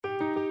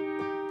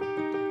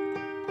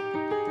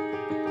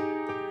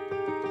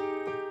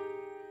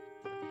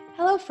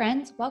Hello,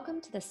 friends. Welcome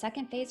to the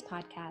Second Phase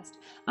podcast.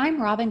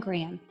 I'm Robin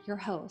Graham, your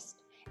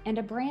host, and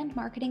a brand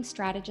marketing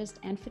strategist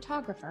and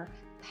photographer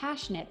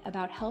passionate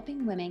about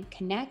helping women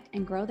connect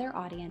and grow their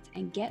audience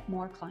and get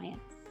more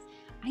clients.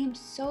 I am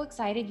so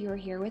excited you are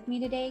here with me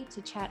today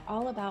to chat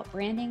all about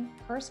branding,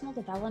 personal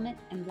development,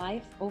 and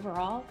life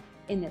overall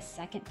in this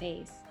second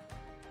phase.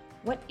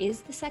 What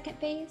is the second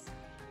phase?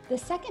 The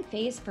second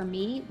phase for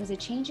me was a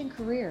change in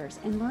careers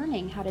and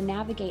learning how to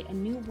navigate a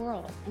new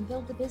world and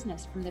build the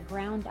business from the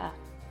ground up,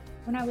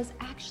 when I was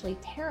actually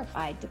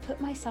terrified to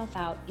put myself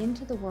out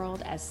into the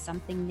world as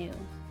something new.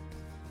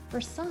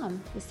 For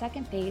some, the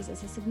second phase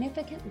is a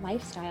significant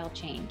lifestyle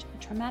change, a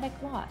traumatic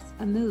loss,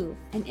 a move,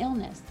 an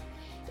illness.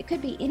 It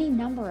could be any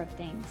number of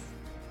things.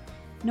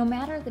 No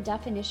matter the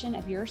definition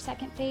of your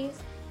second phase,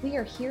 we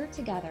are here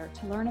together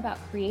to learn about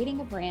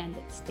creating a brand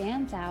that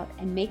stands out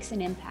and makes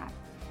an impact,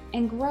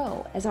 and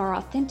grow as our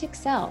authentic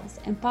selves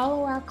and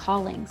follow our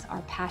callings,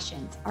 our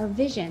passions, our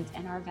visions,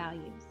 and our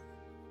values.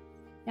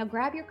 Now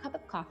grab your cup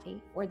of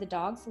coffee or the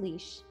dog's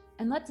leash,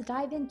 and let's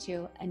dive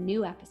into a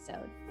new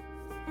episode.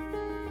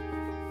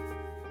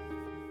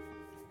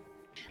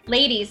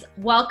 Ladies,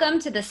 welcome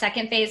to the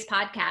Second Phase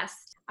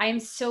podcast. I am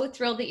so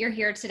thrilled that you're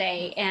here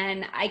today,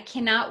 and I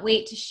cannot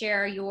wait to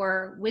share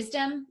your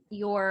wisdom,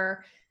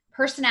 your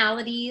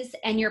personalities,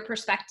 and your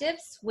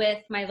perspectives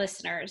with my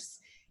listeners.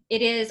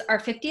 It is our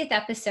 50th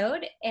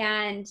episode,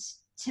 and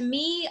to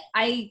me,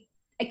 I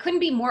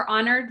couldn't be more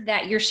honored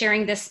that you're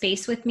sharing this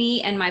space with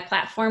me and my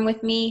platform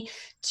with me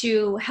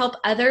to help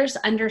others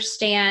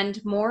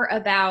understand more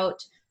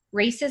about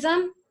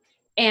racism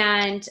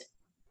and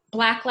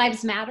Black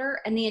Lives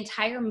Matter and the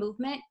entire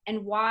movement,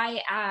 and why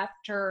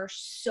after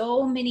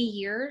so many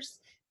years,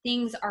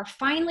 things are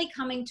finally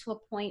coming to a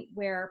point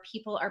where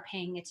people are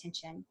paying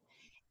attention.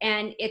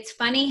 And it's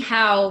funny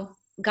how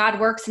God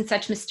works in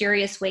such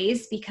mysterious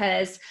ways,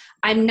 because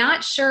I'm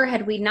not sure,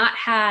 had we not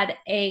had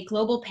a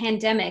global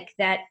pandemic,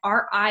 that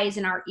our eyes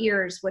and our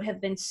ears would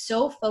have been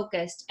so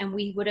focused and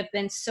we would have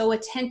been so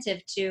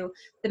attentive to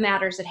the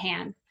matters at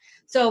hand.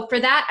 So for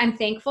that, I'm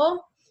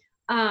thankful.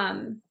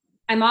 I'm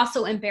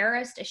also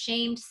embarrassed,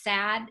 ashamed,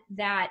 sad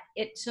that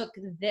it took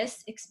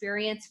this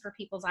experience for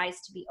people's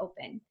eyes to be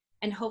open.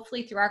 And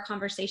hopefully through our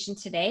conversation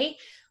today,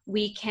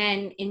 we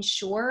can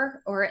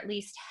ensure, or at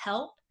least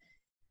help,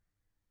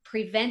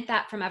 prevent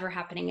that from ever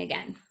happening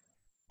again.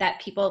 That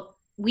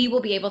we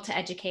will be able to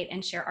educate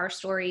and share our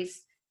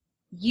stories.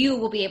 You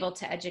will be able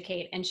to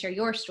educate and share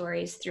your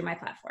stories through my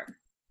platform.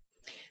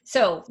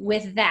 So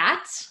with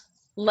that,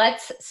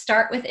 let's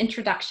start with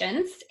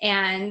introductions,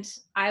 and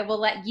I will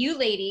let you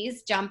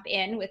ladies jump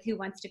in with who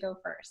wants to go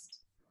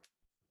first.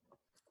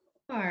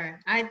 Sure.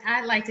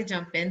 I'd like to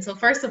jump in. So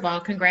first of all,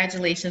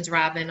 congratulations,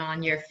 Robin,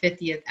 on your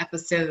 50th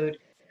episode.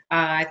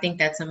 I think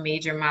that's a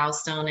major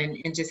milestone,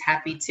 and just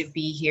happy to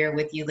be here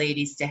with you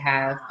ladies to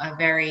have a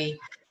very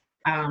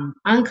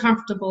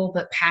uncomfortable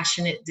but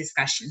passionate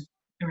discussion,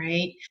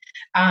 right?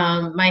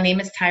 My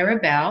name is Taira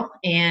Bell,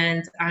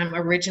 and I'm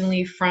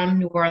originally from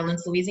New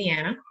Orleans,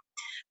 Louisiana.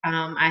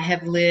 I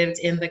have lived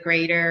in the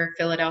greater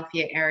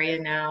Philadelphia area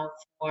now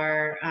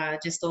for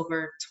just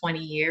over 20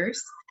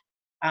 years.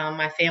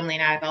 My family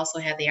and I have also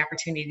had the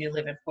opportunity to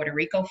live in Puerto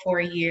Rico for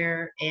a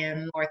year,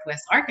 and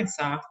Northwest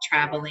Arkansas,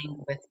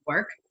 traveling with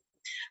work.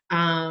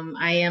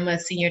 I am a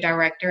senior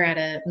director at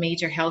a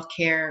major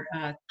healthcare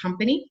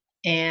company,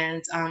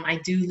 and I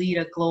do lead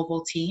a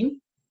global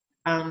team.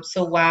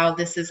 So while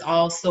this is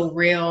all so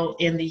real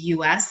in the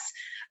U.S.,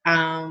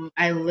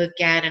 I look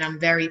at and I'm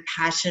very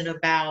passionate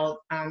about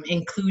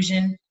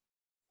inclusion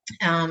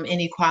and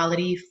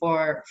equality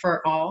for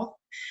all.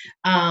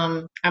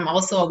 I'm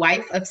also a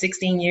wife of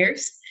 16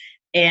 years.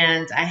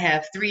 And I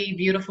have 3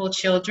 beautiful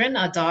children,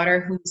 a daughter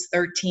who's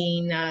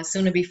 13,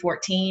 soon to be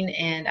 14,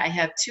 and I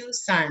have 2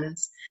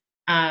 sons.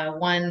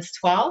 One's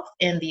 12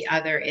 and the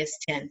other is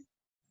 10.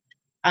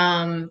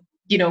 Robin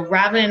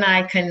and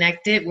I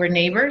connected, we're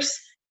neighbors.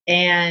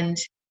 And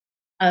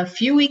a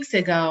few weeks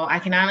ago, I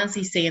can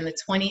honestly say in the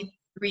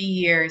 23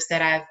 years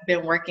that I've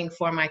been working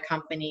for my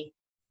company,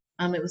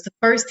 it was the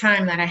first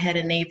time that I had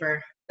a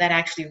neighbor that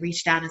actually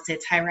reached out and said,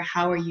 Taira,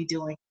 how are you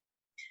doing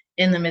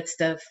in the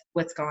midst of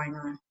what's going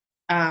on?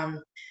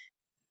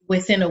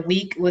 Within a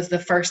week was the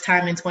first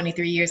time in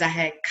 23 years I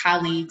had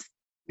colleagues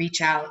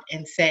reach out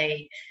and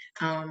say,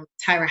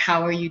 Taira,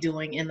 how are you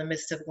doing in the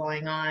midst of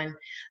going on?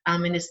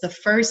 And it's the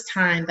first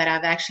time that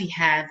I've actually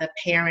had the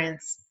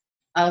parents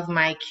of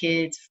my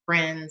kids'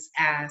 friends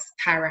ask,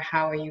 Taira,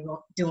 how are you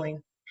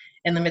doing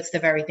in the midst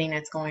of everything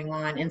that's going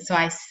on? And so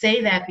I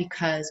say that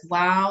because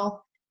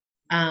while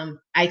I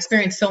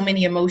experience so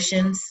many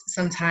emotions,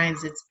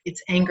 sometimes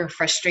it's anger,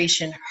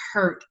 frustration,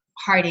 hurt,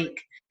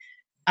 heartache.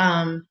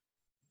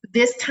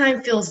 This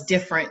time feels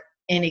different,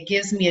 and it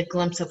gives me a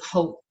glimpse of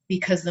hope,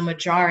 because the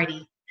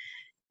majority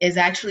is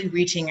actually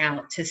reaching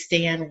out to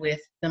stand with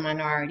the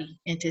minority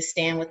and to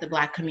stand with the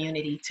Black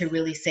community to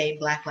really say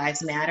Black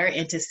Lives Matter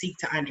and to seek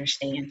to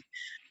understand.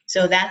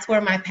 So that's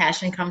where my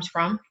passion comes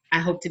from. I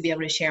hope to be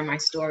able to share my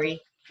story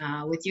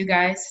with you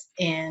guys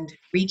and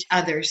reach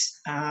others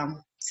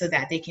so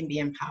that they can be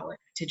empowered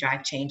to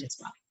drive change as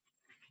well.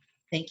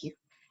 Thank you.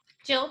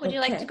 Jill, would you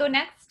like to go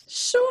next?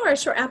 Sure,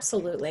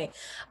 absolutely.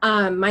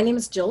 My name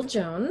is Jill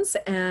Jones,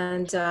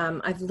 and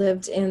I've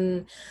lived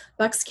in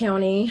Bucks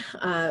County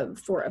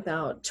for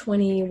about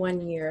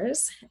 21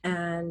 years,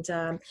 and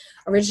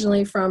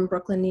originally from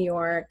Brooklyn, New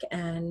York,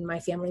 and my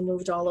family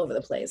moved all over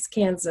the place,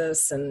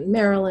 Kansas and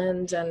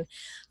Maryland, and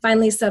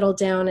finally settled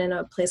down in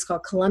a place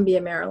called Columbia,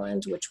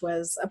 Maryland, which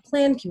was a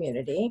planned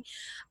community.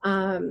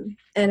 And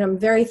I'm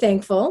very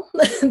thankful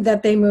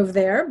that they moved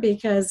there,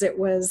 because it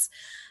was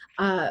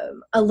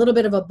a little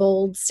bit of a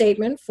bold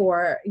statement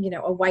for,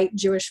 a white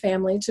Jewish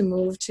family to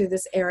move to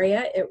this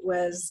area. It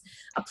was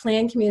a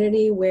planned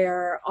community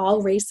where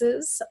all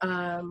races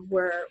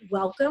were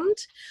welcomed.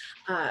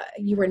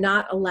 You were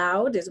not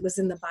allowed, it was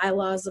in the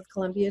bylaws of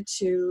Columbia,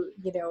 to,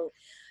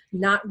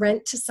 not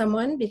rent to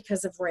someone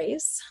because of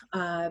race.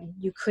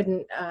 You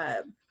couldn't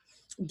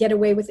get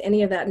away with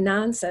any of that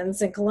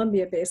nonsense in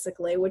Columbia,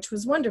 basically, which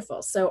was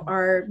wonderful. So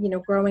our,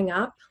 growing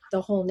up,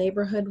 the whole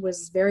neighborhood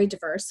was very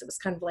diverse. It was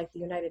kind of like the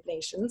United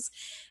Nations.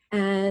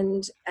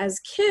 And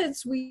as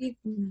kids, we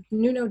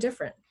knew no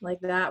different. Like,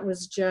 that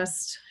was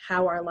just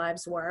how our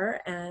lives were.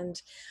 And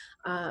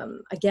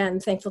again,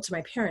 thankful to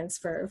my parents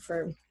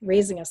for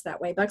raising us that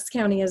way. Bucks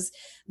County is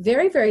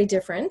very, very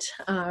different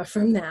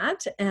from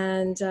that.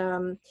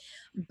 And,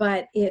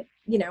 but it,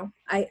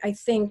 I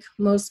think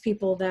most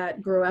people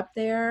that grew up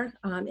there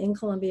in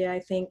Columbia,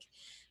 I think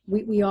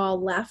we all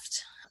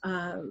left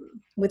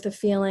with the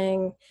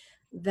feeling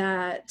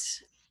that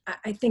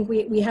I think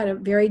we had a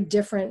very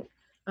different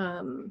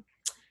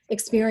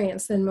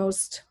experience than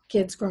most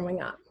kids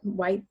growing up,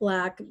 white,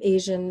 Black,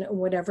 Asian,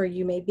 whatever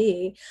you may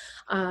be.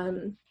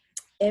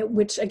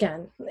 Which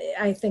again,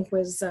 I think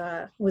was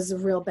a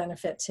real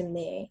benefit to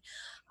me.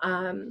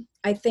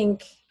 I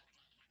think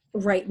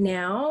right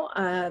now,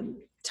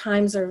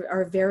 times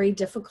are very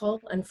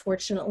difficult,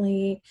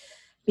 unfortunately,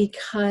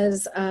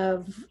 because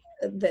of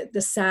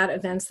the sad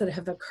events that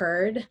have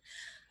occurred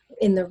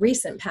in the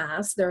recent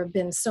past. There have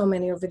been so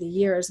many over the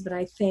years, but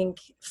I think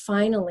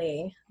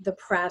finally the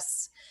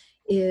press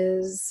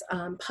is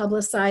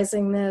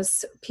publicizing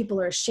this.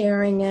 People are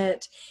sharing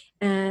it.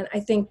 And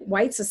I think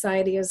white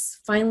society is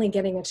finally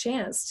getting a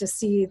chance to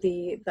see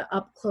the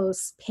up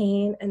close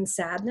pain and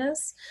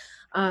sadness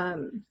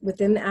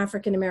within the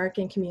African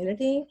American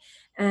community,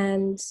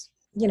 and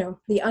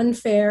the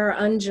unfair,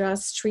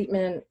 unjust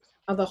treatment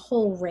of a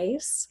whole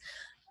race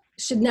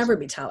should never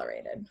be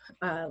tolerated,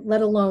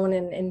 let alone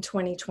in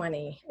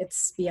 2020.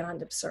 It's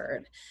beyond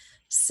absurd.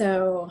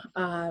 So,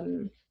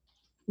 I'm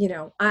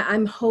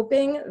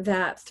hoping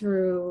that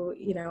through,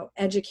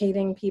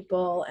 educating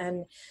people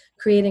and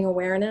creating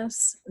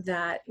awareness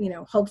that,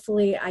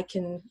 hopefully I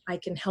can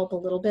help a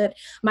little bit.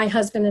 My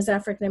husband is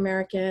African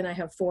American. I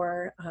have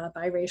 4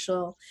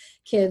 biracial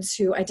kids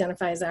who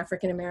identify as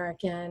African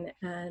American.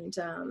 And,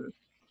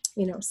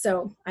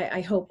 so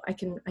I hope I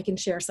can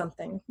share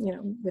something,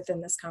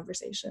 within this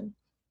conversation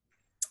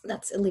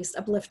that's at least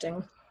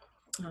uplifting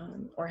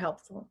or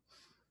helpful.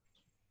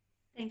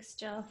 Thanks,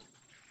 Jill.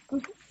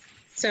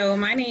 So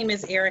my name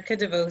is Erica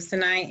De Vose,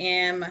 and I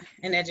am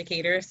an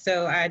educator.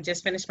 So I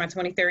just finished my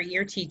 23rd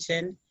year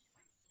teaching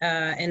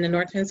in the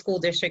North Penn School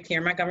District here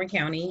in Montgomery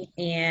County.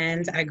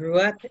 And I grew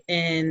up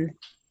in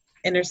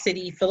inner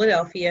city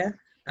Philadelphia.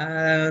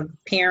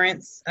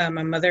 Parents,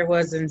 my mother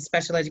was in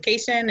special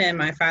education and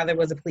my father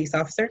was a police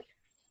officer.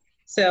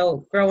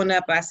 So growing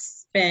up, I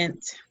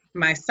spent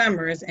my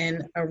summers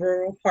in a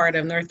rural part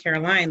of North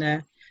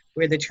Carolina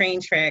where the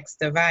train tracks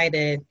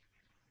divided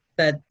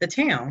the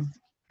town.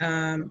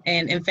 And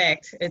in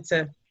fact, it's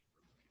a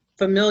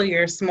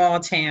familiar small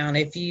town.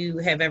 If you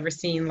have ever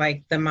seen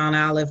like the Mount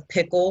Olive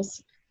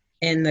pickles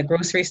in the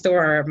grocery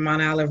store or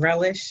Mount Olive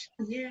relish,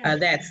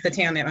 that's the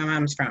town that my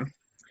mom's from.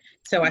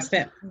 So I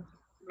spent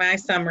my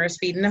summers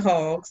feeding the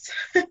hogs,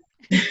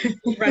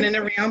 running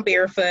around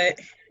barefoot,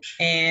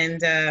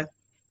 and,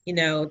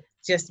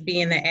 just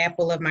being the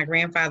apple of my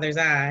grandfather's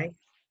eye.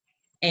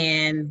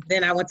 And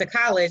then I went to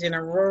college in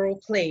a rural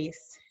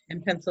place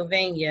in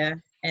Pennsylvania,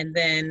 and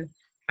then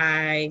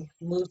I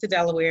moved to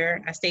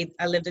Delaware.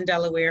 I lived in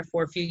Delaware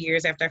for a few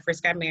years after I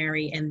first got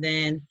married, and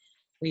then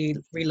we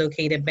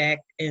relocated back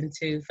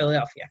into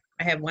Philadelphia.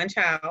 I have one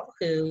child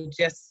who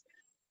just,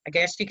 I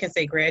guess you can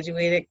say,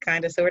 graduated,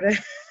 kind of, sort of,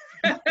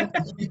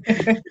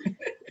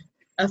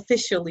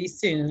 officially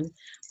soon,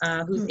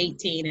 who's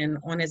 18 and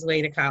on his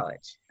way to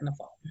college in the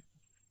fall,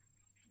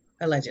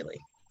 allegedly.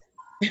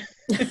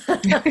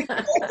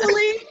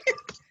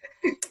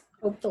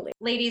 Hopefully.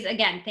 Ladies,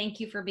 again, thank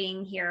you for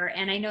being here.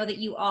 And I know that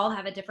you all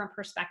have a different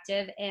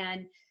perspective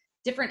and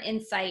different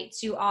insight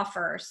to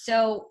offer.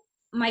 So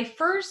my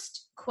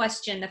first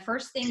question, the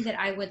first thing that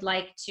I would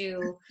like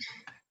to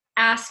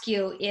ask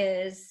you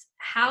is,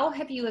 how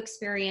have you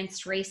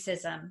experienced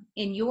racism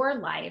in your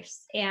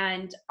lives?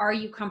 And are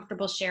you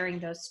comfortable sharing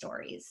those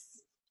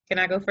stories? Can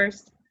I go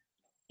first?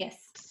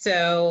 Yes.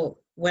 So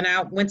when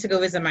I went to go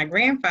visit my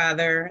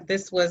grandfather,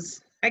 this was,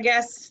 I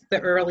guess,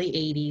 the early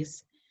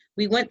 80s.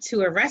 we went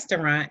to a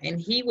restaurant and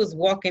he was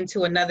walking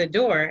to another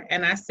door.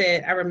 And I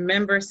said, I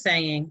remember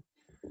saying,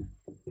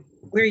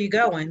 where are you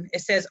going?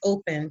 It says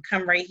open,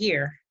 come right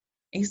here.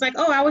 And he's like,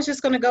 oh, I was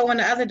just going to go in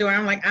the other door.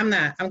 I'm like, I'm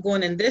not. I'm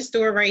going in this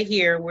door right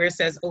here where it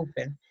says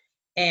open.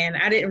 And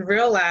I didn't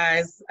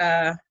realize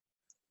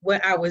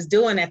what I was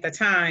doing at the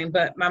time,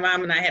 but my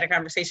mom and I had a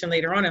conversation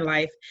later on in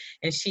life,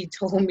 and she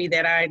told me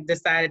that I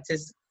decided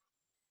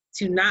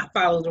to not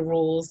follow the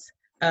rules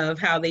of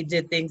how they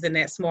did things in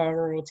that small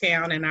rural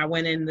town, and I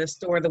went in the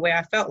store the way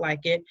I felt like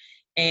it,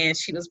 and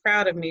she was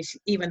proud of me,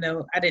 even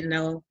though I didn't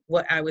know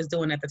what I was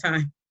doing at the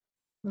time.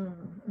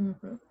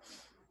 Mm-hmm.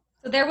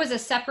 So there was a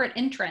separate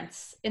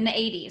entrance in the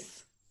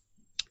 80s.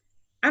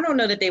 I don't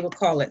know that they would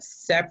call it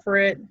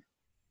separate.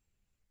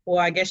 Well,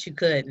 I guess you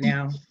could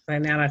now,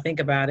 but now that I think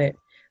about it.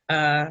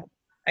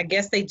 I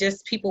guess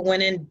people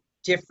went in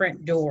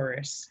different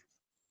doors.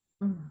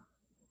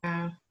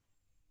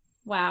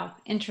 Wow,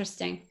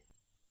 interesting.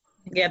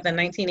 Yeah, the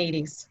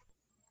 1980s,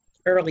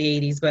 early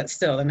 80s, but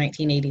still the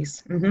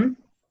 1980s. Mm-hmm.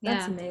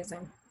 That's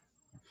amazing.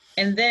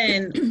 And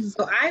then,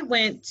 so I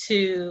went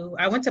to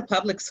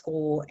public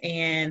school,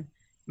 and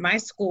my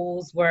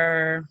schools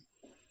I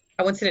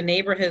went to the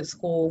neighborhood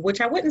school,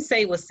 which I wouldn't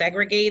say was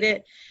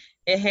segregated.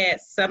 It had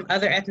some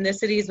other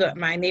ethnicities, but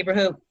my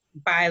neighborhood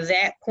by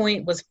that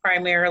point was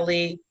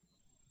primarily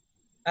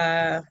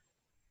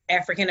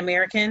African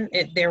American.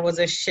 There was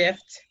a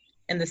shift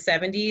in the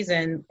 70s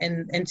and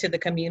into the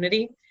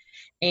community.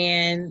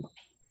 And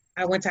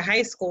I went to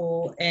high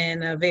school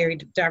in a very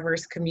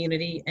diverse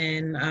community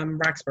in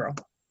Roxborough.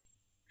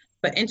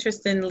 But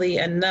interestingly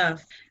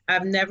enough,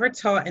 I've never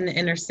taught in the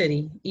inner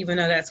city, even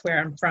though that's where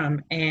I'm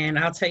from. And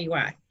I'll tell you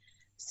why.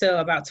 So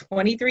about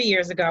 23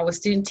 years ago, I was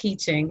student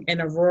teaching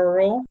in a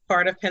rural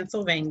part of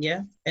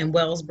Pennsylvania in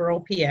Wellsboro,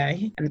 PA,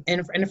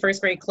 in the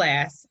first grade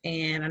class.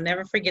 And I'll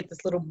never forget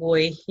this little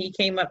boy. He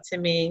came up to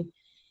me.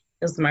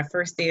 It was my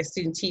first day of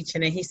student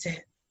teaching. And he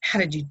said, how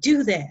did you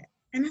do that?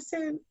 And I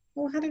said,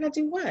 well, how did I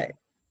do what?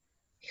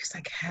 He was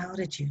like, how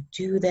did you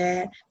do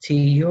that to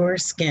your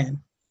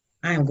skin?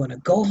 I am going to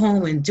go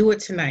home and do it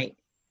tonight.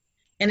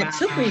 And it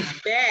took me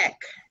back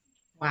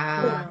for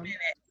a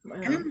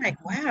minute. And I'm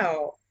like,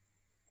 wow.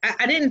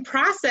 I didn't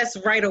process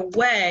right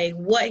away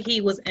what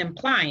he was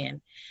implying.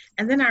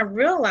 And then I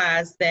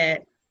realized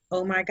that,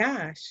 oh my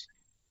gosh,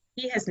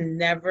 he has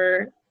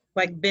never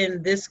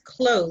been this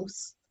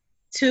close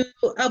to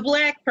a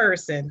Black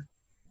person.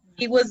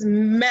 He was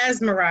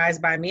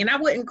mesmerized by me. And I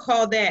wouldn't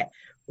call that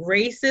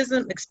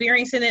racism,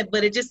 experiencing it,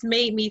 but it just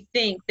made me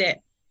think that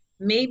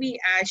maybe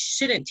I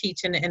shouldn't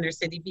teach in the inner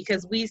city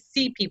because we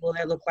see people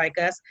that look like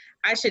us.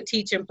 I should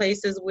teach in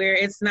places where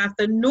it's not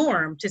the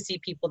norm to see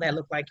people that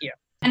look like you.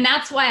 And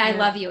that's why I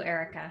love you,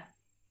 Erica.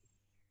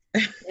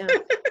 Yeah,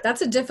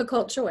 that's a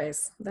difficult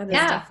choice. That is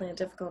definitely a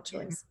difficult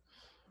choice.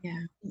 Yeah.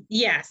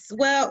 Yes.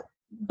 Well,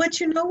 but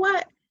you know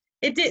what?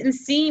 It didn't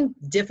seem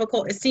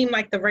difficult. It seemed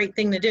like the right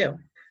thing to do.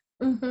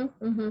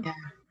 Mm-hmm, mm-hmm. Yeah.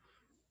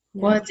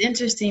 Well, it's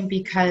interesting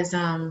because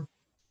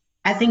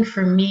I think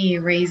for me,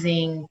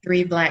 raising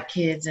 3 Black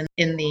kids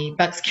in the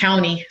Bucks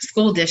County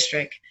School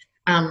District,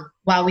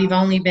 while we've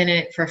only been in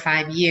it for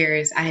 5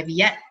 years, I have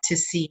yet to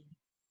see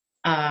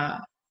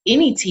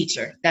any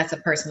teacher that's a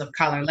person of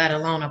color, let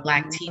alone a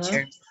Black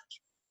teacher.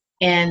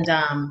 And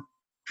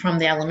from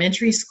the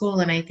elementary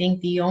school, and I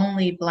think the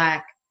only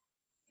Black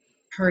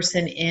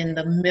person in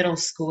the middle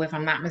school, if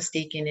I'm not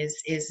mistaken,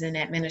 is an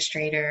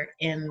administrator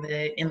in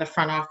the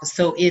front office.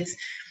 So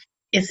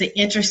it's an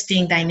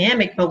interesting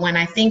dynamic. But when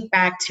I think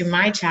back to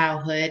my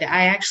childhood,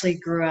 I actually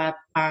grew up,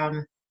 I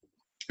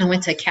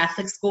went to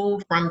Catholic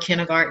school from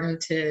kindergarten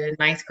to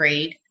 9th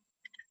grade.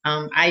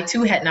 I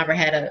too had never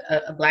had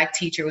a Black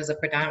teacher. It was a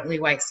predominantly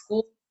white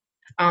school.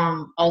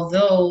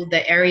 Although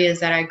the areas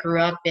that I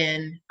grew up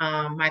in,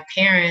 my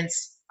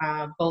parents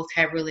both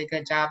had really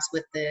good jobs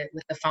with the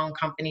phone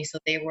company, so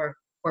they were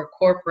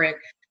corporate,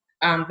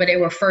 but they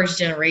were first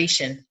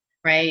generation,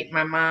 right?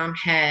 My mom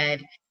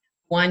had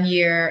 1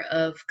 year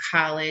of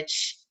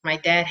college. My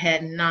dad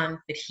had none,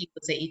 but he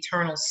was an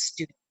eternal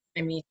student.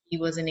 I mean, he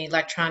was an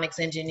electronics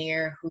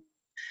engineer who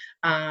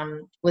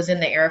was in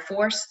the Air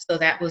Force. So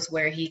that was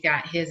where he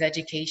got his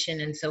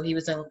education. And so he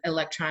was an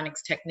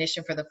electronics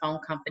technician for the phone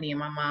company, and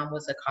my mom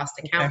was a cost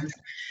accountant.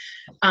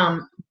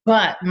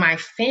 But my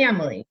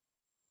family,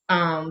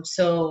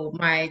 so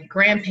my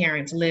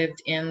grandparents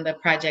lived in the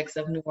projects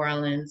of New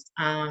Orleans.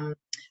 My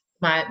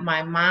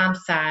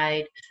mom's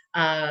side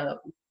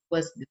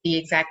was the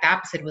exact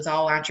opposite, was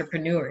all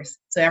entrepreneurs.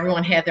 So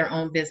everyone had their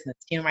own business.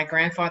 You know, my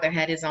grandfather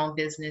had his own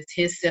business.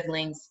 His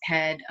siblings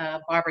had a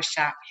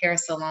barbershop, hair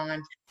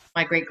salon.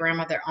 My great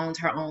grandmother owned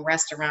her own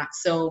restaurant.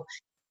 So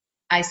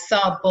I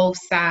saw both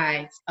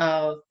sides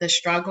of the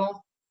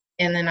struggle.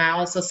 And then I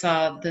also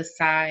saw the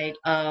side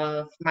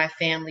of my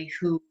family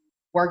who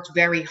worked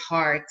very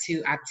hard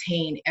to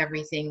obtain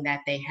everything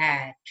that they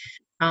had.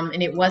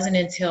 And it wasn't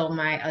until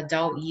my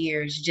adult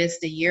years,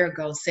 just a year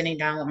ago, sitting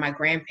down with my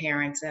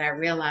grandparents, that I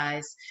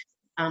realized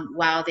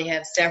while they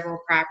have several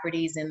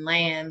properties and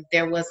land,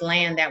 there was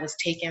land that was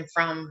taken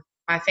from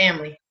my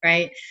family,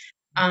 right?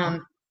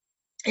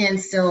 And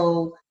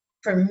so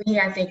for me,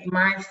 I think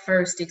my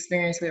first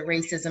experience with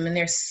racism, and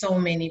there's so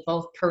many,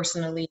 both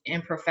personally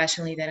and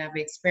professionally, that I've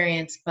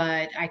experienced,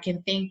 but I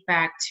can think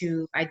back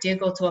to, I did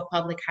go to a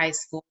public high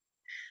school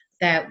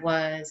that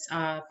was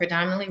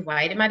predominantly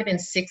white. It might have been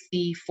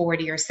 60-40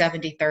 or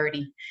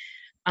 70-30.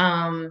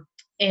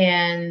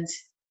 And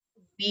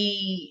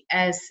we,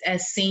 as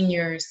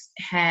seniors,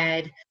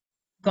 had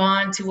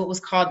gone to what was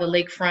called the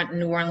Lakefront in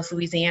New Orleans,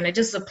 Louisiana,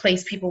 just a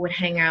place people would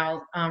hang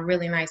out,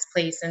 really nice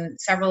place. And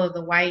several of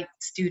the white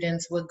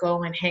students would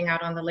go and hang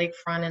out on the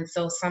lakefront. And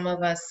so some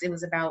of us, it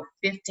was about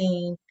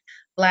 15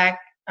 Black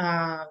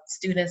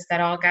students that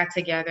all got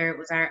together. It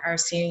was our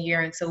senior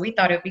year. And so we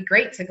thought it'd be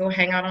great to go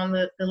hang out on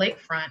the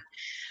lakefront.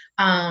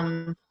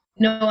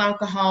 No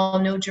alcohol,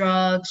 no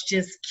drugs,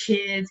 just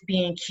kids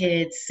being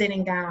kids,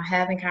 sitting down,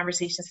 having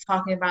conversations,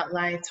 talking about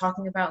life,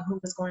 talking about who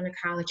was going to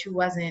college, who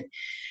wasn't.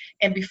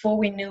 And before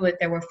we knew it,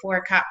 there were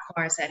 4 cop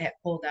cars that had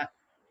pulled up.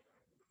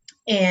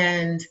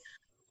 And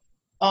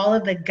all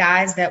of the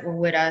guys that were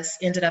with us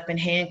ended up in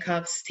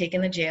handcuffs,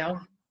 taken to jail.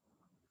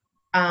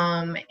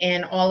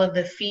 And all of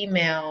the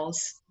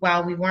females,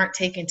 while we weren't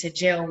taken to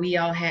jail, we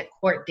all had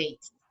court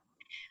dates.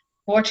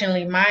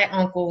 Fortunately, my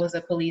uncle was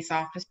a police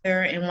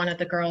officer, and one of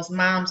the girls'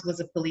 moms was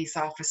a police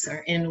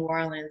officer in New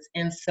Orleans.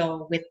 And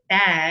so with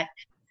that,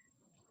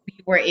 we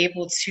were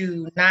able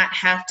to not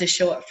have to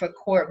show up for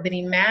court. But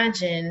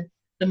imagine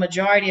the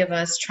majority of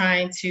us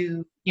trying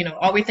to,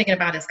 all we're thinking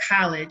about is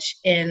college.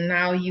 And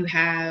now you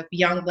have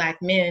young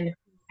Black men who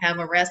have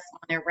arrests on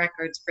their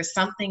records for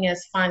something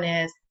as fun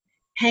as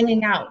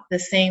hanging out the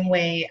same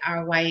way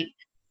our white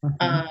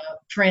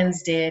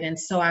friends did. And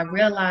so I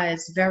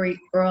realized very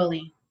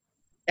early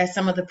that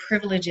some of the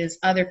privileges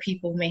other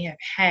people may have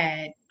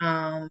had,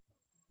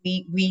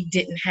 we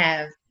didn't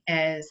have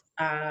as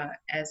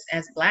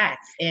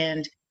Blacks.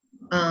 And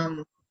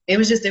it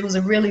was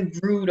a really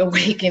rude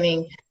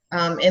awakening.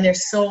 And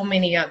there's so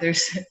many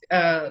others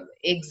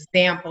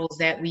examples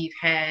that we've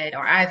had,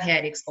 or I've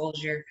had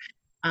exposure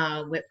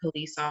with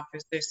police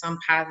officers, some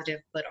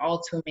positive, but all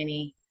too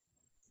many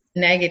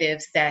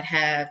negatives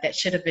that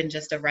should have been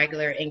just a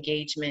regular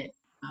engagement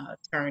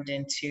turned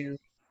into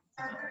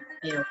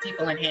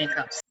people in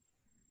handcuffs.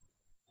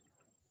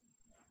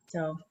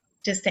 So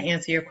just to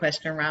answer your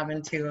question,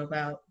 Robin, too,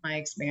 about my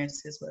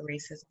experiences with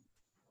racism.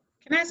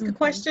 Can I ask a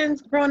question?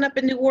 Growing up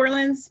in New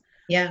Orleans,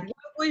 yeah, what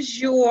was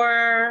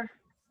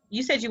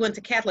you said you went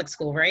to Catholic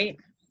school, right?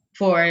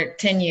 For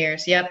 10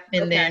 years, yep.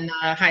 And then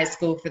high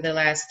school for the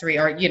last 3,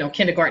 or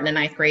kindergarten and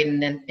 9th grade,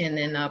 and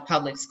then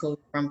public school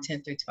from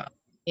 10 through 12.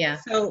 Yeah.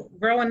 So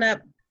growing up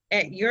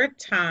at your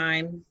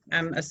time,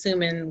 I'm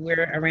assuming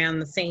we're around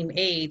the same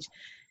age.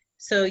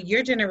 So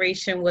your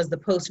generation was the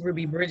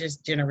post-Ruby Bridges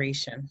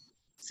generation.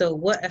 So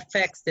what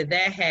effects did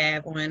that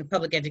have on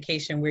public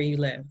education where you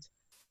lived?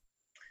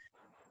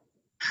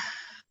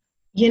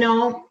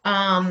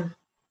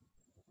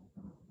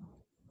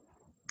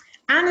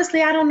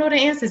 Honestly, I don't know the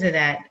answer to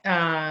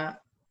that,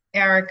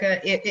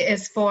 Erica.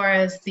 As far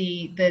as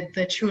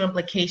the true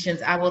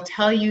implications, I will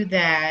tell you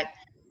that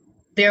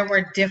there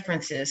were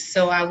differences.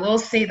 So I will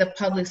say the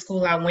public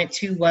school I went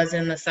to was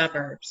in the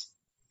suburbs.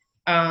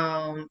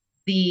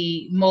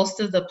 Most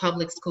of the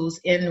public schools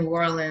in New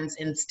Orleans,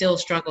 and still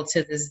struggle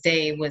to this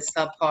day with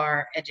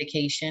subpar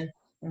education.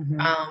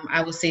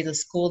 I would say the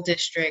school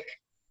district,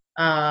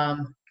 has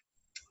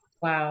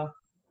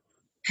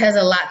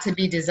a lot to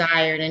be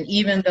desired. And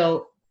even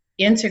though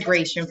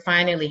integration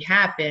finally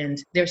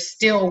happened, there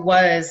still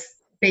was,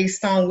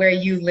 based on where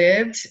you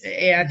lived,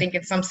 I think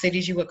in some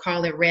cities you would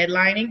call it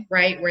redlining,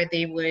 right? Where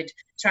they would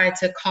try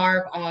to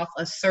carve off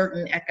a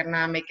certain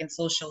economic and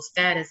social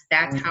status.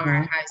 That's how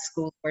our high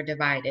schools were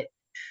divided.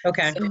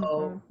 Okay.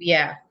 So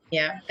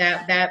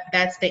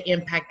that's the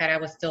impact that I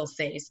would still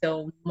say.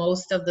 So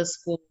most of the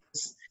schools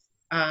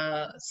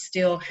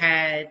still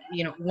had,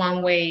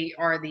 one way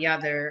or the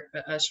other,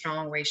 a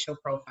strong racial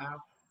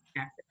profile.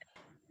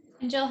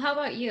 And Jill, how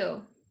about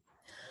you?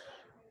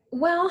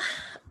 Well,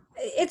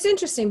 it's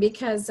interesting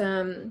because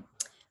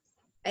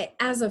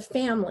as a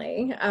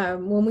family,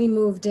 when we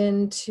moved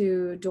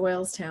into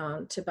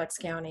Doylestown to Bucks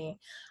County,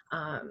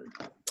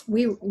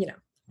 we,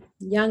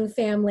 young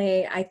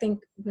family, I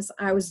think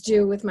I was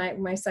due with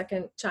my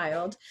second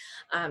child.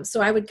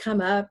 So I would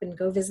come up and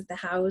go visit the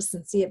house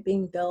and see it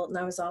being built, and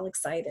I was all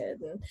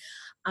excited.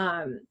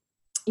 And,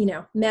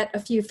 met a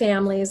few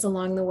families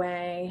along the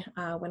way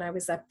when I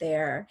was up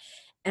there.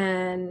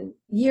 And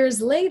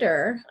years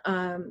later,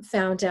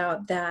 found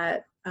out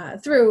that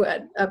through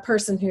a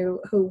person who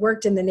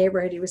worked in the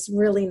neighborhood, he was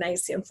really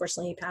nice.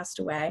 Unfortunately, he passed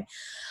away.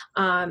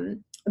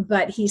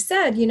 But he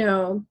said,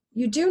 you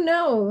do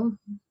know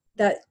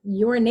that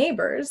your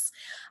neighbors,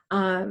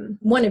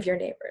 one of your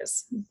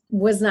neighbors,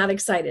 was not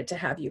excited to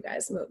have you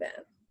guys move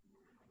in.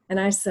 And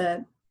I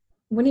said,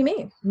 what do you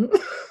mean?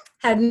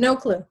 Had no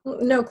clue.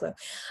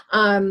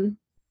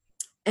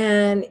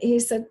 And he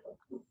said,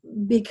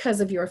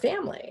 because of your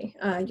family,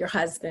 your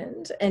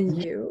husband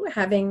and you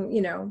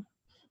having,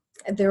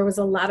 there was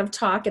a lot of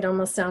talk. It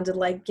almost sounded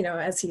like,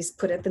 as he's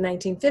put it, the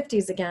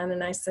 1950s again.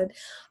 And I said,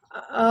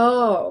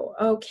 oh,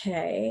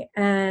 okay.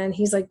 And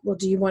he's like, well,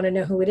 do you want to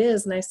know who it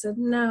is? And I said,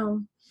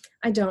 no,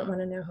 I don't want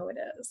to know who it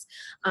is.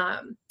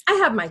 I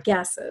have my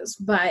guesses,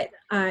 but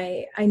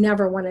I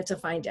never wanted to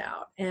find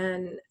out.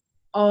 And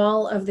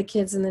all of the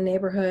kids in the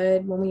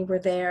neighborhood, when we were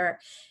there,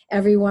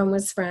 everyone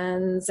was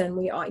friends, and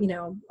we all,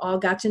 all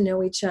got to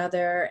know each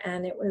other,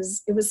 and it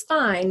was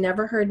fine.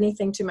 Never heard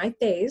anything to my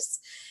face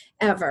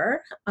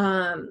ever.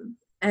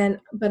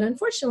 But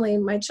unfortunately,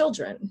 my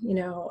children,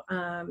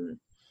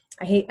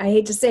 I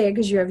hate to say it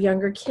because you have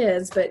younger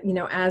kids, but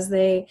as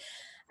they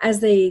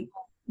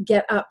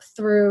get up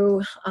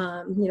through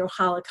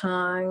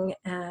Halakong,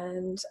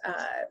 and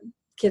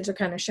kids are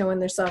kind of showing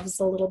themselves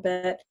a little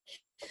bit.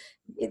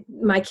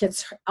 My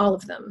kids, all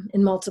of them,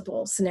 in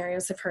multiple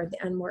scenarios, have heard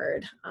the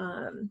N-word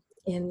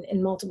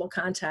in multiple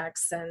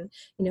contexts, and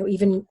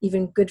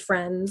even good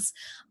friends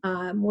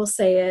will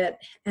say it.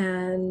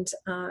 And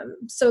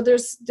so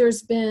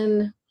there's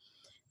been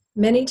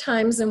many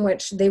times in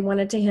which they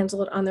wanted to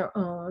handle it on their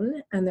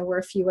own, and there were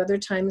a few other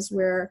times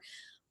where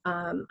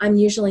I'm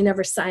usually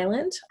never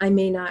silent. I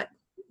may not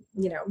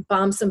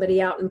bomb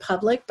somebody out in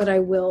public, but I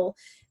will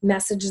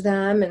message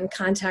them and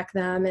contact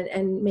them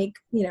and make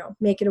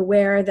it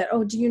aware that,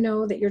 oh, do you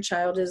know that your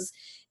child is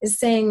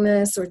saying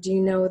this, or do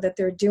you know that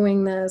they're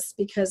doing this?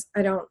 Because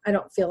I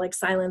don't feel like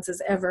silence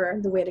is ever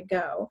the way to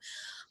go.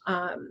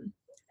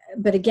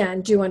 But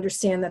again, do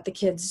understand that the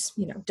kids,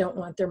 don't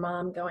want their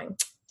mom going,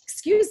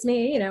 excuse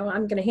me,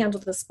 I'm going to handle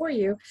this for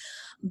you.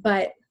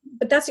 But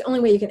that's the only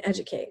way you can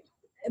educate.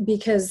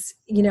 Because,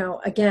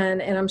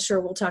 again, and I'm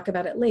sure we'll talk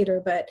about it later,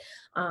 but,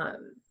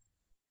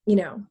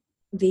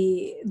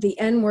 the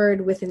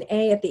N-word with an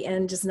A at the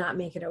end does not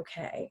make it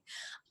okay.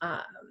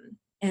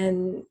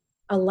 And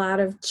a lot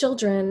of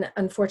children,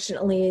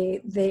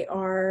 unfortunately, they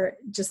are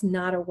just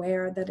not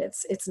aware that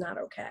it's not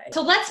okay.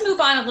 So let's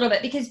move on a little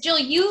bit, because Jill,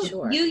 you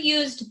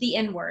used the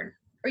N-word.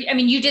 I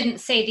mean, you didn't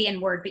say the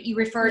N-word, but you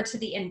referred to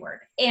the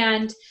N-word.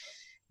 And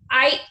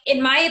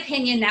in my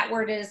opinion, that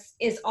word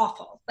is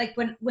awful. Like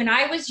when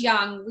I was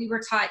young, we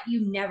were taught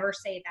you never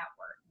say that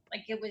word.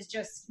 Like it was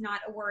just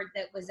not a word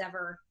that was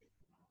ever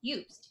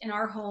used in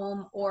our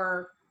home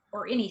or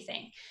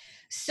anything.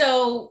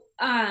 So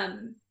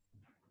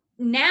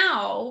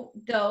now,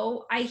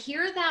 though, I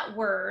hear that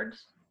word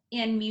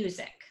in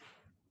music,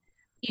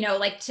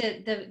 like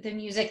to the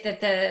music that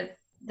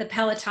the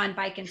Peloton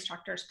bike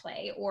instructors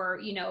play, or,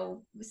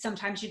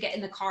 sometimes you get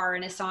in the car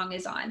and a song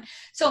is on.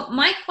 So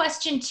my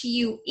question to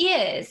you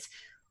is,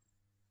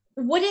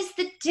 what is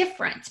the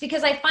difference?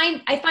 Because I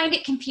find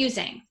it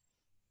confusing.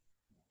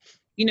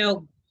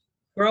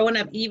 Growing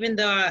up, even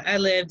though I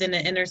lived in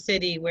the inner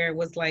city where it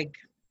was like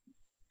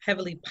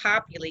heavily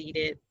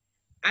populated,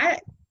 I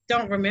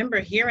don't remember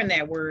hearing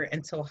that word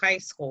until high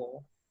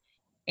school.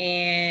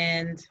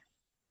 And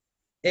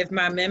if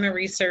my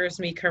memory serves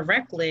me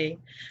correctly,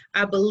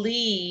 I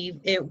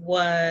believe it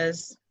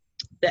was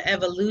the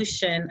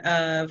evolution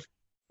of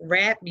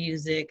rap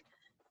music,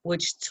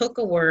 which took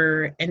a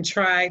word and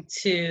tried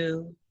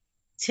to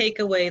take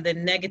away the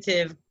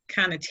negative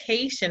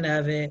connotation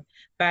of it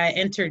by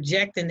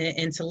interjecting it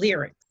into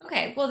lyrics.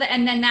 Okay, well,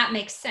 and then that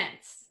makes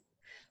sense.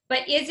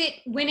 But is it,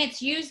 when it's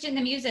used in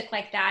the music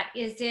like that,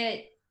 is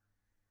it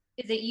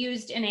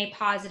used in a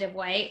positive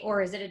way,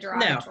 or is it a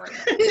derogatory?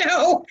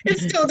 No,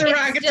 it's still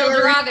derogatory. It's still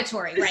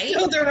derogatory, right? It's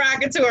still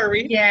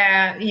derogatory.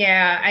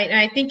 Yeah.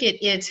 I think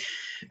it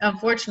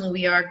unfortunately,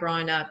 we are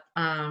growing up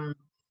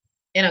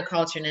in a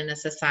culture and in a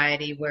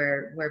society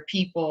where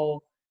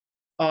people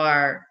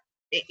are,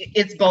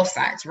 it's both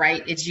sides,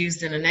 right? It's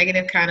used in a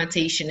negative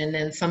connotation, and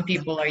then some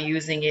people are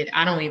using it,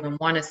 I don't even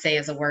want to say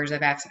as a word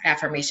of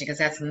affirmation, because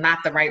that's not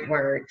the right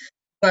word,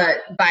 but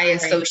by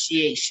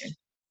association.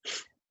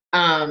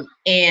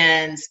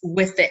 And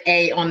with the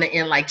A on the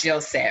end, like Jill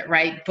said,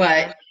 right?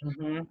 But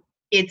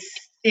it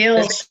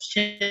still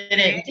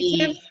shouldn't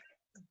be,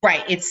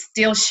 right, it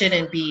still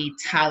shouldn't be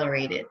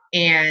tolerated.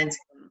 And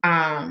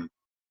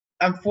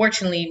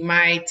unfortunately,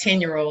 my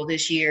 10-year-old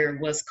this year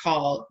was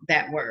called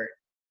that word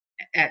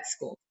at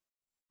school,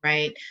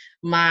 right?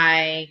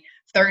 My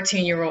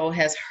 13-year-old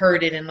has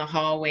heard it in the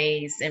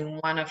hallways,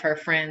 and one of her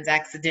friends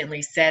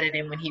accidentally said it,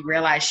 and when he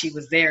realized she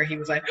was there, he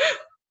was like,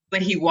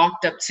 but he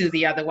walked up to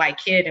the other white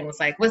kid and was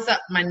like, "What's up,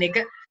 my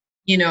nigga?"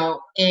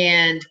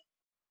 And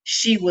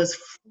she was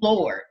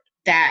floored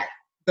that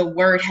the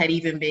word had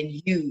even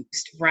been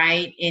used,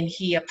 right? And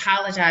he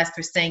apologized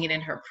for saying it in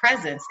her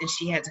presence, and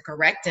she had to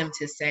correct him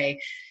to say,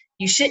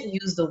 "You shouldn't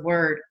use the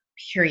word,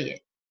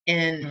 period."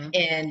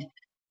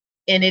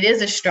 And it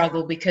is a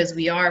struggle, because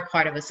we are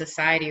part of a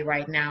society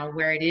right now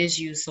where it is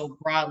used so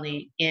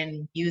broadly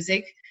in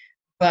music,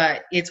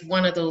 but it's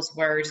one of those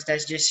words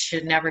that just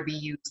should never be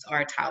used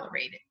or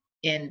tolerated.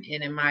 And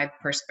in my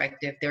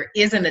perspective, there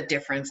isn't a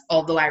difference,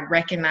 although I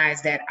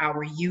recognize that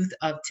our youth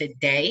of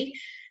today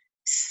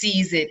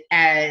sees it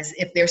as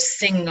if they're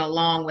singing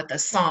along with a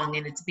song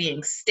and it's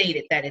being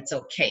stated that it's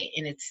okay,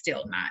 and it's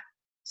still not.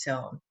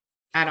 So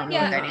I don't know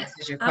if that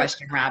answers your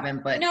question,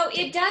 Robin, but. No,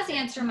 it does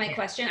answer my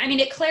question. I mean,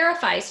 it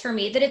clarifies for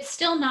me that it's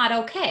still not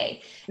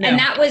okay. No. And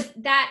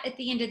that at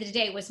the end of the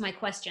day was my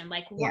question.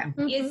 Like, what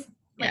is,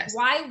 like,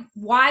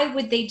 why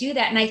would they do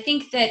that? And I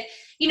think that,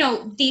 you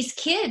know, these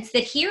kids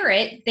that hear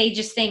it, they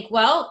just think,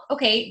 well,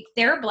 okay,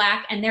 they're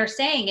Black and they're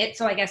saying it,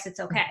 so I guess it's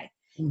okay.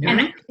 Mm-hmm.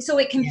 And so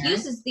it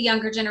confuses the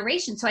younger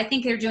generation. So I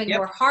think they're doing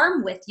more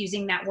harm with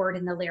using that word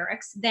in the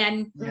lyrics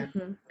than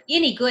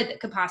any good that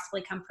could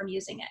possibly come from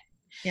using it.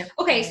 Yep.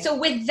 Okay, so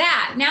with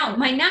that, now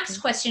my next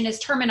question is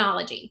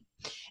terminology.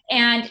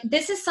 And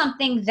this is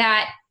something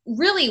that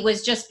really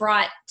was just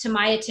brought to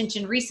my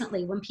attention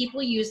recently when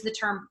people use the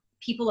term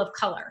people of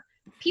color.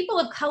 People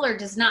of color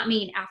does not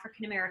mean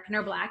African American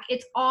or Black.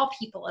 It's all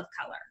people of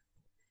color.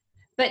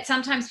 But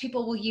sometimes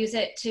people will use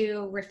it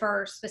to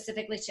refer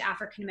specifically to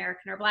African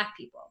American or Black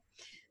people.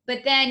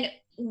 But then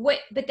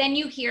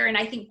you hear, and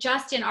I think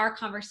just in our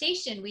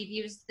conversation, we've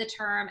used the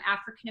term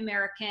African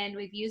American,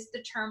 we've used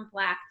the term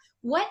Black.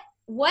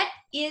 What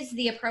is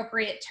the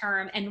appropriate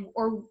term,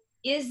 or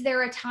is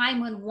there a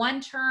time when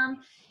one term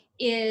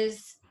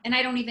is, and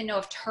I don't even know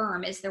if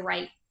term is the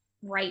right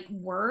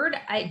word.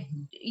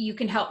 You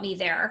can help me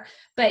there.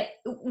 But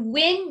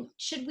when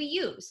should we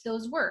use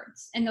those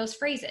words and those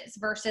phrases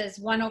versus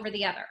one over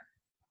the other?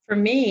 For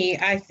me,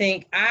 I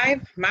think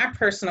my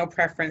personal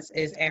preference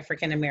is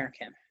African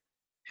American.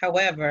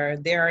 However,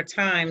 there are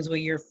times where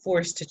you're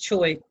forced to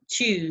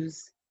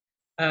choose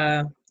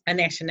a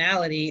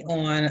nationality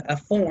on a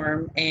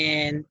form,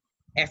 and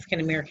African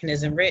American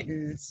isn't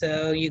written,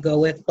 so you go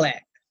with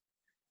Black.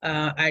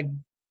 I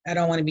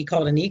don't want to be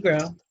called a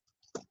Negro.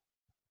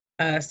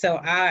 So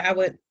I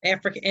would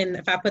and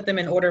if I put them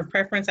in order of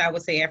preference, I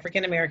would say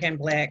African American,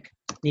 Black,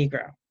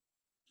 Negro.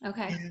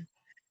 Okay.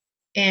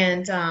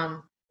 And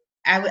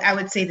I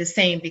would say the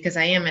same because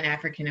I am an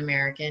African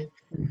American.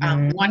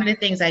 One of the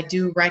things I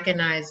do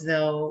recognize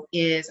though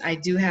is I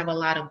do have a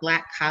lot of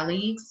Black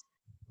colleagues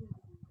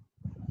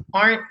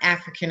aren't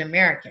African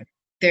American.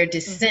 Their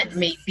descent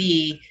may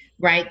be,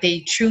 right? They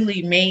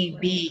truly may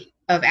be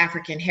of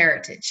African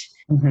heritage.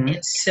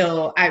 And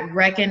so I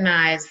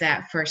recognize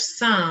that for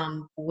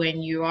some,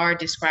 when you are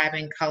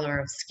describing color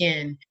of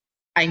skin,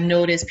 I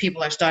notice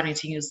people are starting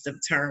to use the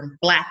term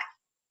Black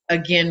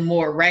again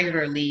more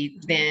regularly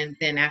than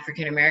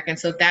African American.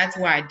 So that's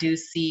why I do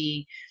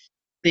see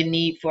the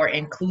need for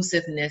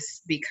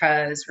inclusiveness,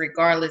 because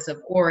regardless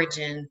of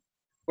origin,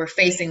 we're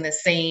facing the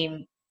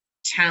same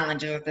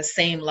challenge or the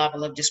same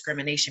level of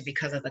discrimination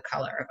because of the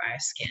color of our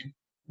skin.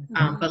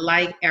 But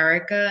like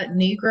Erica,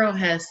 Negro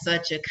has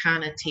such a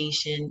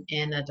connotation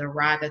and a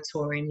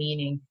derogatory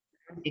meaning,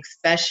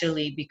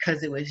 especially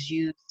because it was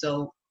used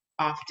so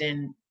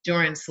often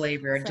during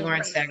slavery or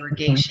during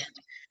segregation,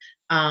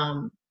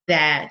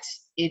 that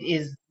it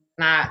is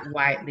not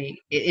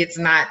it's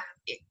not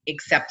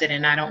accepted.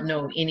 And I don't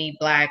know any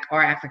Black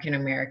or African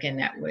American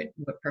that would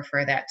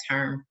prefer that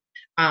term.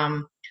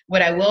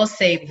 What I will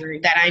say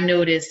that I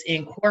noticed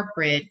in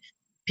corporate,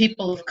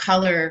 people of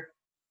color,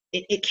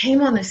 it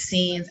came on the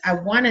scenes, I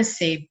want to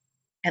say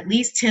at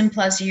least 10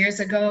 plus years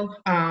ago.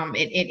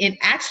 It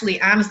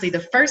actually, honestly,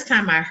 the first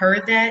time I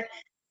heard that,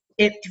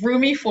 it threw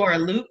me for a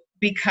loop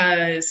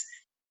because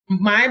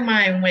my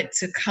mind went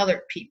to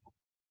colored people,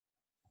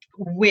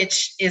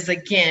 which is,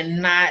 again,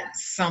 not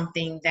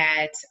something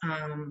that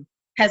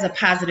has a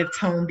positive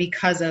tone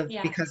because of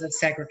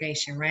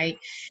segregation, right?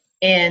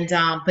 And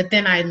but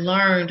then I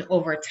learned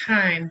over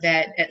time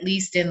that at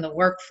least in the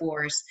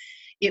workforce,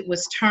 it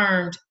was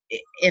termed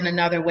in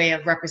another way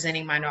of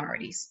representing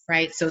minorities,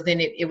 right? So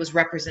then it was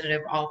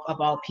representative of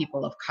all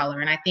people of color.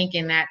 And I think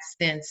in that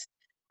sense,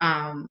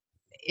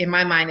 in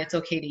my mind, it's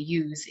okay to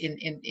use, and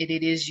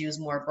it is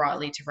used more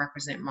broadly to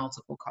represent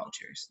multiple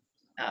cultures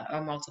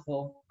or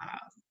multiple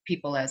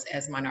people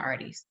as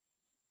minorities.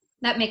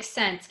 That makes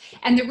sense.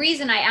 And the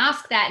reason I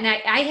ask that, and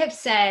I have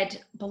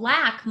said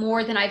Black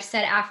more than I've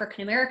said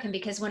African American,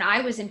 because when I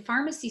was in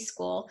pharmacy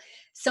school,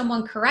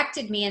 someone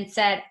corrected me and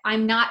said,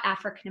 I'm not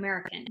African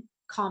American,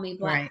 call me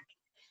Black. Right.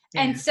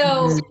 Yeah. And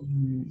so,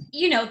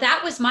 you know,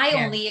 that was my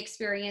only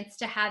experience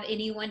to have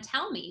anyone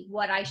tell me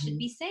what I should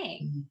be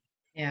saying.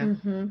 Yeah.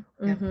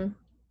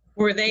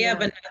 Were they of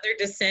another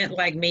descent,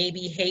 like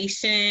maybe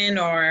Haitian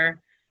or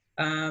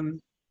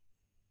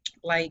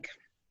like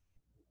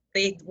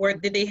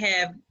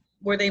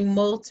were they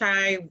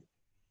multi-racial?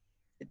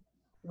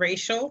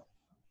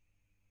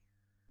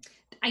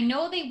 I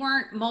know they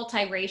weren't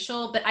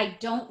multiracial, but I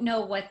don't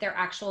know what their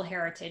actual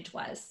heritage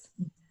was.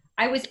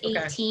 I was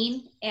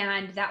 18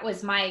 and that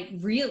was my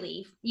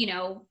really, you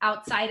know,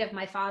 outside of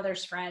my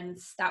father's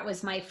friends, that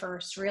was my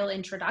first real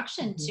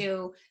introduction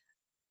to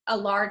a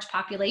large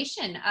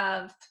population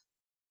of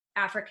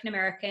African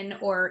American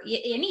or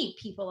any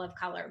people of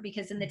color,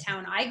 because in the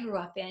town I grew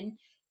up in,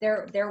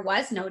 there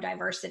was no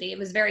diversity. It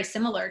was very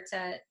similar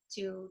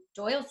to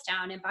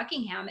Doylestown in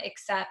Buckingham,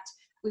 except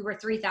we were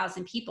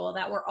 3,000 people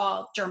that were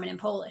all German and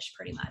Polish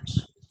pretty much,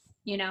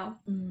 you know?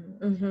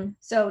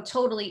 So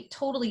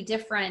totally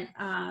different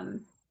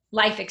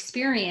life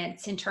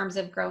experience in terms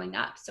of growing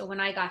up. So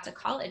when I got to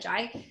college,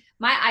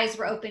 my eyes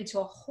were open to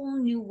a whole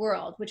new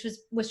world, which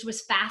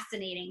was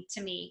fascinating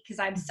to me because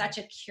I'm such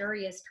a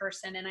curious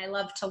person and I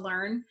love to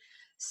learn.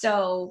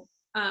 So,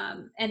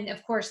 and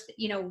of course,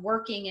 you know,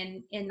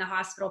 working in the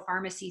hospital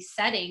pharmacy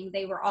setting,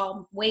 they were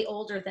all way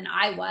older than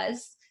I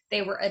was.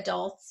 They were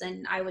adults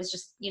and I was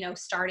just, you know,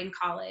 starting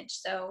college.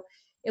 So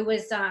it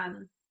was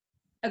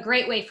a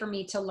great way for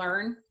me to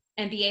learn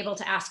and be able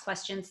to ask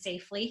questions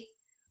safely.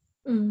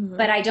 Mm-hmm.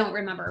 But I don't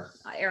remember,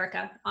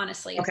 Erica,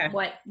 honestly,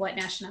 what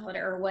nationality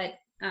or what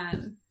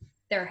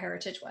their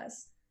heritage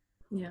was.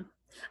 Yeah.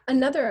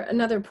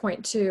 Another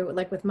point too,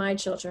 like with my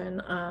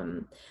children,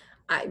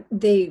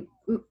 they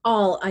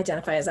all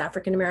identify as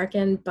African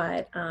American,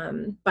 but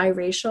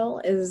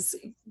biracial is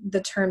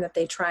the term that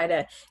they try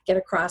to get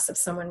across if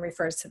someone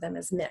refers to them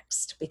as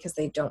mixed, because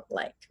they don't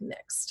like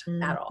mixed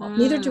at all.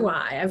 Neither do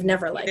I. I've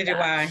never liked that. Neither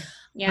do I.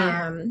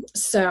 Yeah.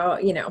 So,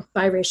 you know,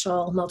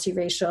 biracial,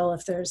 multiracial,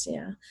 if there's,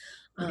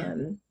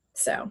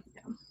 so.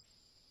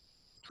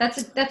 Yeah.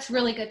 That's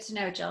really good to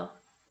know, Jill.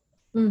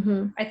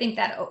 Mm-hmm. I think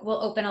that will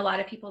open a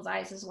lot of people's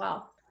eyes as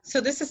well. So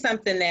this is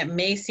something that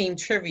may seem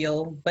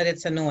trivial, but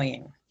it's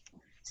annoying.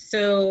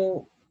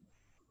 So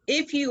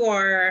if you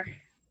are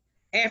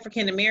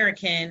African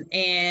American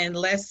and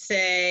let's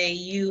say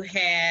you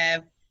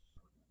have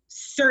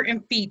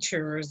certain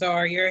features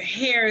or your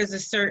hair is a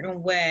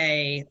certain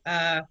way,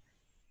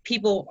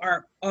 people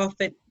are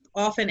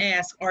often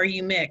asked, are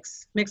you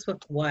mixed? Mixed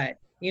with what?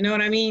 You know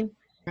what I mean?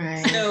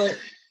 Right. So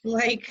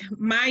like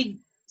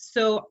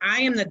so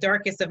I am the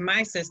darkest of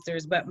my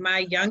sisters, but my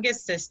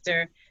youngest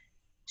sister,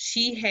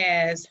 she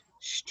has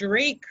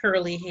straight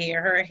curly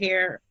hair. Her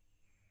hair,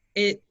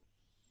 if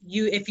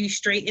you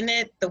straighten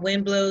it, the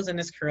wind blows and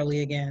it's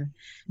curly again.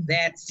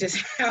 That's just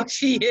how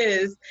she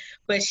is.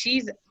 But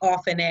she's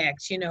often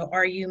asked, you know,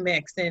 are you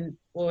mixed? And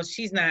well,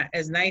 she's not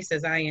as nice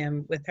as I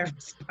am with her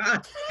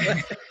response,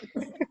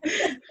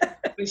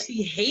 but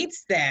she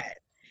hates that.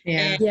 Yeah.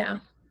 And, yeah.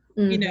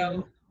 You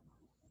know,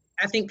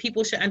 I think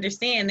people should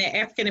understand that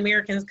African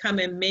Americans come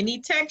in many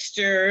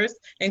textures,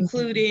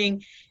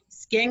 including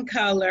skin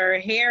color,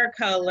 hair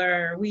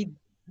color. We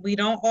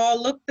don't all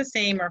look the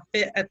same or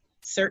fit a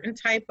certain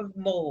type of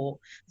mold.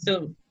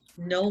 So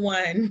no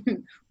one,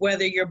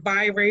 whether you're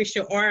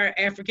biracial or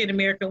African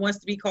American, wants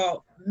to be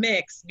called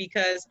mixed,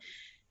 because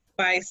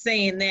by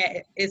saying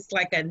that, it's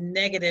like a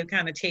negative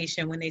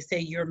connotation when they say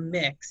you're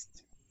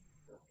mixed.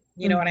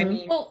 You know what I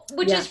mean? Well,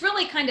 which is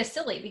really kind of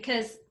silly,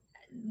 because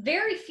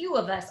very few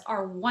of us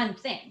are one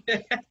thing.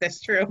 That's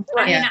true.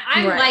 I mean,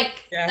 I'm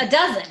like a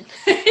dozen,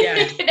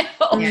 you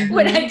know,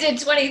 when I did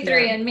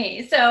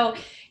 23andMe. So,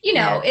 you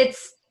know,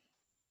 it's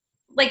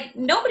like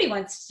nobody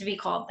wants to be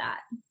called that.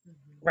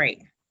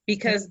 Right.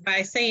 Because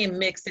by saying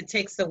mixed,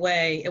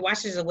 it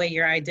washes away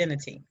your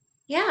identity.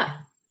 Yeah.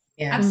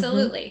 Yeah.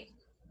 Absolutely.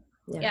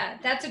 Mm-hmm. Yeah.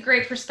 That's a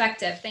great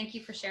perspective. Thank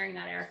you for sharing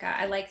that, Erica.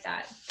 I like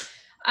that.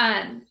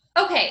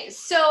 Okay.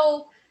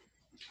 So,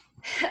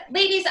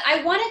 ladies,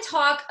 I want to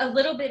talk a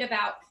little bit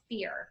about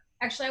fear.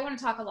 Actually, I want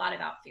to talk a lot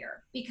about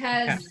fear,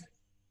 because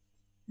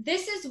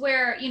this is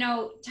where, you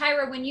know,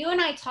 Taira, when you and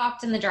I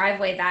talked in the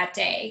driveway that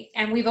day,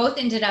 and we both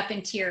ended up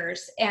in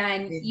tears,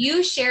 and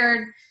you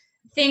shared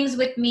things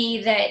with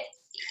me that,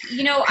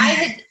 you know,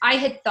 I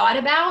had thought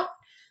about,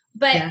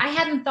 but I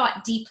hadn't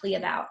thought deeply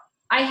about.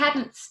 I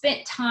hadn't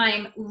spent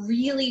time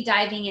really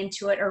diving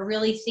into it or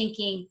really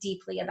thinking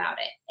deeply about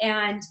it.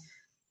 And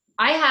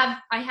I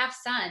have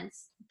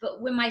sons,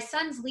 but when my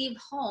sons leave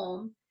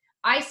home,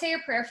 I say a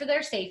prayer for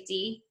their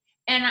safety,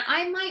 and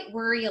I might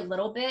worry a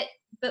little bit,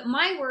 but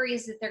my worry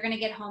is that they're going to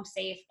get home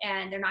safe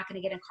and they're not going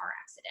to get in a car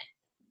accident.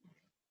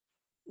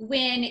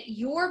 When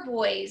your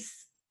boys,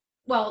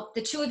 well,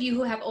 the two of you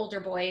who have older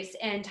boys,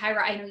 and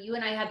Taira, I know you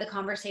and I had the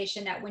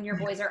conversation that when your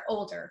boys are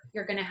older,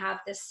 you're going to have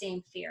this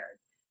same fear.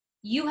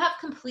 You have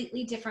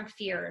completely different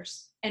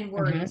fears and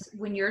worries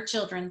when your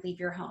children leave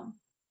your home.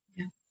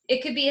 Yeah.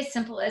 It could be as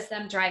simple as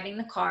them driving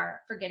the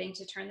car, forgetting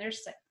to turn their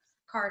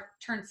car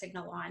turn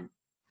signal on,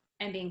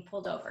 and being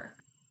pulled over.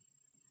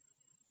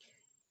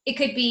 It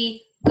could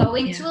be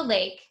going to a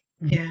lake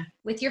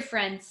with your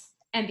friends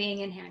and being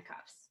in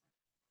handcuffs.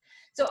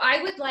 So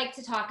I would like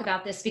to talk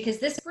about this, because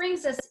this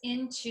brings us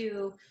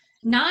into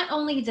not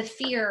only the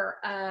fear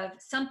of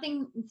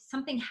something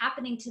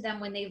happening to them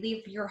when they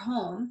leave your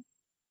home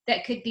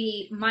that could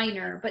be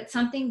minor, but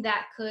something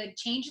that could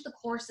change the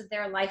course of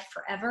their life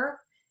forever,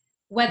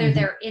 whether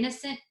they're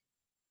innocent,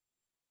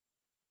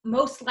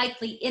 most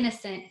likely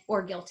innocent,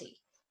 or guilty.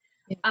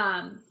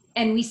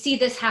 And we see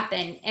this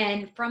happen.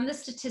 And from the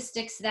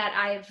statistics that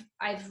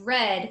I've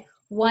read,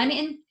 one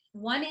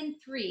in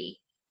 3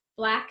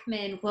 Black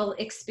men will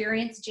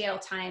experience jail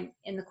time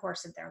in the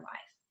course of their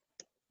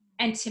life.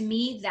 And to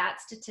me,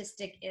 that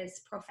statistic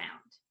is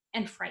profound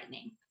and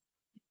frightening.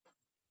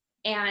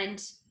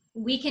 And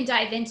we can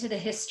dive into the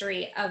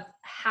history of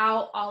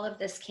how all of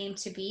this came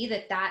to be,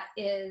 that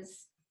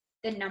is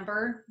the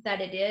number that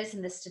it is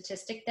and the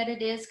statistic that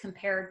it is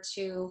compared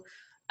to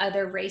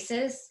other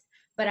races.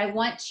 But I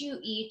want you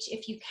each,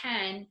 if you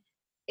can,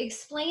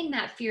 explain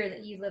that fear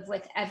that you live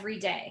with every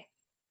day.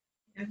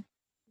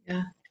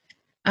 Yeah.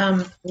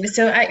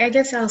 So I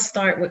guess I'll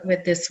start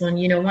with this one.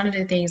 You know, one of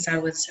the things I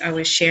was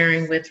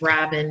sharing with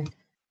Robin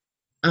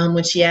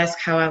when she asked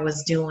how I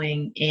was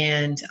doing,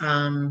 and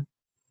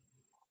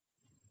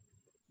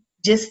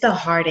just the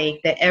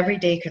heartache, the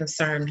everyday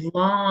concern,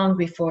 long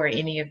before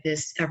any of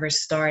this ever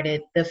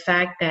started. The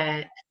fact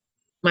that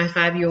my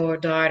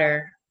 5-year-old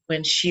daughter,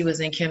 when she was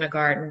in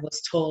kindergarten,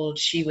 was told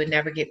she would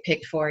never get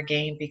picked for a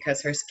game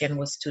because her skin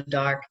was too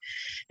dark.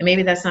 And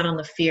maybe that's not on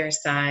the fear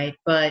side,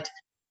 but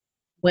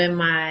when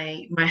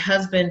my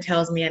husband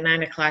tells me at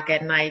 9 o'clock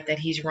at night that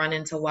he's run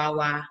into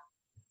Wawa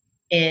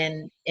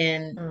in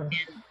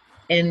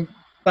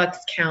Bucks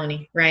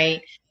County,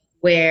 right,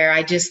 where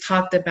I just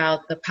talked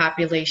about the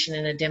population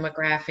and the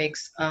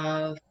demographics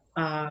of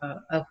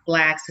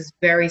Blacks is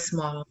very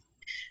small.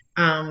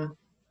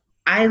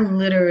 I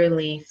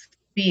literally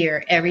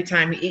fear every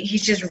time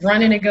he's just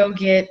running to go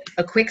get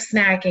a quick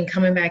snack and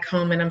coming back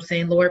home, and I'm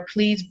saying, Lord,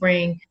 please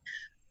bring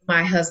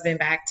my husband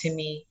back to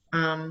me.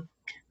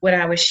 What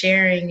I was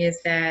sharing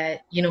is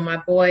that, you know, my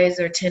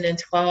boys are 10 and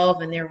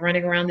 12 and they're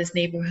running around this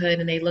neighborhood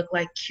and they look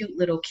like cute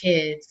little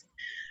kids.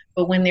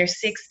 But when they're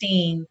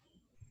 16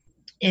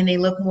 and they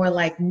look more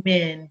like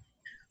men,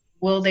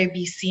 will they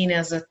be seen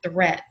as a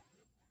threat?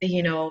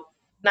 You know,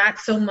 not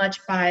so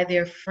much by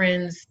their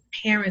friends'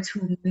 parents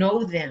who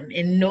know them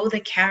and know the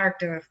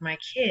character of my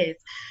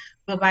kids,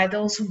 but by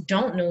those who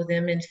don't know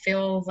them and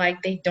feel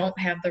like they don't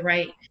have the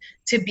right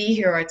to be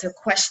here or to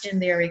question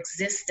their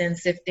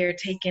existence if they're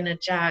taking a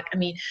jog. I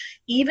mean,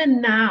 even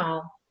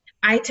now,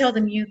 I tell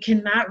them you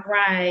cannot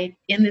ride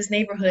in this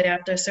neighborhood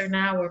after a certain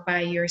hour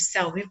by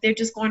yourself. If they're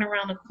just going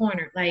around the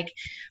corner, like,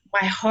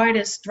 my heart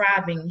is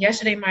throbbing.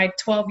 Yesterday, my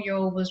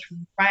 12-year-old was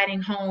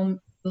riding home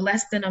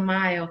less than a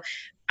mile.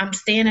 I'm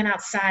standing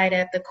outside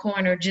at the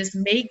corner just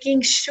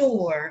making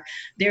sure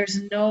there's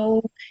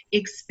no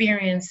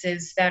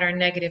experiences that are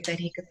negative that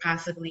he could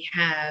possibly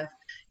have.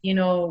 You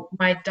know,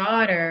 my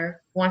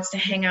daughter wants to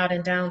hang out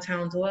in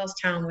downtown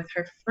Doylestown with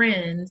her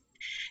friends,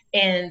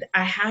 and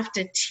I have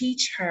to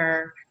teach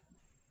her,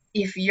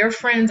 if your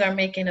friends are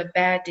making a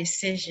bad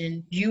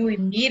decision, you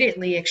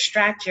immediately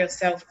extract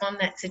yourself from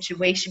that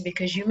situation,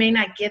 because you may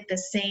not get the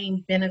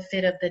same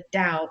benefit of the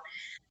doubt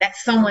that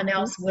someone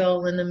else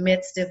will in the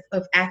midst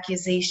of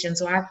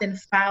accusations. Or I've been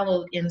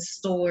followed in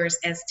stores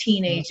as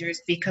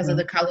teenagers because of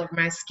the color of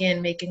my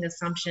skin, making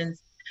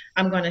assumptions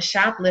I'm going to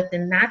shoplift.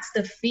 And that's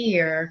the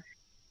fear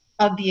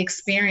of the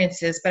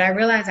experiences. But I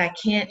realize I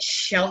can't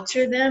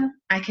shelter them.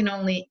 I can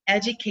only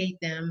educate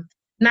them,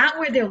 not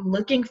where they're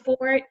looking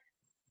for it,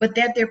 but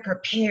that they're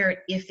prepared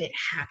if it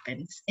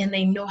happens and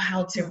they know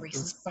how to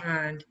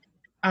respond.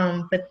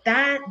 But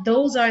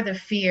those are the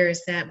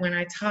fears that when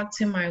I talk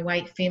to my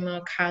white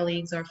female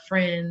colleagues or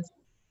friends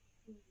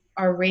who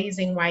are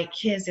raising white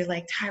kids, they're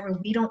like, Taira,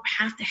 we don't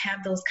have to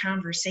have those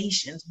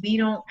conversations. We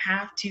don't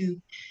have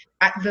to.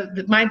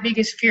 My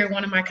biggest fear,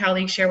 one of my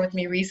colleagues shared with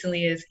me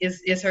recently,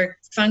 is her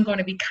son going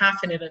to be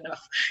confident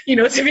enough, you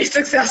know, to be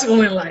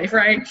successful in life,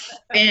 right?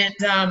 And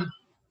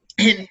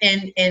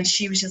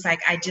she was just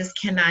like, I just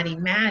cannot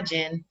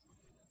imagine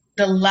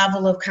the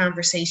level of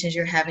conversations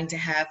you're having to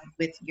have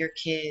with your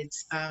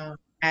kids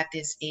at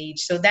this age.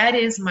 So that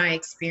is my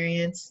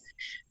experience.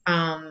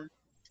 And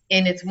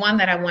it's one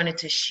that I wanted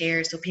to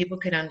share so people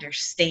could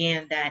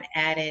understand that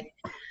added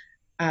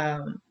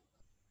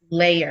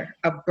layer,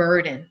 a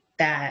burden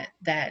that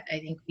I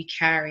think we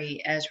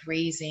carry as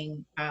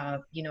raising,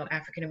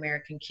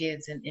 African-American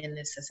kids in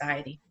this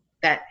society.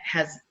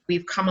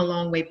 We've come a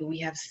long way, but we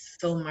have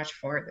so much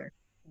further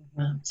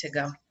to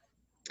go.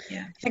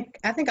 Yeah.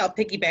 I think I'll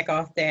piggyback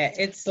off that.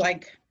 It's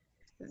like,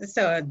 it's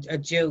a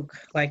joke,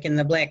 like in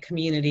the Black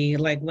community,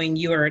 like when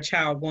you are a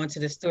child going to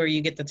the store,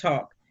 you get to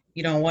talk.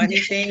 You don't want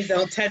anything,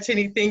 don't touch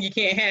anything, you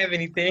can't have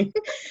anything.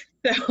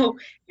 So,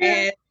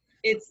 and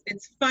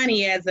it's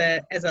funny as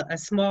a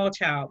small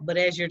child, but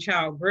as your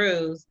child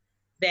grows,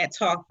 that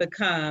talk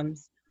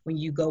becomes, when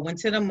you go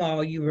into the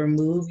mall, you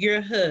remove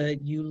your hood,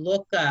 you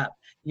look up,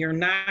 you're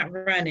not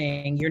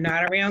running, you're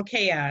not around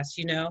chaos,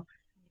 you know,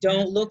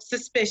 don't look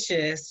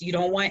suspicious, you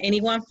don't want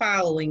anyone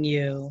following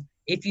you.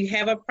 If you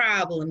have a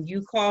problem,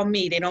 you call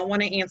me. They don't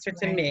want to answer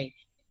to me.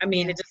 I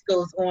mean, it just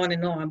goes on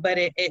and on, but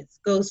it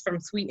goes from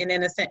sweet and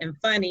innocent and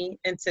funny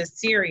into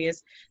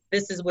serious.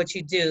 This is what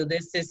you do.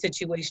 This is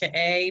situation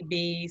A,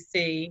 B,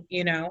 C,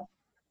 you know,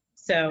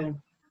 so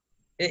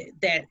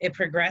it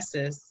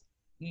progresses.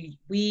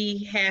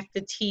 We have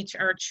to teach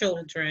our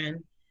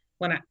children,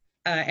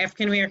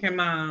 African-American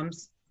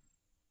moms,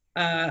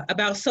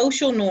 about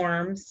social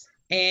norms,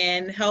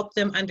 and help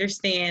them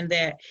understand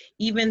that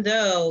even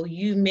though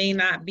you may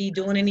not be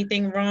doing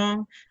anything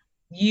wrong,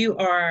 you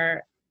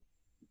are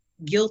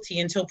guilty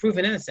until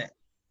proven innocent.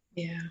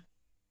 Yeah.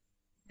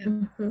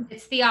 Mm-hmm.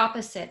 It's the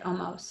opposite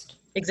almost.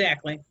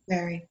 Exactly.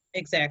 Very.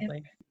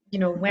 Exactly. You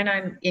know, when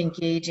I'm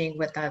engaging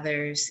with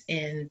others,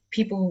 and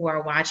people who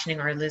are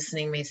watching or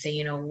listening may say,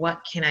 you know,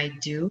 what can I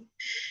do?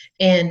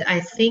 And I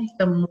think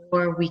the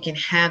more we can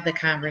have the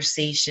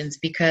conversations,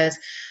 because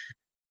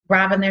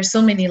Robin, there's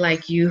so many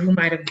like you who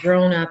might have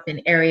grown up in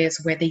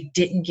areas where they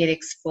didn't get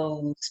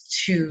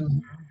exposed to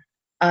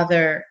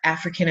other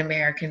African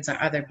Americans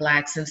or other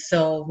Blacks. And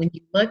so when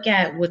you look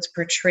at what's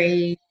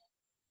portrayed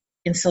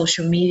in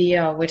social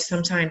media, or what's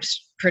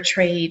sometimes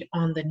portrayed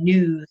on the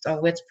news,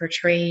 or what's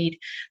portrayed,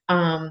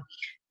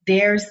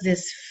 there's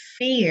this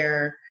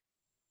fear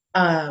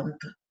of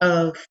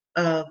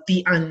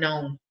the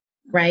unknown,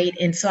 right?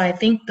 And so I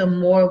think the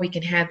more we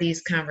can have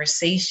these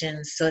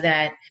conversations so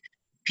that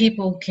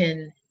people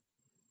can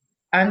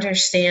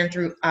understand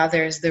through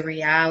others the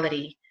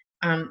reality.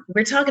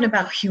 We're talking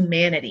about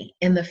humanity,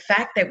 and the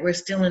fact that we're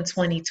still in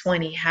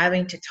 2020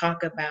 having to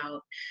talk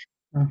about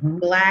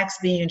Blacks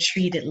being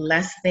treated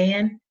less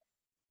than,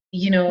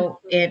 and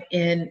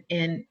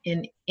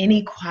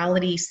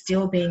inequality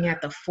still being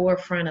at the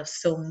forefront of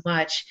so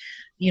much.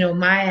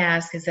 My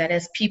ask is that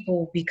as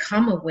people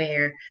become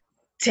aware,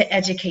 to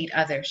educate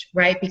others,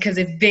 right? Because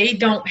if they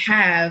don't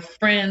have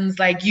friends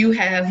like you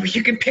have, where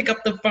you can pick up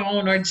the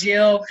phone, or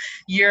Jill,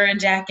 you're in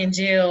Jack and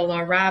Jill,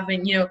 or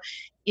Robin,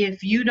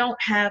 if you don't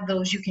have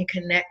those you can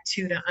connect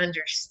to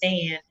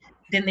understand,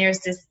 then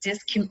there's this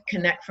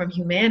disconnect from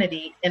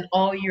humanity, and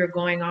all you're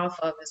going off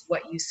of is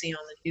what you see on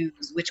the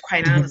news, which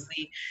quite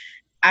honestly,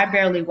 I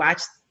barely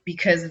watch,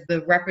 because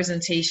the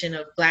representation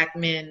of Black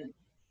men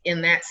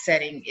in that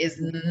setting is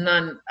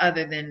none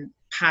other than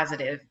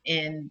positive.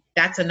 And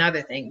that's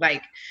another thing.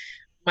 Like,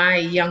 my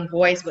young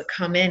boys would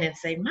come in and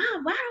say,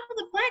 Mom, why are all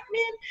the Black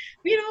men,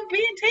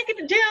 being taken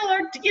to jail?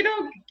 Or,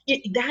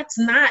 that's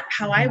not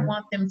how I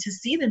want them to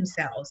see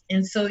themselves.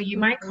 And so you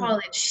might call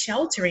it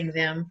sheltering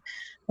them.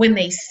 When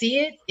they see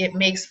it, it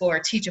makes for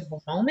a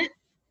teachable moment.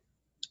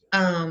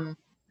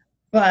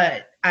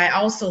 But I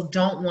also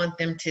don't want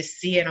them to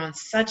see it on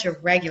such a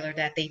regular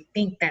that they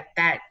think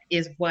that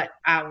is what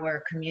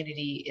our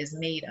community is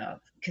made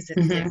of, because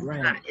it's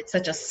not. It's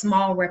such a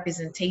small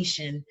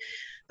representation,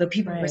 but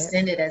people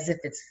present it as if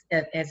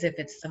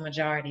it's the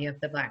majority of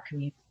the Black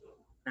community.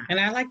 And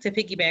I like to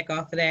piggyback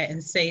off of that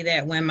and say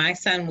that when my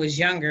son was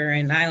younger,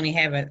 and I only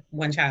have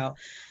one child,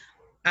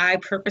 I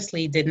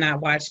purposely did not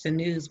watch the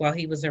news while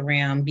he was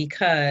around,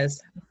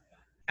 because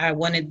I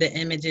wanted the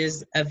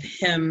images of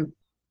him.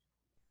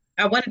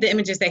 I wanted the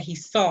images that he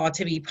saw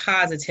to be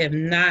positive,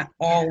 not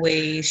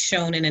always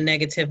shown in a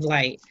negative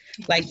light.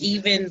 Like,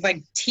 even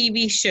like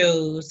TV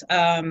shows,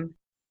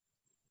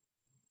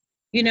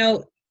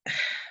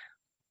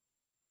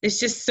 it's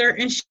just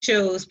certain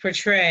shows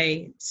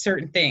portray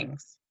certain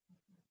things.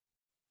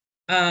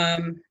 I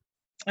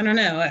don't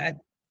know.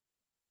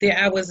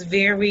 I was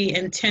very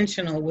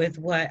intentional with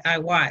what I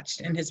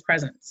watched in his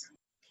presence.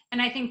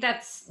 And I think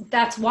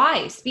that's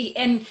wise.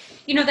 And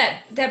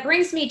that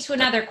brings me to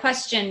another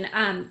question.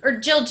 Or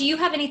Jill, do you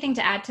have anything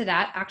to add to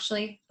that,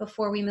 actually,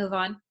 before we move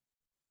on?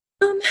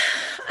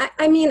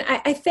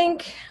 I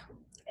think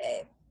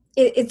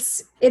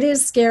it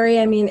is scary.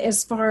 I mean,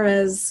 as far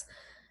as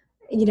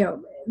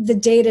the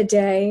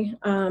day-to-day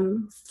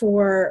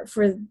for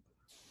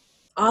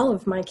all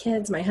of my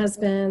kids, my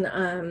husband.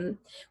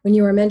 When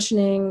you were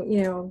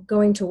mentioning,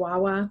 going to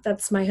Wawa,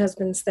 that's my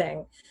husband's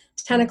thing.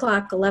 10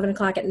 o'clock, 11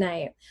 o'clock at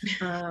night,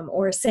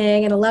 or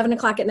saying at 11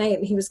 o'clock at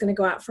night he was going to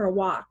go out for a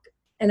walk.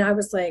 And I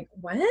was like,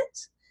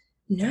 what?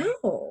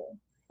 No.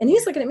 And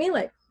he's looking at me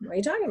like, what are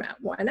you talking about?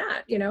 Why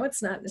not?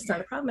 It's not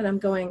a problem. And I'm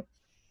going,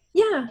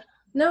 yeah,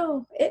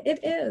 no, it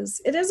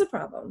is. It is a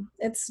problem.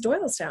 It's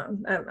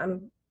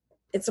Doylestown.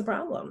 It's a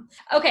problem.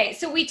 Okay.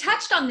 So we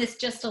touched on this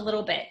just a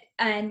little bit,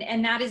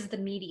 and that is the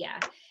media.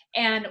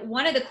 And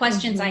one of the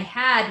questions I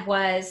had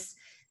was,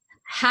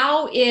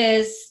 how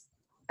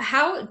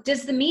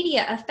does the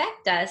media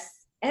affect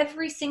us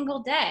every single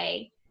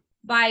day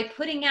by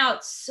putting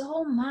out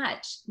so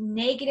much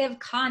negative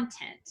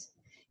content?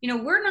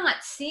 We're not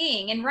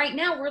seeing, and right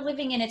now we're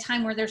living in a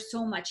time where there's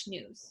so much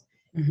news,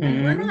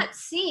 and we're not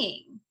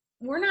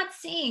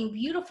seeing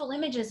beautiful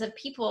images of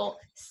people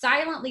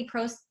silently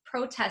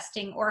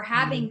protesting or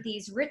having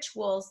these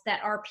rituals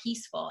that are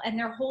peaceful, and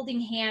they're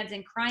holding hands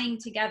and crying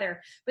together,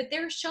 but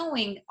they're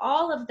showing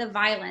all of the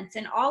violence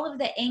and all of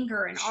the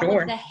anger and all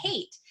of the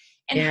hate.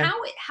 And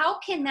how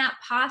can that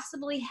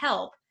possibly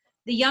help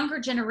the younger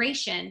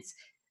generations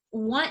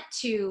want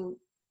to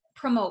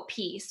promote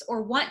peace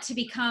or want to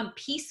become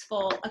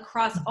peaceful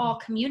across all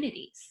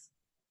communities?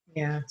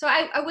 Yeah. So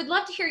I would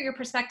love to hear your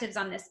perspectives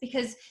on this,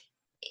 because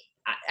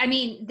I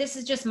mean, this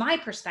is just my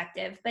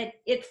perspective, but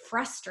it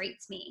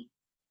frustrates me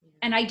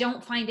and I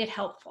don't find it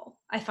helpful.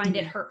 I find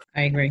it hurtful.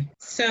 I agree.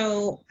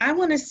 So I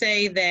want to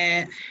say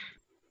that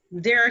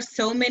there are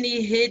so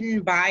many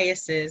hidden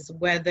biases,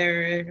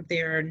 whether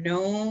they're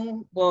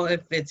known, well,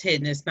 if it's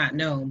hidden, it's not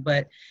known,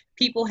 but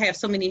people have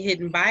so many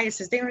hidden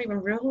biases, they don't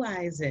even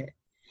realize it,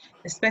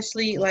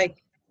 especially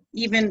like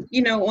even,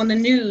 on the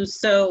news.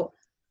 So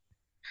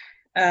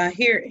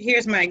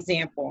here's my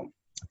example.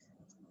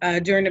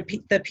 During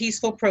the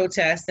peaceful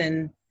protests,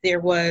 and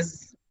there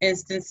was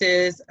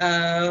instances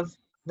of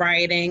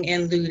rioting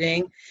and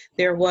looting,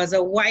 there was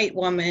a white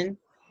woman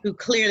who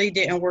clearly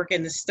didn't work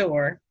in the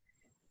store,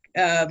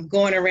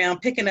 going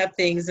around picking up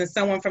things, and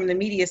someone from the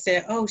media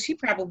said, oh, she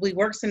probably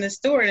works in the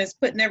store and is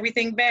putting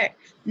everything back.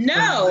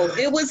 No,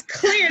 it was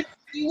clear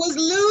she was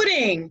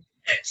looting.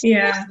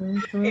 Yeah.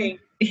 But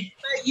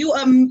you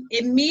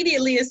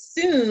immediately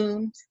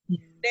assumed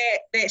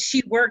that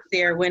she worked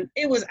there when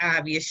it was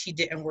obvious she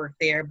didn't work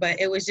there. But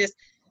it was just,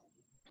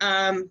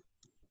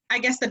 I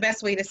guess the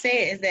best way to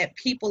say it is that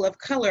people of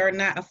color are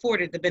not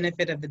afforded the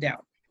benefit of the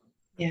doubt.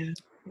 Yeah.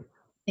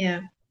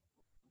 Yeah.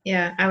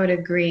 Yeah, I would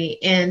agree.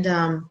 And,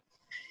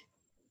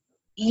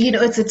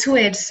 it's a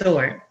two-edged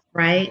sword,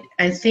 right?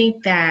 I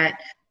think that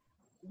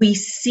we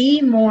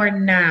see more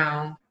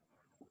now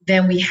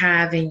than we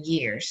have in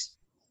years.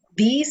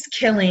 These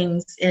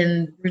killings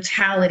and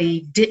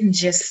brutality didn't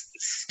just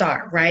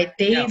start, right?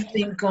 They've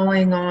been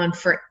going on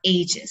for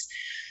ages.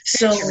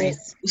 So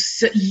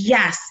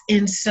yes.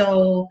 And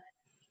so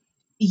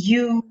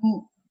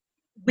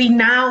we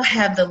now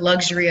have the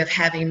luxury of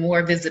having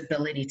more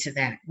visibility to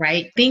that,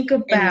 right? Think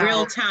about in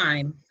real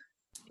time.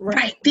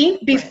 Right.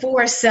 Think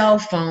before cell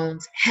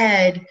phones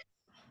had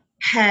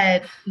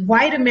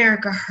white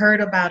America heard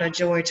about a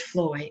George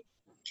Floyd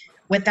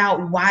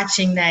without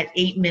watching that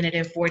 8-minute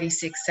and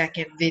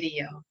 46-second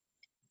video,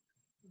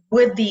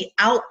 with the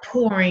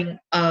outpouring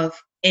of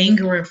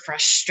anger and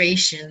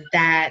frustration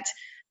that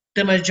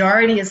the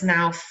majority is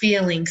now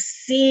feeling,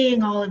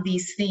 seeing all of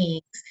these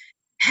things,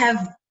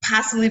 have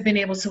possibly been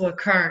able to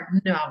occur?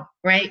 No,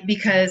 right?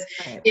 Because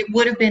it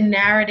would have been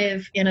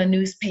narrative in a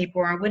newspaper,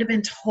 or would have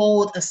been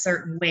told a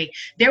certain way.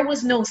 There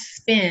was no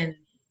spin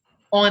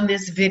on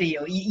this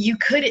video. You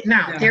couldn't.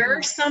 Now, there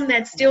are some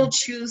that still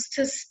choose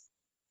to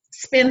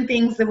spin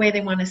things the way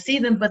they want to see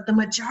them, but the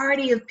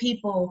majority of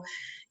people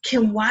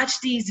can watch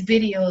these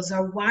videos,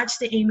 or watch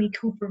the Amy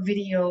Cooper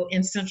video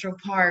in Central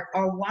Park,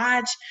 or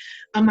watch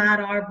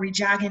Ahmaud Arbery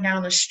jogging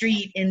down the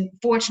street and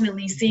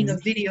fortunately seeing a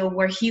video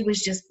where he was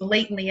just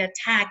blatantly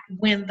attacked,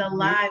 when the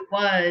lie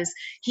was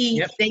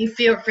they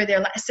feared for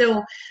their life.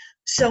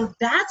 So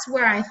that's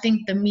where I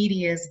think the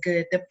media is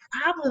good. The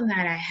problem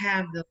that I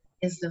have, though,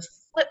 is the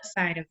flip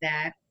side of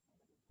that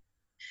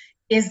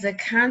is the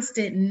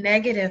constant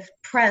negative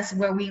press,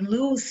 where we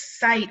lose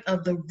sight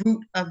of the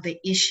root of the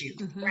issue,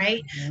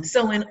 right?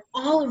 So in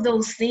all of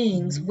those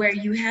things where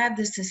you have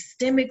the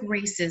systemic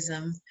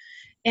racism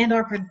and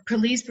our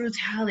police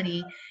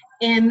brutality,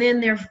 and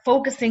then they're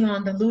focusing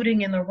on the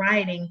looting and the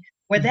rioting,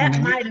 where that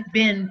might have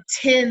been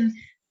 10,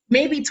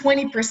 maybe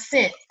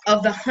 20%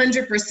 of the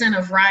 100%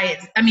 of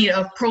riots,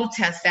 of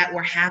protests that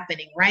were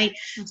happening, right?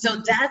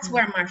 So that's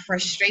where my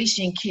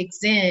frustration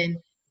kicks in,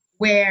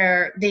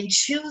 where they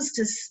choose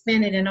to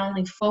spin it and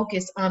only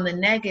focus on the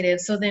negative.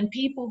 So then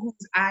people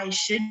whose eyes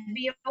should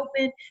be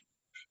open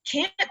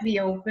can't be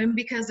open,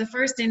 because the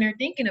first thing they're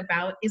thinking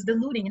about is the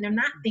looting, and they're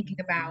not thinking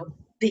about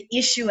the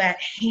issue at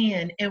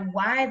hand and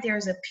why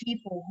there's a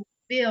people who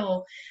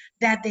feel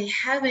that they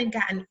haven't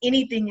gotten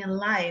anything in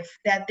life,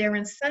 that they're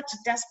in such a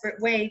desperate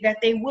way that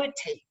they would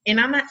take. And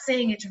I'm not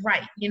saying it's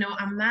right.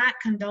 I'm not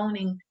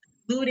condoning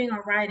looting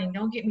or rioting.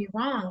 Don't get me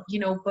wrong,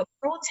 but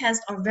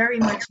protests are very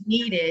much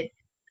needed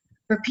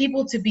for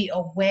people to be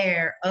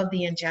aware of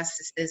the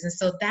injustices. And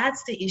so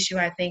that's the issue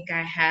I think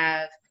I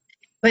have.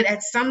 But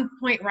at some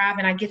point,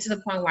 Robin, I get to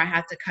the point where I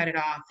have to cut it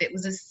off. It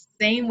was the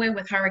same way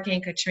with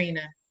Hurricane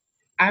Katrina.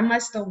 I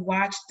must have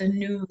watched the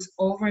news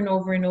over and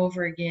over and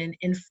over again.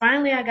 And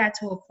finally, I got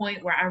to a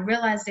point where I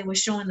realized they were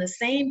showing the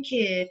same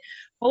kid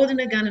holding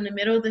a gun in the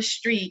middle of the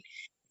street.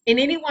 And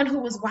anyone who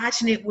was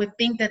watching it would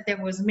think that there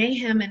was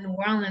mayhem in New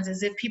Orleans,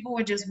 as if people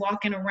were just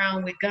walking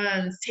around with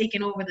guns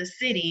taking over the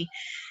city.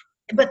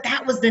 But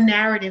that was the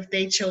narrative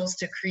they chose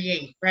to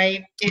create,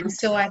 right? And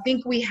so I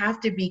think we have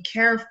to be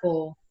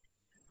careful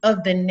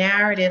of the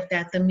narrative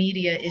that the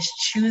media is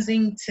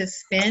choosing to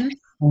spin,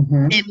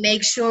 and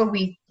make sure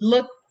we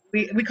look,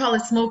 we call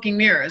it smoking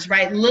mirrors,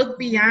 right? Look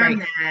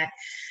beyond that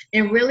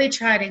and really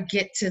try to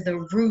get to the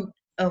root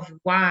of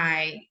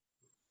why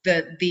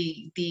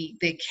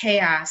the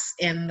chaos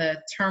and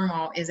the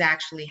turmoil is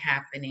actually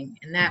happening.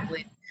 And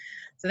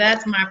so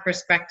that's my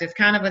perspective,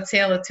 kind of a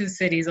tale of two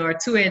cities, or a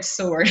two-edged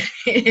sword,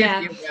 if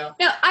you will.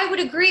 No, I would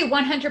agree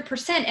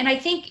 100%. And I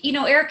think,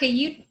 Erica,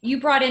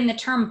 you brought in the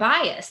term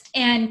biased.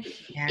 And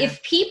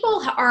if people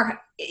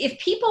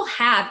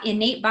have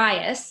innate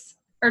bias,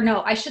 or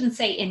no, I shouldn't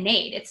say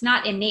innate, it's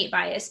not innate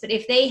bias, but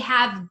if they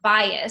have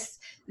bias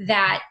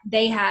that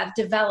they have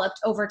developed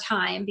over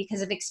time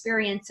because of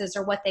experiences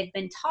or what they've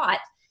been taught,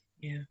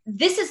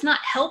 this is not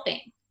helping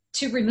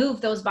to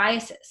remove those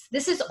biases.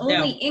 This is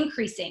only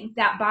increasing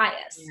that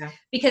bias,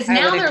 because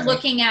now they're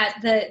looking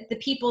at the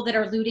people that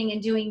are looting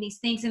and doing these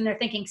things, and they're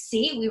thinking,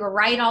 see, we were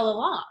right all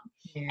along.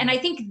 And I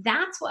think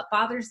that's what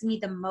bothers me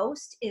the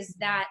most, is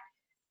that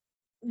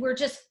we're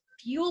just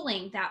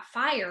fueling that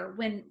fire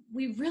when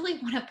we really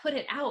want to put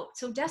it out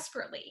so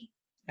desperately.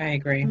 I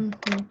agree.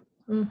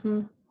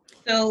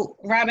 So,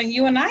 Robin,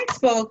 you and I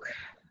spoke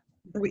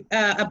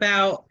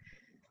about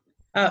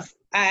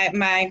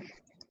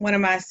one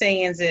of my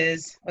sayings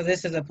is, well,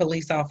 this is a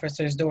police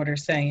officer's daughter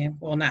saying,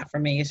 well, not for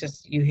me, it's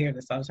just you hear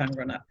this all the time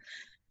growing up.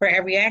 For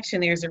every action,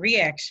 there's a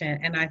reaction.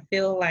 And I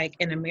feel like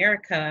in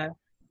America,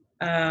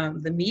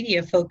 the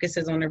media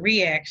focuses on the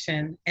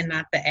reaction and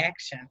not the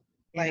action.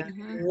 Like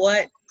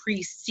what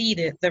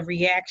preceded the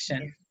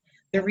reaction.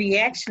 The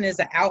reaction is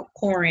an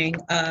outpouring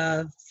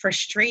of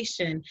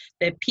frustration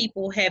that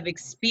people have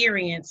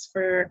experienced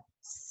for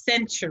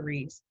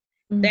centuries.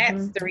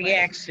 That's the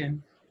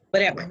reaction.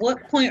 But at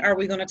what point are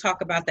we going to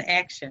talk about the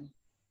action?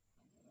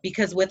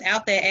 Because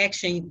without that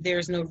action,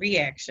 there's no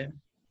reaction.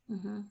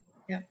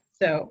 Yeah.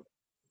 So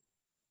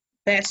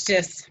that's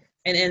just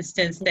an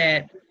instance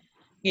that,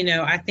 you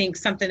know, I think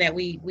something that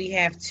we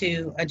have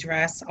to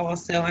address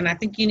also. And I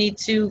think you need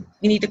to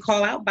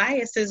call out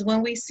biases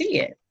when we see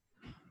it.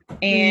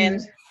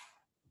 And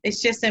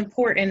it's just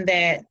important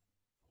that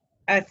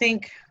I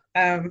think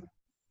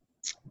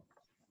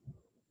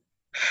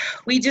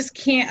we just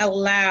can't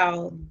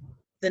allow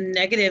the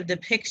negative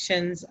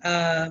depictions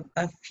of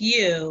a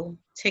few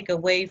take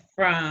away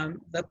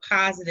from the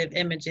positive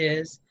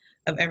images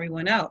of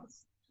everyone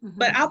else.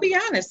 But I'll be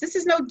honest, this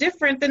is no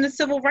different than the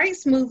civil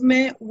rights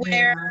movement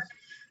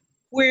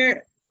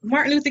where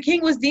Martin Luther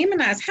King was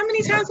demonized. How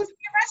many times was he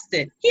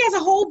arrested? He has a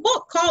whole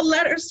book called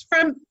Letters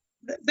from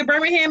the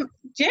Birmingham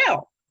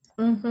Jail.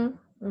 I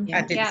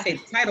didn't say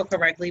the title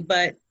correctly,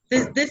 but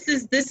this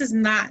is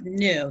not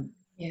new.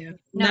 Yeah.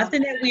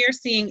 Nothing that we are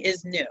seeing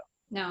is new.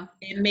 No.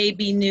 It may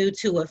be new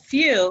to a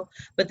few,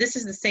 but this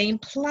is the same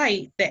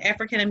plight that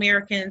African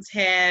Americans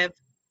have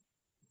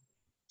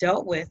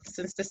dealt with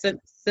since the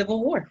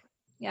Civil War.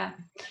 Yeah.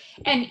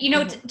 And, you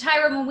know,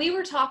 Taira, when we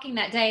were talking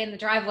that day in the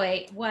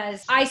driveway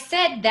I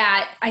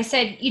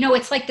said, you know,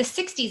 it's like the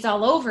 60s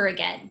all over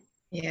again.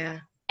 Yeah.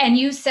 And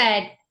you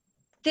said,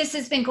 this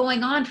has been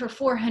going on for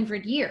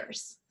 400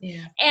 years.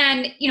 Yeah.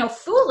 And, you know,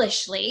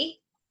 foolishly,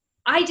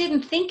 I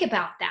didn't think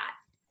about that.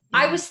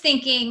 I was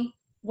thinking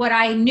what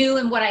I knew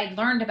and what I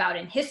learned about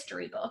in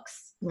history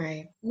books.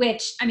 Right.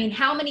 Which, I mean,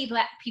 how many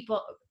Black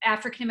people,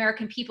 African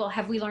American people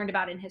have we learned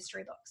about in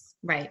history books?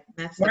 Right.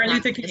 That's Martin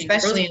Luther King,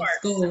 especially in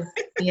school.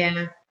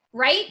 Yeah.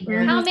 Right?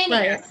 Yeah. How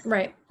many?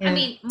 Right. Yeah. I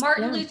mean,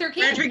 Martin Luther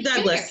King. Frederick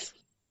Douglass.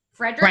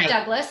 Frederick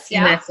Douglass, yeah.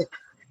 And that's it.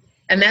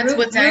 And that's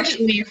what's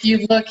actually, if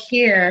you look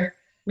here.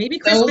 Maybe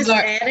Christmas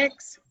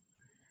addicts.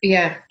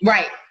 Yeah,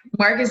 right.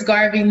 Marcus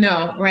Garvey,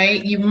 no,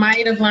 right? You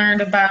might have learned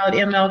about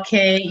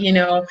MLK, you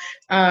know,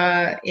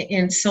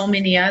 and so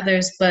many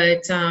others,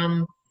 but that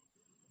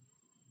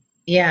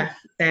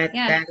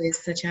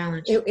is the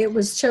challenge. It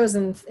was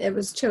chosen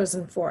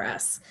for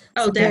us.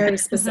 Oh, very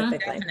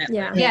specifically. Definitely.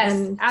 Yeah. Yes,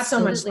 and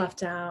absolutely. so much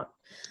left out.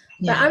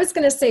 Yeah. But I was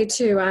going to say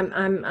too,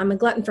 I'm a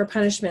glutton for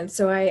punishment,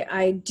 so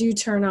I do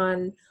turn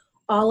on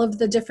all of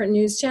the different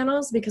news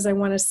channels because I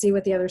want to see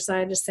what the other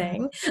side is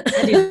saying.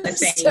 I do the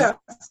same.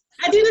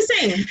 I do the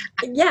same.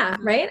 Yeah,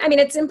 right. I mean,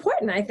 it's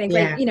important, I think.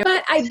 Yeah. Like, you know,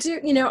 but I do,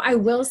 you know, I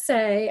will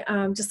say,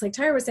 just like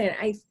Taira was saying,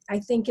 I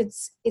think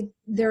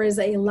there is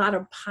a lot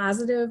of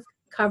positive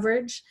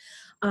coverage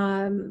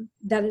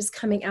that is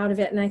coming out of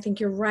it, and I think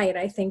you're right.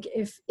 I think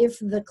if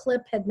the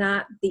clip had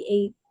not, the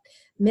 8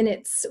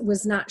 minutes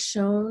was not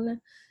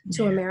shown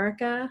to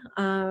America,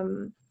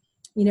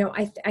 you know,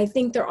 I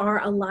think there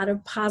are a lot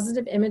of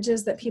positive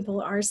images that people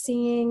are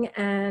seeing.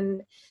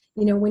 And,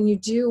 you know, when you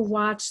do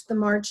watch the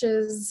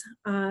marches,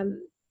 I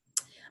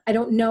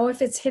don't know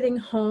if it's hitting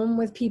home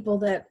with people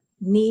that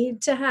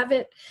need to have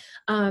it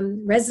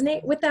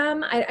resonate with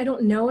them. I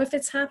don't know if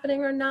it's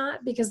happening or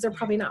not because they're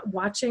probably not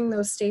watching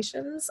those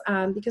stations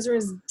because there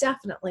is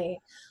definitely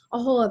a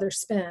whole other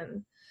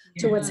spin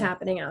to what's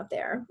happening out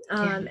there.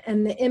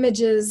 And the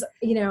images,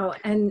 you know,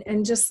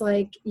 and just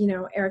like, you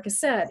know, Erica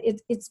said,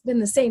 it's been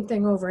the same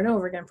thing over and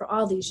over again for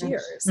all these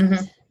years,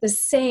 the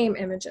same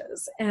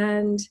images.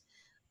 And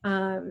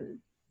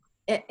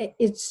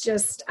it's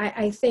just,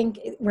 I think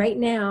right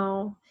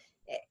now,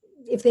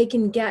 if they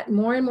can get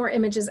more and more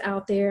images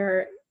out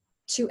there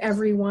to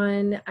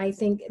everyone, I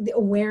think the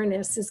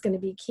awareness is going to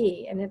be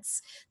key. And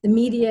it's the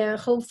media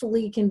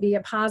hopefully can be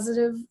a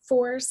positive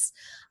force.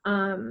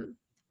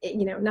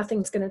 You know,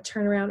 nothing's going to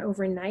turn around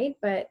overnight,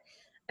 but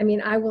I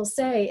mean, I will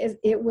say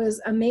it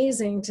was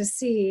amazing to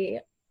see,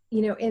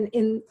 you know,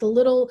 in the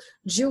little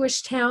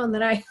Jewish town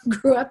that I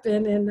grew up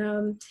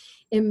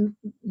in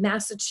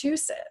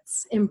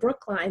Massachusetts, in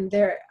Brookline,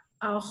 there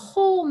a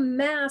whole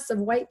mass of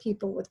white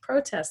people with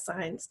protest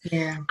signs.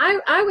 Yeah.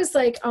 I was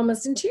like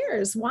almost in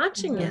tears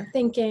watching it,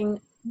 thinking,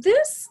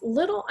 this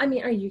little, I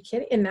mean, are you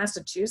kidding? In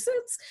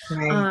Massachusetts?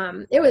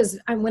 Right. It was,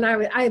 when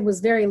I was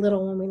very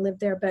little when we lived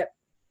there, but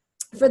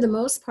for the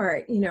most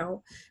part, you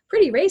know,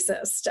 pretty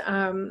racist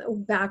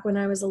back when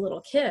I was a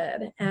little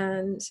kid.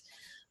 And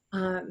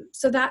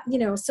so that, you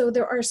know, so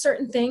there are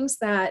certain things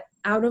that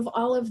out of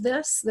all of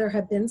this, there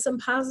have been some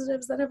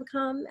positives that have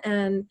come,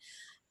 and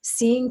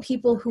seeing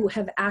people who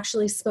have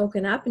actually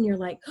spoken up and you're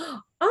like,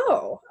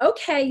 oh,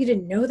 okay, you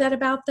didn't know that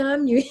about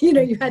them. You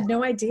know, you had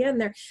no idea,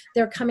 and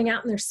they're coming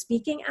out and they're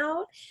speaking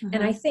out.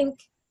 And I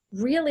think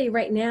really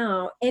right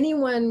now,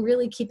 anyone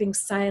really keeping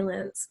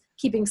silent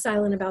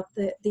about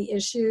the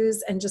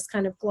issues and just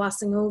kind of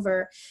glossing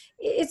over,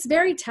 it's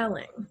very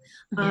telling.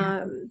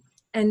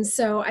 And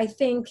so I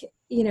think,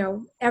 you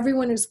know,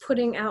 everyone who's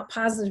putting out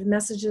positive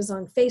messages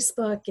on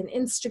Facebook and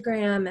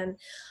Instagram,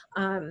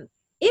 and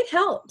it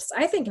helps.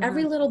 I think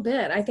every little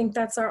bit. I think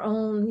that's our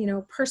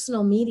own,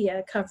 personal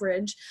media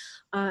coverage,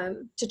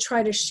 to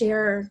try to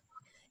share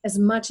as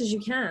much as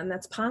you can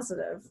that's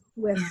positive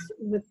with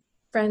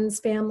friends,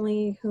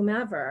 family,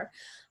 whomever,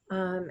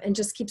 and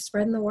just keep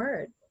spreading the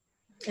word.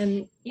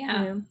 And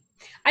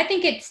I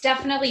think it's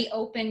definitely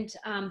opened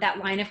that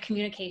line of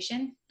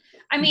communication.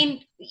 I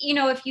mean,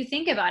 if you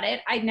think about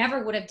it, I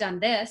never would have done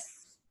this.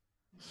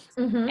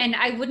 And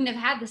I wouldn't have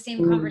had the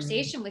same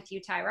conversation with you,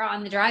 Taira,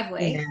 on the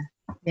driveway.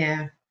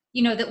 Yeah.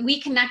 That we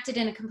connected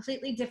in a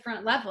completely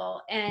different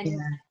level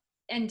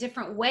and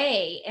different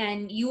way.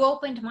 And you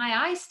opened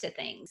my eyes to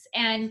things.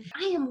 And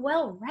I am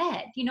well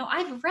read.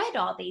 I've read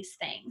all these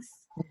things.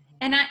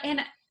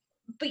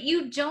 But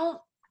you don't,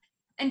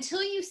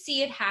 until you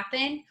see it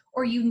happen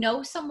or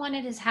someone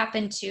it has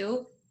happened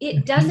to,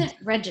 it doesn't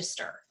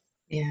register.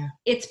 Yeah.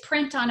 It's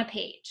print on a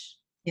page.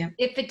 Yeah.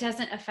 If it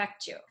doesn't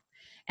affect you.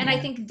 And I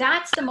think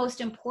that's the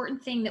most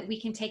important thing that we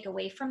can take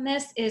away from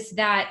this, is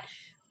that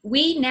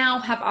we now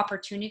have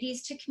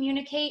opportunities to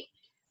communicate.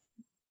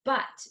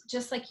 But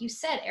just like you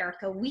said,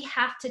 Erica, we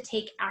have to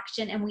take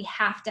action and we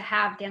have to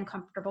have the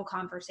uncomfortable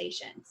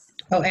conversations.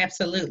 Oh,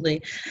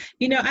 absolutely.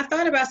 I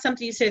thought about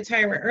something you said,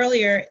 Taira,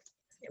 earlier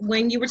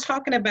when you were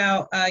talking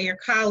about your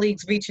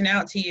colleagues reaching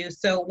out to you.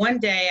 So one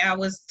day I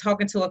was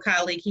talking to a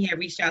colleague, he had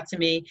reached out to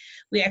me.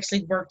 We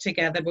actually worked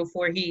together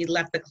before he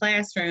left the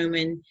classroom.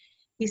 And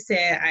he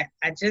said,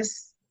 I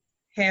just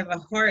have a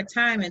hard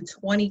time in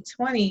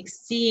 2020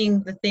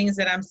 seeing the things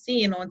that I'm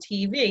seeing on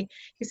TV.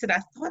 He said, I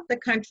thought the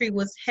country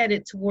was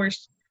headed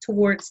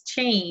towards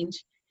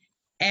change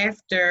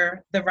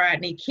after the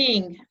Rodney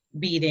King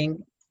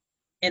beating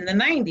in the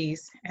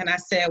 90s. And I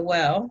said,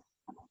 well,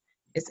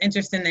 it's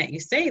interesting that you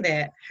say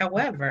that.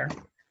 However,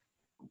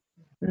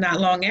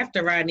 not long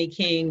after Rodney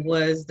King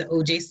was the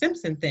O.J.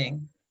 Simpson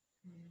thing.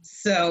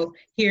 So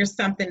here's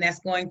something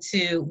that's going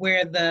to,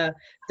 where the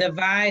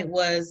divide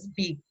was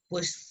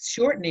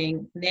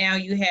shortening. Now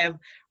you have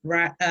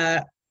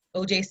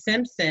O.J.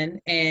 Simpson,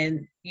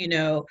 and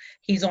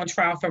he's on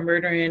trial for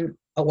murdering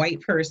a white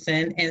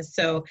person, and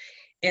so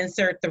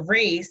insert the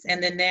race,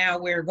 and then now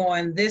we're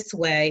going this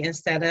way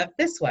instead of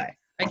this way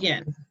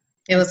again.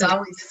 It was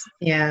always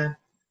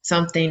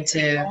something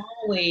to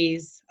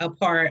always a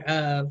part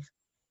of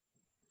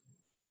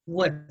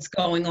what's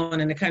going on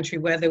in the country,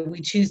 whether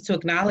we choose to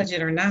acknowledge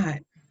it or not.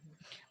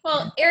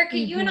 Well, Erica,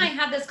 you and I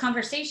had this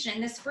conversation,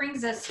 and this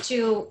brings us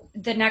to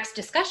the next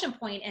discussion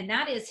point, and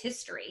that is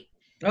history.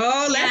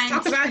 Oh, let's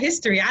talk about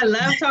history. I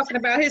love talking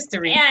about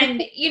history. And,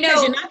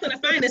 because you're not going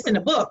to find this in the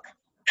book.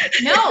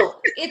 No,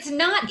 it's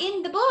not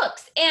in the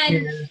books.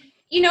 And,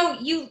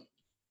 you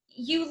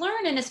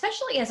learn, and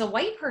especially as a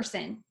white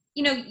person,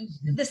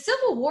 the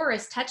Civil War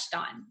is touched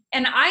on.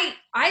 And I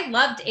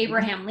loved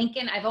Abraham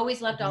Lincoln. I've always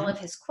loved all of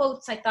his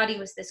quotes. I thought he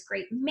was this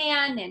great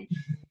man. And,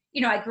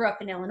 I grew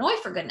up in Illinois,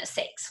 for goodness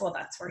sakes. Well,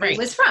 that's where he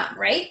was from,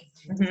 right?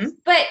 Mm-hmm.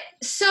 But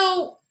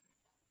so,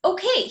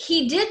 okay,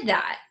 he did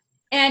that.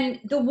 And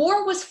the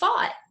war was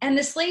fought, and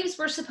the slaves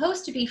were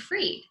supposed to be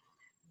freed.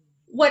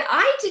 What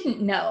I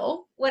didn't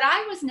know, what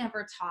I was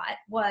never taught,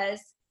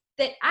 was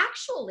that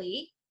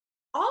actually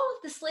all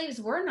of the slaves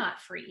were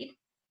not freed.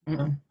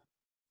 Mm-hmm.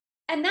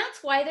 And that's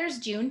why there's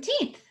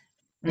Juneteenth.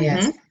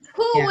 Yes.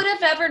 Who would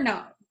have ever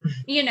known,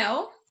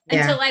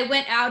 until I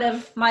went out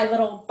of my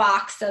little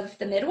box of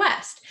the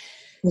Midwest.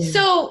 Mm-hmm.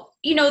 So,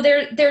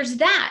 there's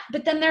that.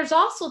 But then there's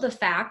also the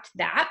fact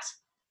that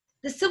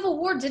the Civil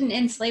War didn't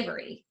end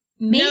slavery.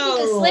 Maybe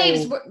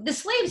the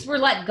slaves were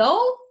let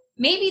go.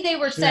 Maybe they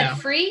were set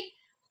free,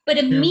 but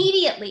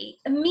immediately,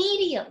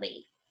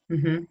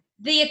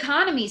 the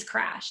economies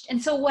crashed.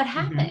 And so what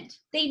happened?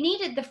 They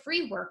needed the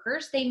free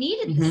workers. They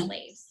needed the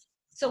slaves.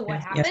 So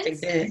what happens? Yes,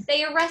 they did.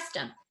 They arrest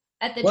them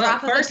at the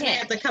drop of a pin. First they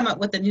had to come up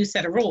with a new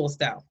set of rules,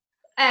 though.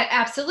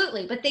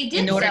 Absolutely, but they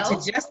did in order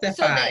to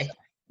justify. So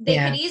they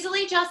could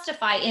easily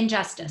justify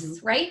injustice,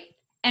 right?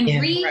 And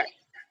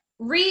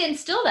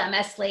reinstill them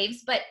as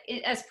slaves, but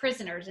as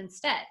prisoners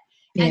instead.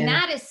 And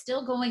that is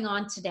still going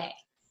on today.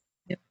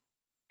 Yep.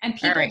 And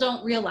people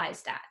don't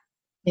realize that.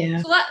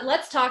 Yeah. So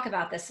let's talk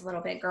about this a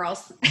little bit,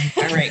 girls.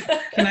 All right.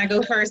 Can I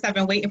go first? I've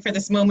been waiting for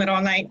this moment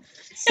all night.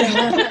 So,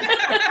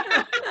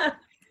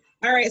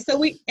 all right.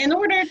 So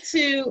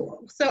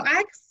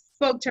I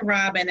spoke to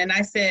Robin and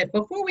I said,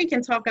 before we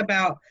can talk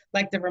about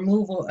like the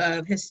removal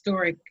of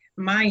historic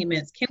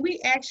monuments, can we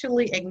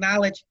actually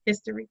acknowledge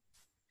history?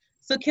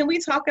 So can we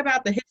talk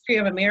about the history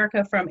of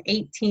America from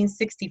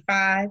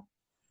 1865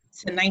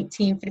 to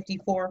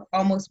 1954,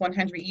 almost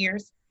 100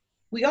 years?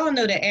 We all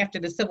know that after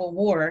the Civil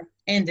War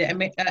ended,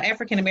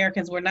 African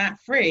Americans were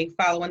not free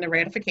following the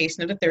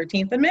ratification of the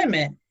 13th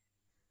Amendment.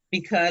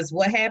 Because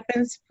what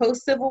happens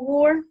post-Civil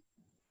War?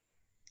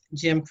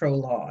 Jim Crow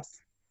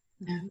laws.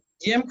 Yeah.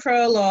 Jim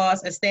Crow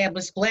laws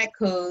established Black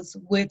codes,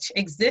 which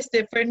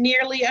existed for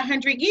nearly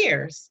 100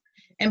 years.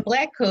 And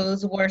Black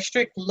codes were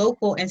strict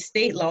local and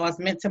state laws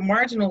meant to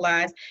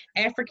marginalize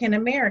African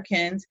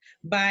Americans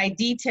by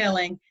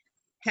detailing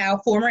how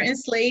former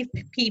enslaved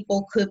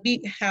people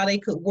how they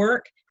could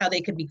work, how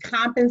they could be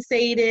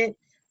compensated,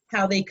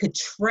 how they could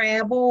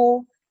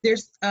travel.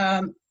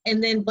 And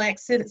then Black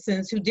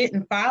citizens who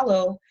didn't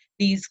follow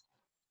these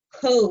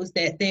codes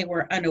that they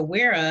were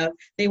unaware of,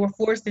 they were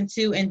forced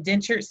into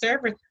indentured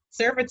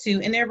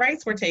servitude and their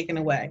rights were taken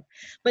away.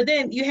 But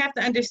then you have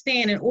to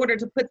understand, in order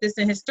to put this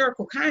in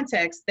historical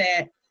context,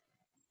 that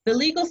the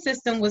legal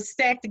system was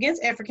stacked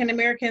against African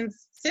American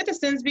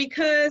citizens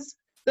because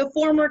the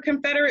former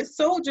Confederate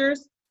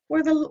soldiers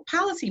were the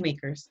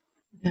policymakers.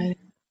 Okay.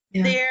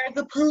 Yeah. They're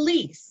the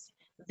police.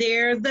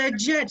 They're the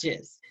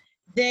judges.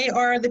 They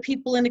are the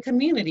people in the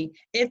community.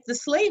 If the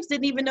slaves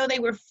didn't even know they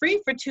were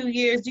free for 2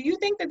 years, do you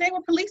think that they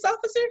were police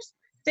officers?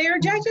 They are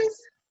judges?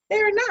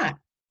 They are not.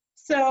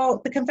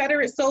 So the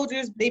Confederate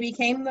soldiers, they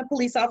became the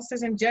police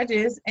officers and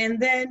judges. And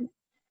then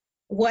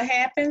what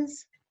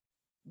happens?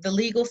 The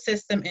legal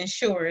system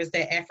ensures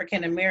that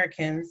African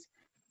Americans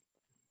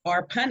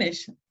are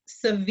punished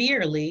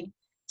severely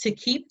to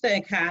keep the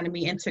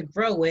economy and to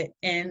grow it,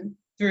 and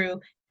through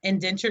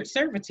indentured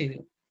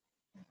servitude.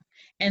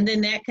 And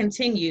then that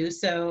continues.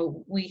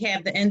 So we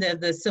have the end of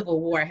the Civil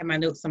War. I have my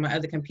notes on my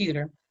other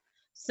computer.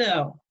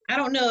 So I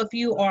don't know if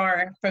you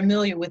are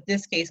familiar with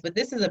this case, but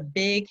this is a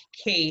big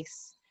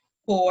case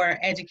for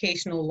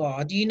educational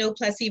law. Do you know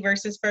Plessy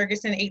versus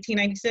Ferguson,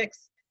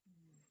 1896?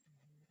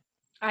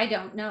 I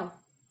don't know.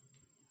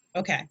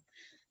 Okay.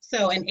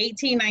 So in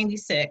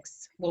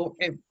 1896, well,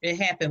 it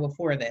happened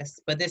before this,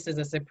 but this is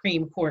a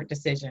Supreme Court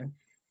decision.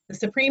 The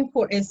Supreme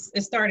Court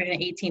it started in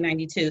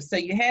 1892. So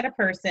you had a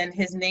person,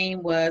 his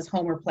name was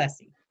Homer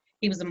Plessy.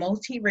 He was a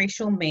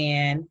multiracial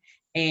man.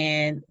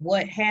 And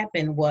what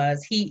happened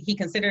was he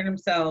considered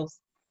himself,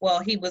 well,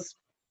 he was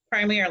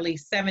primarily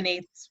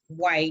 7/8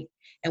 white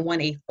and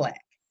 1/8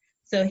 Black.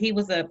 So he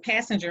was a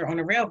passenger on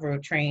a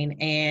railroad train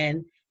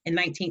and in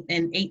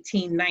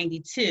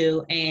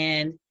 1892,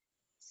 and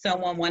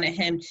someone wanted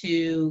him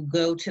to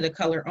go to the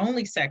color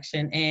only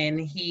section and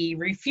he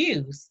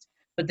refused.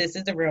 But this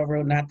is the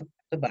railroad, not the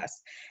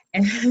bus.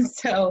 And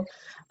so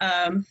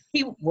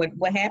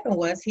what happened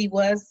was he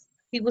was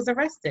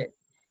arrested.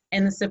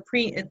 And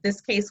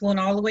this case went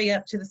all the way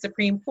up to the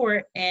Supreme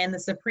Court, and the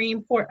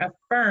Supreme Court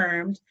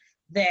affirmed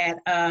that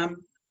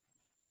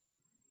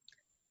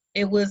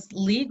it was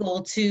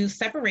legal to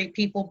separate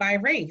people by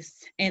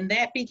race. And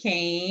that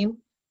became,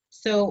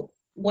 so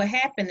what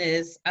happened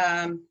is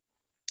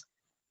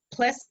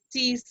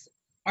Plessy's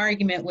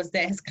argument was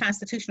that his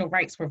constitutional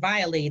rights were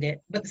violated,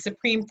 but the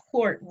Supreme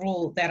Court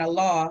ruled that a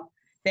law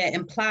that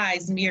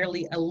implies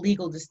merely a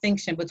legal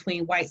distinction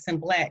between whites and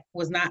Black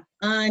was not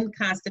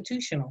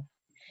unconstitutional.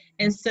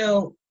 And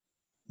so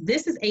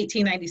this is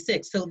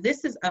 1896. So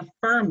this is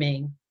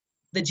affirming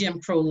the Jim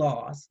Crow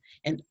laws.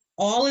 And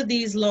all of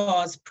these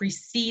laws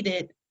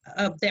preceded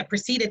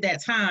that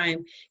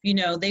time,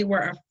 they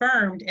were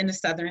affirmed in the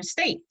Southern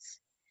states.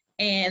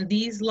 And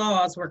these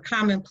laws were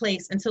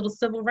commonplace until the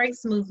Civil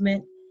Rights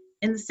Movement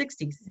in the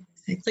 60s.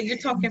 So you're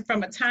talking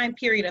from a time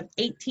period of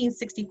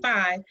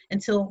 1865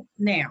 until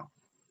now.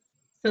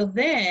 So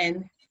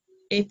then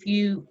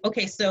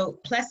so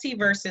Plessy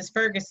versus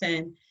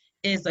Ferguson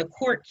is a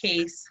court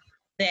case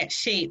that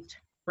shaped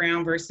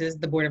Brown versus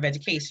the Board of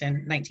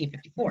Education,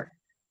 1954.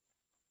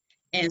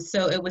 And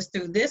so it was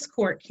through this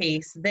court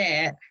case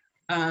that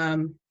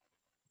the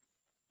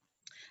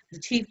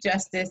Chief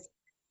Justice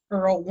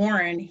Earl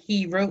Warren,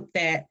 he wrote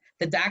that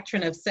the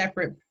doctrine of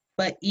separate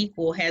but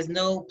equal has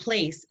no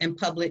place in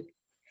public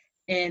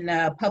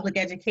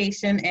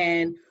education,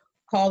 and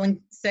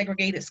calling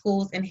segregated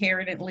schools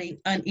inherently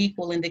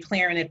unequal and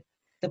declaring that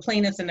the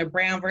plaintiffs in the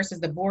Brown versus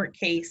the Board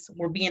case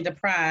were being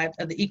deprived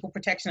of the equal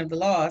protection of the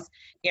laws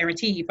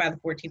guaranteed by the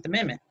 14th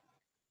Amendment.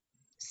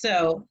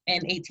 So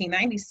in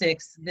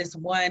 1896, this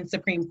one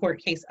Supreme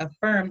Court case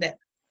affirmed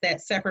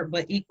that separate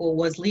but equal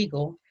was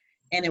legal,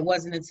 and it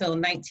wasn't until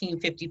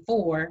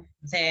 1954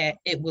 that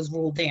it was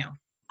ruled down.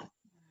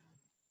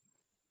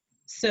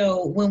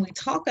 So when we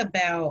talk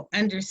about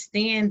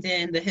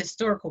understanding the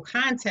historical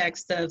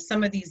context of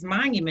some of these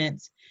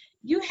monuments,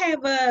 you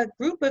have a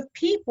group of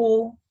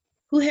people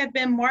who have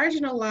been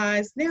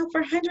marginalized now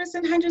for hundreds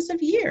and hundreds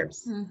of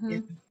years. Mm-hmm.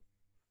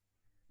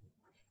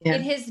 Yeah.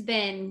 It has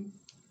been,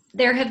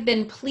 there have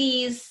been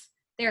pleas,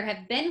 there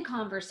have been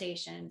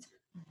conversations,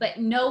 but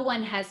no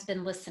one has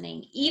been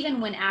listening,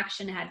 even when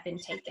action had been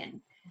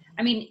taken.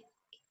 I mean,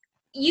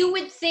 you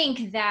would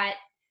think that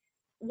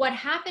what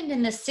happened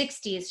in the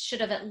 60s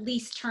should have at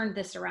least turned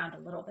this around a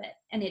little bit,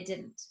 and it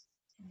didn't.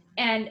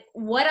 And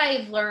what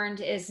I've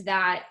learned is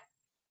that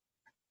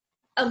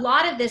a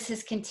lot of this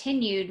has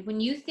continued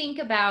when you think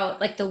about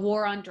like the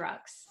war on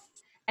drugs.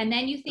 And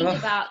then you think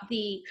about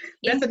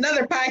that's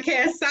another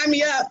podcast. Sign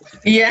me up.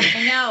 Yeah.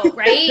 I know,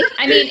 right?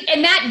 I mean,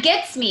 and that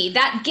gets me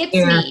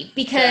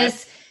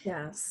because,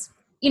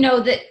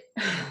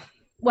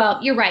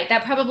 well, you're right.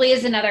 That probably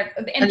is another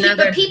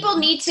people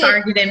need to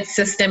targeted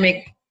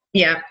systemic.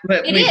 Yeah.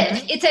 But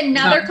it's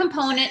another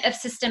component of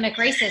systemic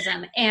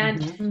racism.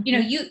 And,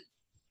 you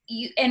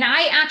and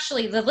I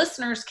actually, the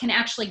listeners can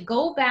actually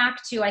go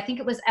back to, I think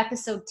it was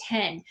episode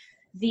 10,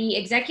 the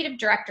executive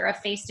director of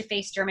Face to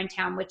Face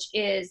Germantown, which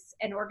is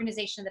an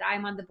organization that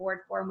I'm on the board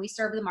for, and we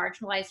serve the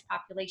marginalized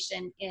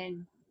population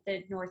in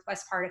the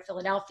northwest part of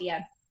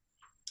Philadelphia.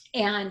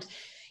 And,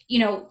 you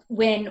know,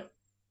 when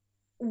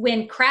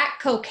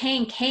crack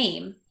cocaine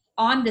came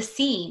on the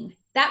scene,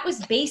 that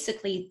was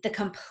basically the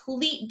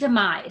complete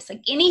demise.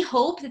 Like any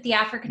hope that the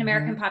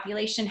African-American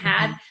population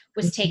had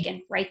was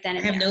taken right then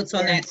and there. I have notes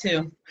on that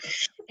too.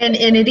 And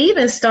it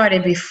even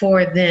started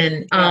before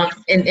then.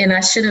 And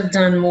I should have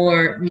done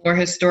more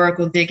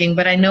historical digging,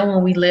 but I know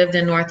when we lived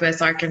in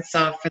Northwest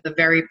Arkansas for the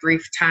very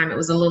brief time, it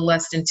was a little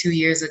less than 2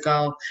 years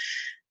ago,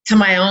 to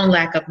my own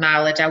lack of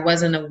knowledge, I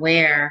wasn't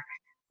aware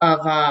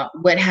of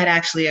what had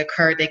actually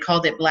occurred. They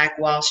called it Black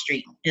Wall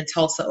Street in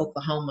Tulsa,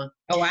 Oklahoma.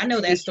 Oh, I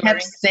know that story. We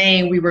kept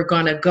saying we were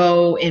going to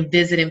go and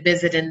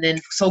visit, and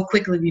then so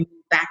quickly we moved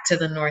back to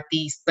the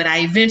Northeast. But I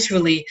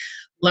eventually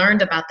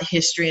learned about the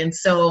history. And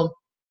so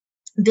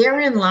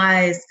therein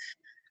lies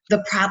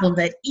the problem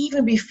that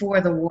even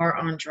before the war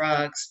on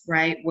drugs,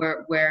 right,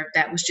 where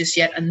that was just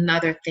yet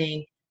another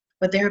thing,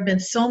 but there have been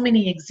so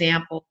many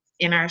examples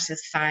in our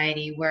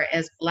society where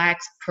as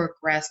Blacks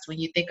progressed, when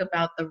you think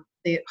about the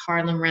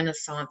Harlem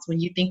Renaissance, when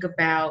you think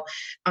about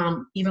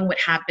even what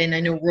happened, I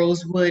know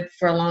Rosewood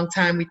for a long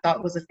time we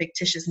thought was a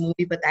fictitious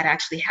movie, but that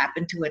actually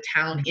happened to a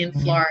town in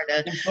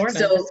Florida.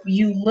 So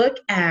you look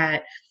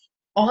at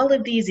all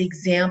of these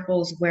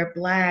examples where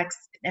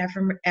Blacks,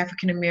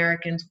 African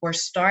Americans were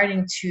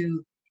starting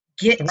to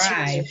get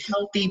thrive. to a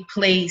healthy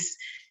place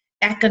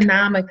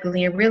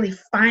economically and really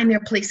find their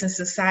place in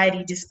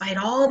society despite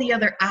all the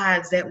other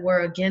odds that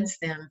were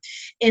against them.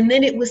 And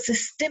then it was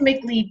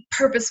systemically,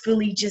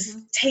 purposefully just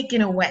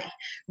taken away,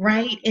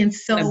 right? And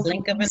so a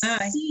blink of an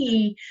eye.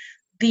 See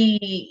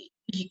and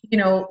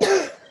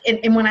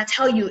when I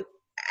tell you,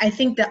 I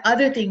think the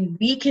other thing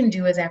we can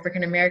do as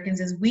African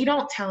Americans is we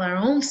don't tell our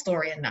own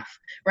story enough,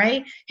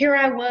 right? Here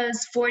I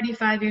was,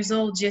 45 years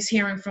old, just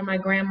hearing from my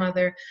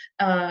grandmother,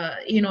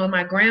 and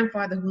my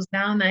grandfather, who's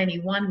now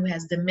 91, who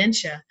has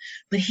dementia,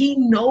 but he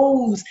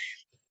knows,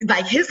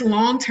 like, his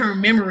long-term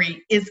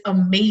memory is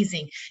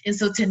amazing. And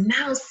so to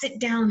now sit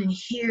down and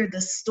hear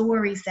the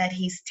stories that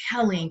he's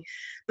telling,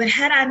 but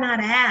had I not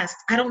asked,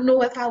 I don't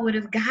know if I would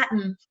have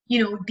gotten,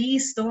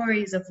 these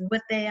stories of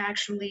what they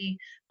actually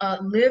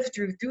lived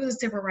through the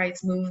civil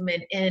rights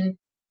movement, and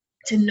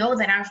to know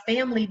that our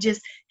family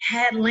just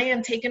had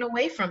land taken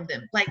away from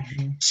them, like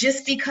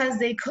just because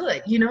they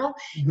could,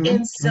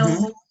 And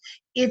so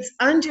it's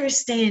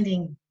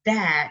understanding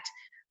that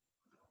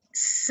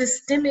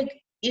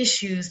systemic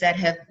issues that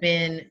have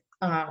been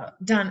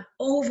done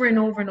over and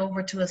over and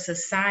over to a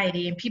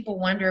society, and people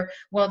wonder,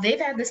 well, they've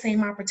had the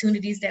same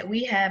opportunities that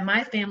we had.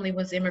 My family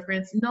was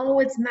immigrants. No,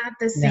 it's not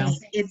the same. No.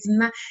 It's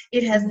not.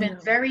 It has been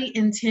very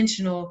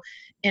intentional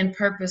and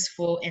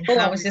purposeful. And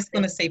I was just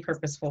going to say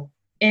purposeful.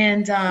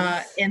 And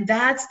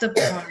that's the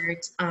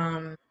part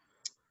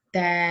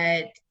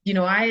that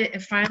I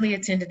finally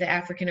attended the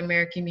African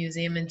American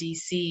Museum in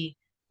DC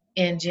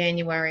in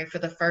January for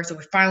the first.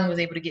 We finally was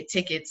able to get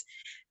tickets.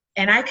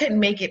 And I couldn't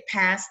make it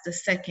past the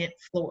second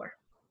floor.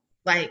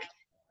 Like,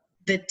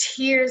 the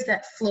tears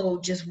that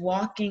flowed just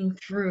walking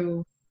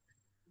through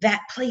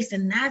that place.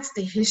 And that's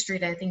the history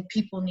that I think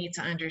people need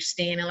to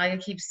understand. And like I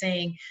keep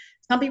saying,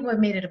 some people have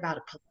made it about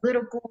a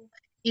political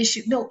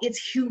issue. No, it's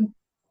humanity.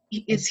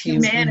 It's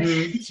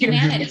humanity.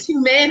 It's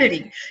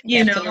humanity.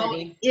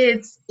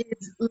 It's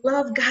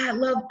love God,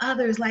 love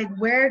others. Like,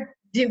 where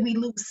did we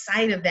lose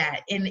sight of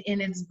that? And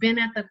it's been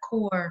at the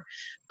core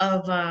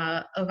of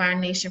our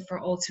nation for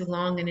all too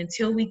long. And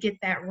until we get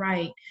that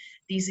right,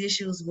 these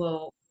issues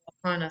will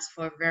haunt us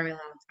for a very long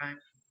time.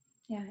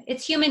 Yeah,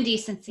 it's human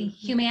decency,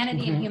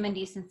 humanity and human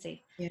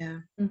decency.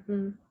 Yeah.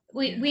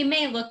 We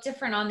may look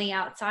different on the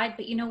outside,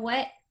 but you know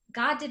what?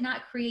 God did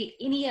not create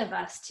any of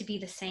us to be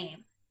the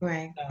same.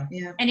 Right.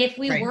 Yeah. And if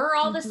we were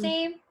all the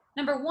same,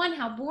 number one,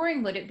 how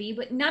boring would it be?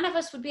 But none of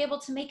us would be able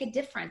to make a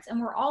difference.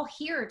 And we're all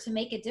here to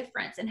make a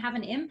difference and have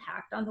an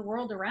impact on the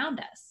world around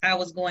us. I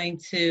was going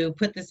to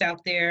put this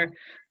out there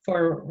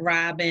for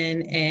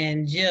Robin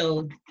and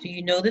Jill. Do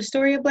you know the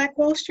story of Black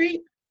Wall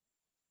Street?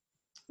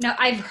 No,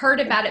 I've heard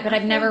about it, but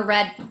I've never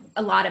read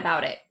a lot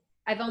about it.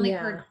 I've only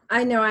heard.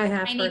 I know I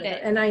have heard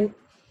it. And I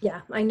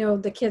know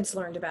the kids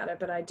learned about it,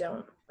 but I'm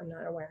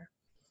not aware.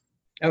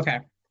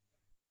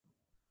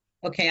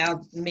 Okay,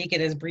 I'll make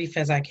it as brief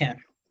as I can.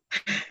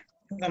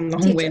 I'm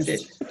long-winded.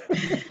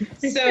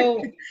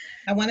 So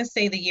I want to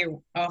say the year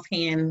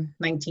offhand,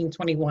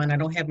 1921. I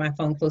don't have my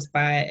phone close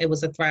by. It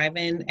was a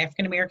thriving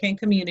African-American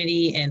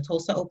community in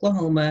Tulsa,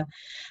 Oklahoma.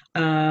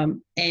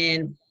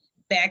 And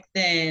back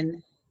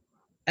then,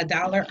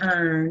 $1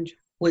 earned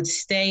would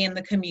stay in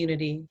the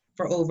community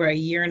for over a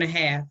year and a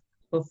half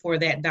before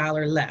that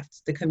dollar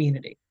left the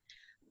community,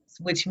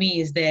 which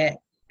means that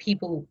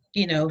people,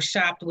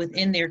 shopped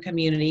within their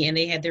community, and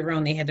they had their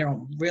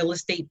own real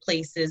estate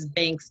places,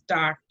 banks,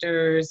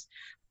 doctors,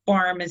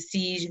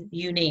 pharmacies,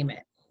 you name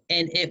it.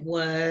 And it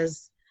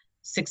was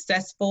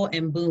successful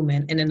and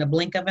booming. And in the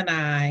blink of an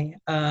eye,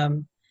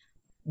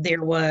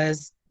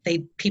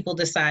 people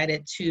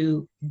decided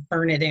to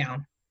burn it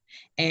down.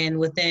 And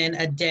within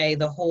a day,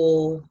 the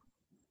whole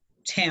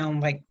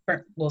town,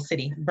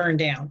 city, burned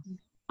down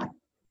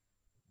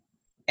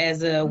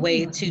as a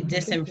way to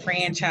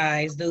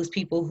disenfranchise those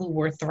people who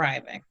were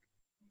thriving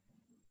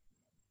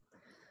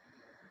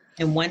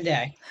in one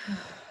day.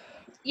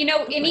 You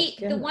know,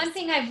 the one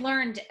thing I've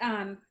learned,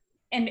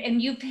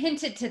 and you've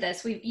hinted to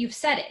this, you've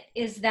said it,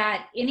 is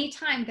that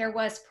anytime there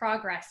was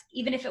progress,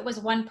 even if it was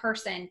one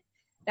person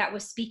that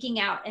was speaking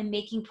out and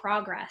making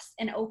progress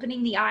and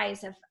opening the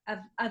eyes of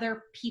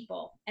other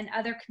people and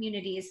other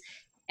communities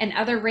and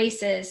other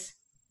races,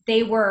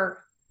 they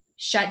were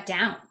shut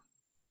down.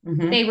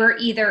 Mm-hmm. They were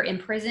either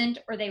imprisoned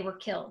or they were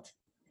killed.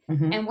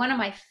 Mm-hmm. And one of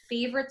my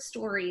favorite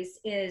stories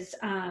is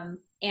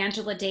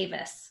Angela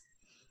Davis.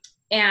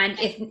 And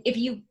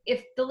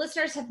if the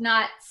listeners have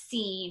not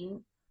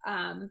seen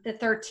the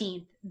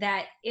 13th,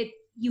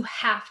 you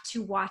have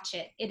to watch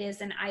it. It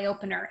is an eye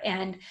opener.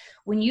 And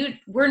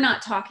we're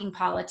not talking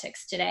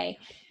politics today,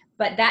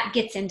 but that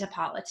gets into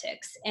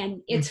politics,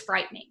 and it's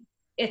frightening.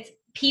 It's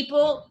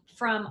people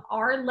from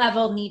our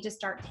level need to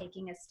start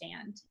taking a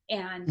stand,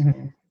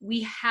 and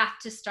we have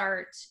to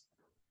start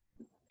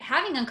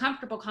having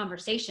uncomfortable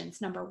conversations,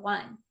 number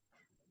one.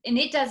 And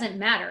it doesn't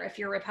matter if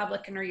you're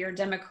Republican or you're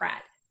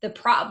Democrat. The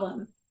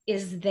problem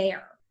is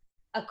there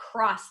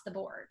across the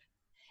board.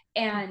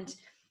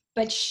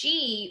 But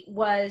she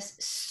was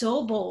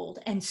so bold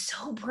and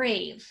so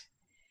brave.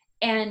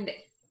 And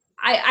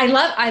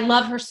I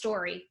love her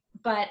story.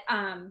 But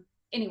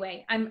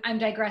anyway, I'm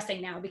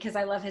digressing now because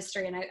I love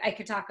history and I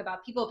could talk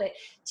about people. But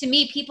to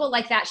me, people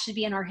like that should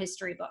be in our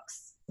history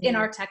books, in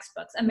our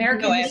textbooks.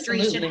 American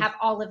history should have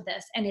all of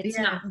this, and it's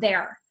not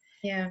there.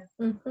 Yeah.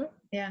 Mm-hmm.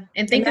 Yeah.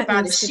 And think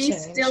about it.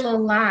 She's still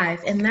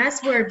alive. And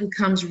that's where it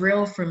becomes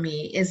real for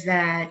me, is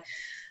that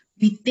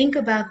we think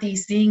about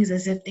these things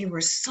as if they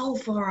were so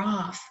far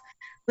off.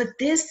 But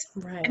this,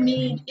 I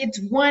mean,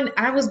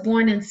 I was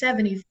born in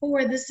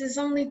 1974. This is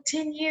only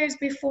 10 years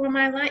before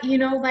my life,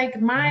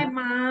 like my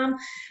mom,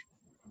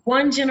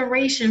 one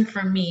generation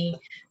from me.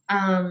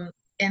 And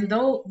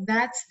though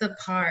that's the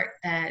part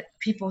that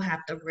people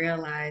have to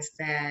realize,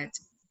 that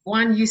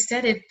one, you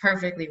said it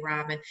perfectly,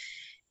 Robin.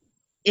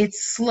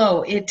 It's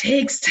slow. It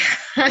takes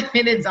time,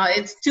 and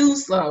it's too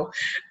slow.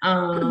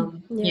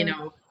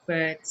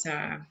 But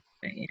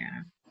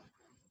yeah.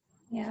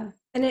 Yeah.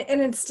 And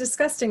it's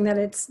disgusting that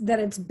it's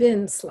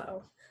been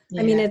slow.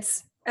 Yeah.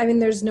 I mean,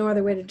 there's no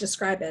other way to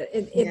describe it.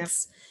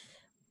 It's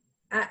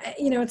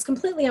it's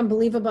completely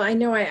unbelievable. I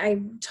know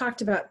I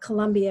talked about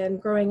Colombia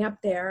and growing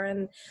up there,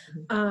 and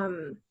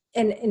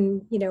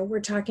we're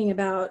talking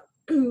about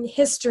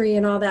history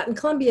and all that. And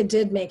Colombia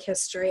did make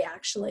history,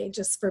 actually,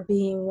 just for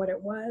being what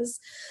it was.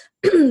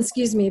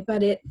 Excuse me.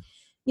 But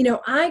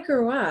I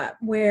grew up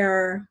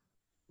where,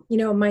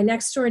 my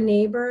next door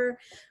neighbor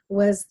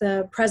was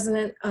the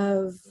president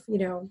of,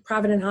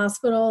 Providence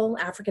Hospital,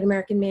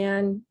 African-American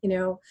man,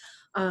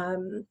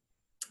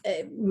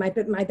 my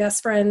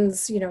best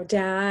friend's,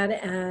 dad,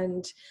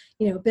 and,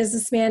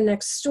 businessman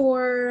next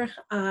door.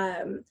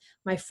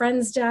 My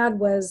friend's dad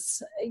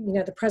was,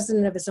 the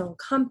president of his own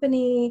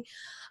company.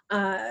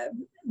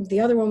 The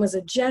other one was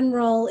a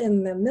general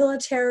in the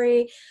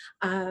military.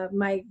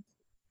 My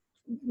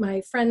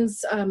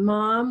friend's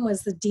mom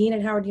was the dean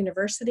at Howard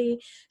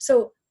University.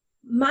 So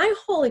my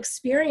whole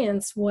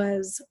experience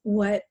was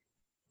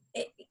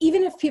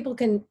even if people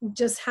can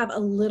just have a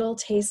little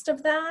taste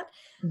of that,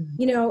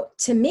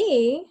 to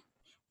me,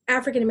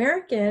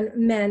 African-American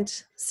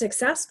meant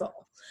successfit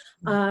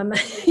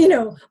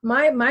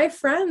my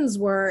friends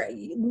were,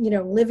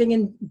 living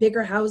in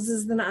bigger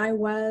houses than I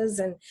was.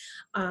 And,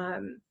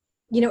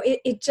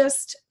 it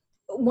just,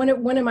 one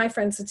of my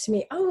friends said to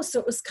me, oh,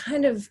 so it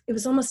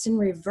was almost in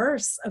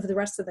reverse of the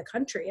rest of the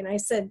country. And I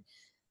said,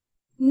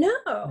 no,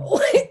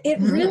 it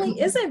really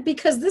isn't,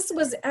 because this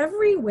was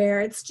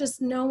everywhere. It's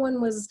just no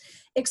one was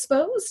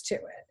exposed to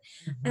it.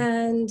 Mm-hmm.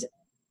 And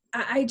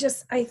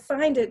I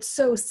find it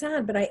so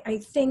sad, but I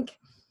think,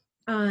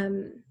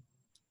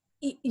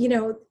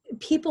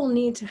 people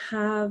need to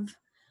have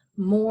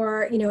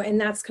more, and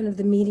that's kind of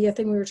the media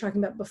thing we were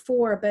talking about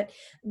before, but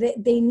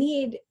they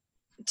need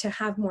to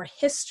have more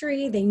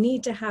history. They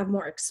need to have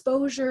more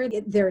exposure.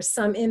 There's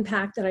some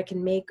impact that I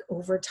can make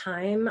over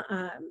time.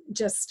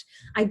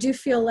 I do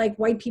feel like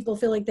white people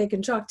feel like they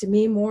can talk to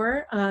me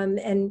more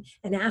and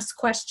ask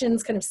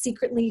questions kind of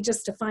secretly,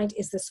 just to find,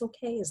 is this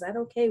okay? Is that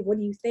okay? What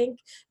do you think?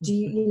 Do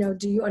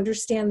you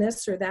understand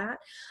this or that?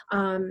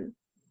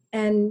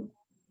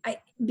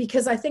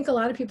 Because I think a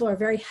lot of people are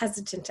very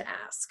hesitant to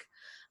ask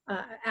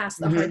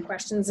the hard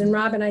questions. And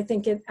Robin, I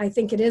think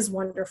it is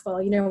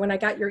wonderful. When I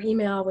got your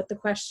email with the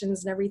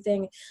questions and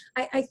everything,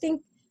 I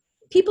think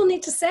people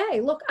need to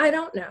say, look, I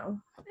don't know.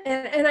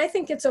 And I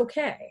think it's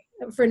okay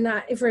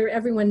for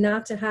everyone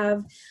not to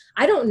have,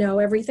 I don't know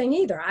everything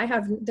either.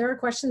 There are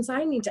questions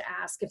I need to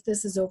ask if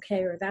this is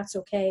okay or that's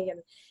okay.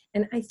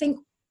 And I think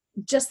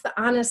just the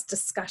honest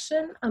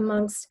discussion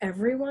amongst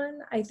everyone,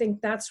 I think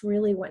that's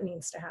really what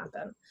needs to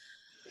happen.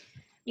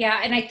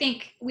 Yeah. And I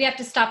think we have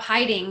to stop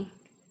hiding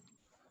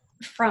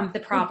from the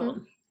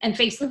problem and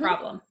face the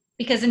problem,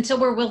 Because until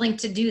we're willing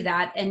to do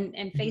that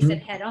and face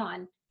it head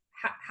on,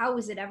 how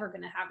is it ever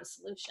going to have a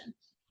solution?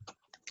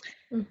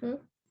 Mm-hmm.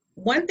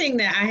 One thing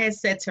that I had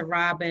said to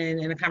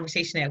Robin in a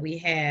conversation that we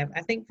have,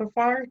 I think for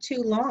far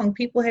too long,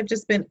 people have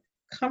just been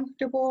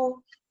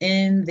comfortable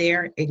in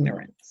their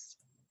ignorance.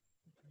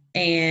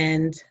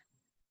 And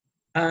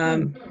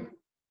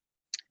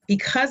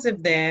because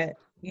of that,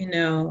 you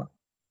know,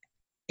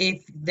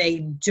 if they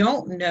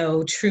don't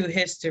know true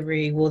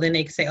history, well, then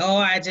they can say, oh,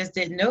 I just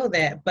didn't know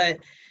that. But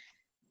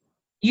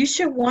you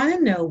should want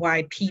to know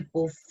why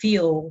people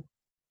feel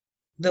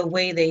the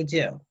way they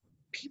do.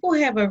 People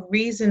have a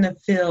reason to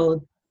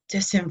feel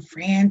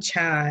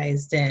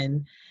disenfranchised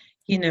and,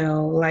 you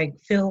know, like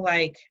feel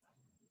like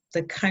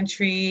the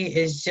country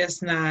is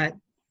just not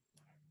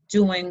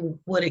doing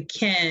what it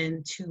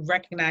can to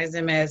recognize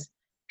them as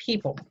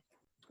people.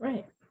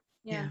 Right.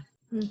 Yeah.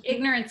 Mm-hmm.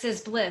 Ignorance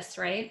is bliss,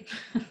 right?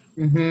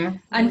 Mm-hmm.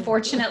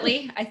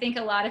 Unfortunately, I think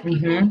a lot of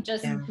people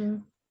just Mm-hmm.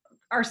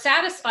 are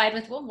satisfied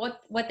with, well,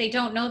 what they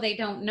don't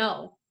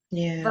know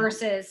Yeah.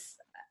 versus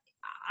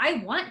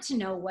I want to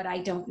know what I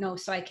don't know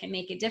so I can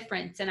make a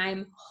difference. And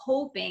I'm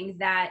hoping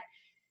that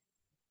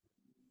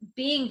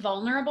being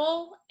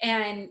vulnerable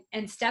and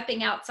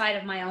stepping outside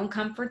of my own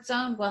comfort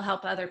zone will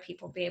help other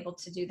people be able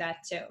to do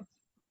that too.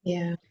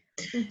 Yeah.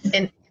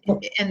 Mm-hmm.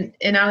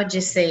 And I would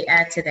just say,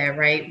 add to that,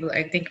 right?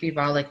 I think we've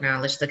all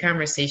acknowledged the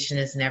conversation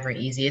is never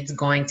easy. It's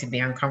going to be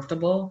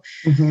uncomfortable.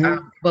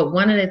 But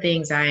one of the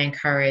things I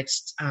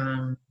encouraged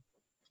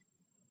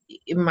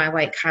my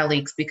white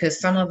colleagues, because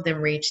some of them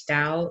reached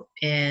out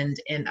and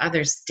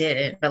others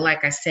didn't. But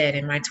like I said,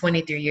 in my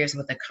 23 years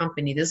with the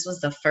company, this was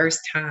the first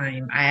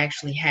time I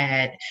actually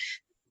had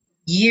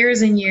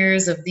years and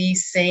years of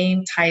these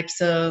same types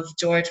of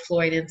George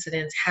Floyd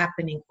incidents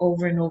happening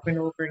over and over and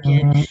over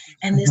again.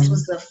 And this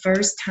was the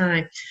first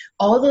time.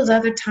 All those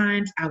other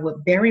times I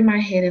would bury my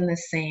head in the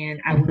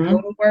sand. I would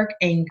go to work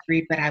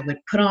angry, but I would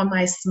put on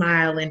my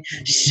smile and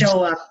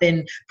show up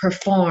and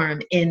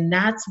perform. And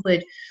that's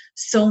what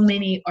so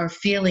many are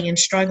feeling and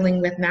struggling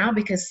with now,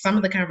 because some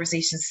of the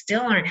conversations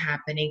still aren't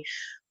happening.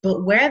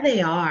 But where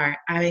they are,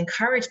 I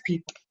encourage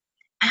people,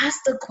 ask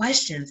the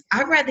questions.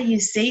 I'd rather you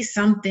say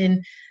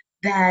something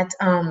that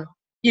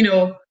you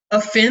know,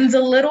 offends a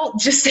little,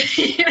 just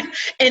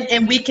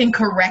and we can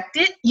correct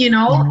it, you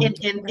know,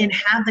 and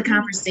have the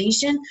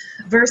conversation,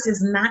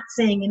 versus not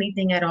saying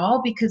anything at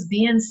all, because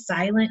being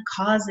silent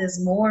causes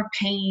more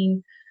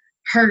pain,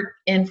 hurt,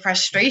 and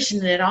frustration.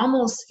 And it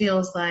almost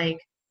feels like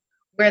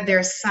where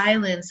there's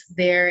silence,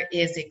 there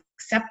is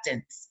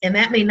acceptance, and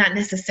that may not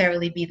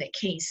necessarily be the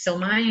case. So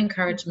my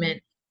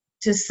encouragement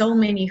to so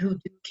many who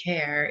do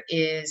care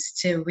is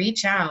to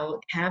reach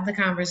out, have the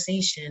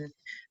conversation,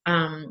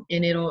 and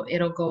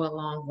it'll go a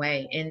long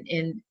way.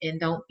 And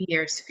don't be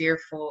as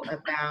fearful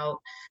about,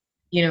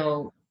 you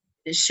know,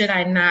 should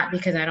I not,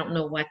 because I don't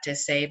know what to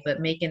say, but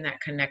making that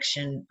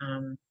connection,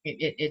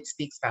 it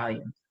speaks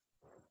volumes.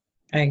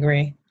 I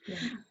agree. Yeah.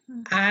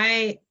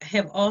 I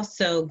have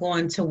also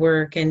gone to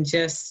work and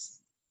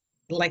just,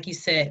 like you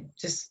said,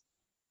 just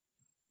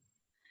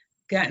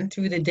gotten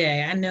through the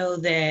day. I know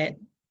that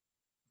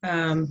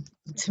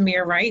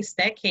Tamir Rice,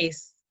 that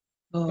case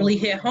really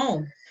hit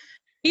home.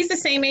 He's the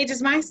same age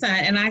as my son.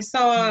 And I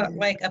saw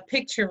like a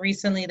picture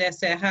recently that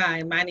said,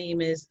 hi, my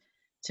name is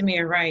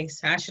Tamir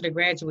Rice. I should have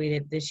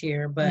graduated this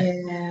year, but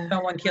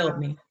someone killed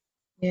me.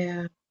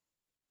 Yeah.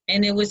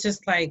 And it was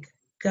just like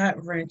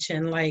gut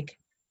wrenching. Like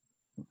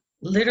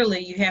literally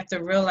you have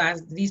to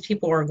realize these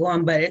people are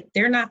gone, but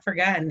they're not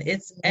forgotten.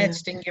 It's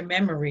etched in your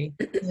memory,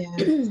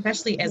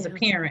 especially as a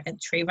parent at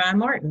Trayvon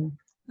Martin.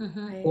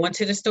 Going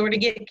to the store to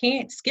get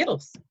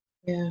Skittles.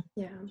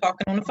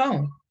 Talking on the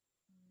phone.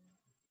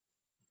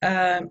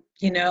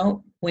 You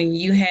know, when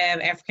you have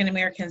African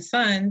American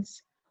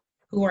sons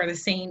who are the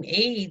same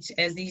age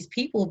as these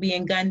people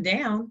being gunned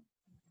down,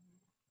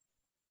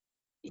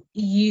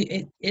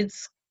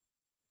 it's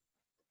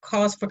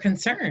cause for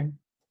concern.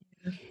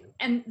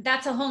 And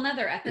that's a whole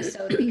nother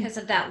episode because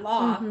of that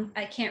law.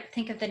 I can't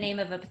think of the name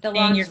of it, but the law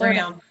Stand in your Florida.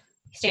 ground.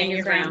 Stand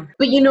your ground.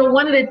 But you know,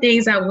 one of the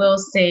things I will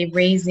say,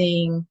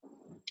 raising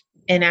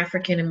an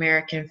African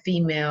American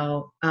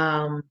female,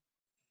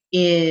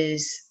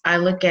 is I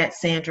look at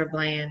Sandra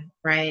Bland,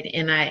 right?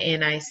 And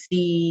I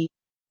see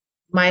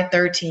my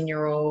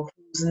 13-year-old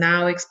who's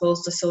now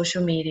exposed to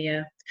social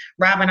media.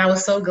 Robin, I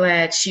was so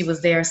glad she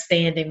was there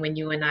standing when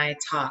you and I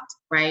talked,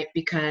 right?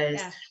 Because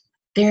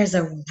there's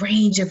a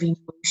range of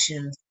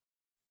emotions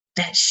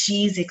that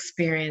she's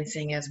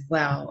experiencing as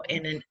well,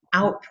 and an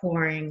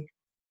outpouring.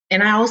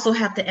 And I also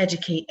have to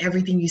educate,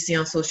 everything you see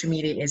on social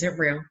media isn't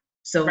real.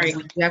 So when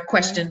you have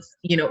questions,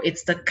 you know,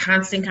 it's the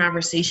constant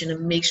conversation to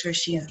make sure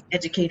she's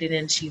educated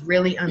and she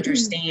really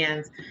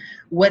understands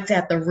what's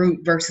at the root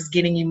versus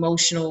getting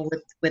emotional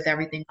with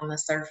everything on the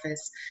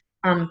surface.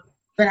 But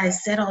I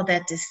said all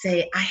that to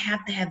say I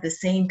have to have the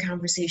same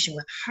conversation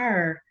with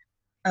her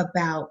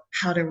about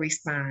how to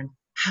respond,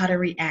 how to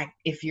react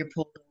if you're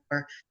pulled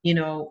over, you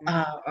know,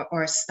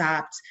 or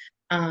stopped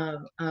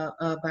by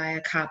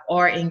a cop,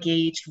 or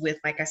engaged with,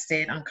 like I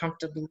said,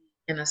 uncomfortably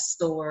in a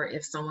store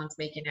if someone's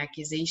making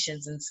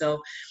accusations. And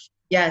so,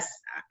 yes,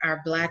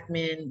 our Black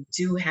men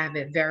do have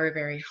it very,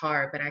 very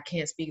hard, but I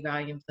can't speak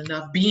volumes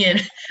enough being,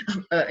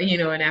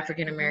 an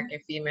African-American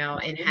female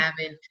and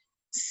having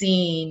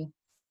seen,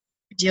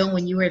 Jill,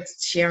 when you were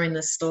sharing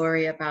the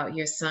story about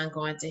your son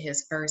going to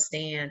his first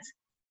dance,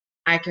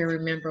 I can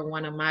remember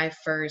one of my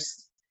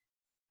first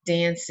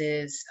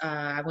dances.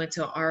 I went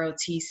to a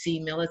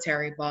ROTC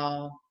military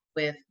ball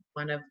with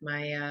one of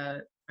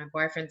my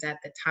boyfriends at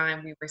the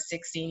time. We were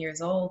 16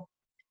 years old.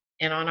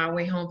 And on our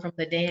way home from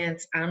the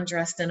dance, I'm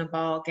dressed in a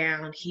ball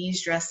gown.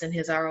 He's dressed in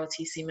his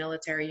ROTC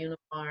military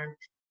uniform.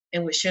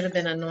 And what should have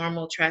been a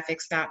normal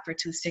traffic stop for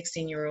two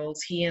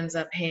 16-year-olds, he ends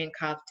up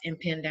handcuffed and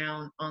pinned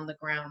down on the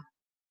ground.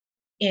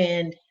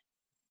 And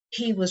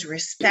he was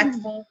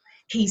respectful.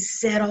 He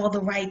said all the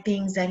right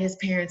things that his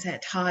parents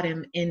had taught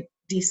him. And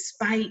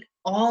despite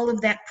all of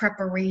that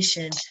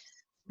preparation,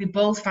 we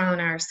both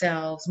found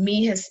ourselves,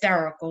 me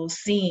hysterical,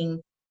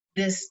 seeing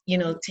this,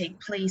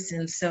 take place.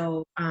 And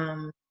so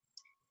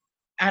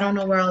I don't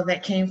know where all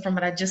that came from,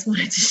 but I just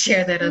wanted to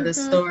share that other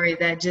story,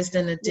 that just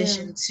in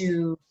addition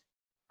to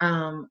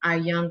our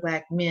young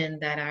Black men,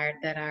 that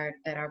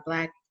our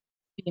Black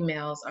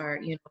females are,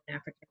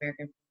 African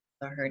American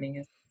are hurting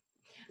us.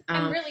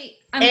 I'm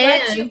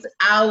glad you.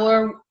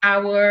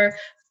 Our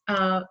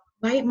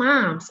white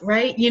moms,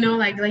 right?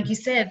 Like you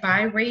said,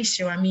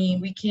 biracial. I mean,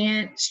 we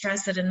can't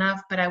stress it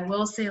enough, but I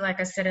will say, like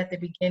I said at the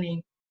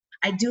beginning,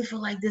 I do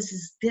feel like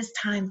this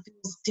time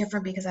feels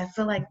different because I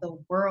feel like the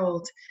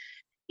world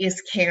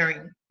is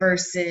caring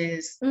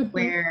versus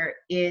where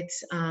it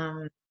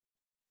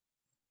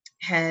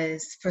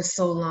has for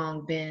so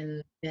long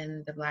been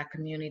the Black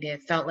community.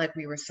 It felt like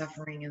we were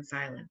suffering in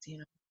silence,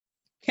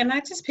 Can I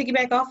just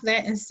piggyback off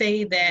that and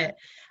say that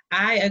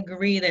I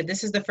agree that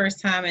this is the first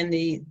time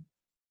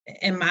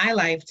in my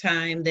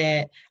lifetime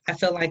that I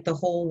feel like the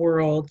whole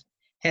world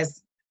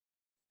has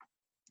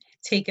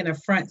taken a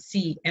front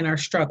seat in our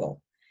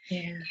struggle.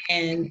 Yeah.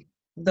 And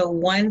the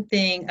one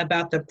thing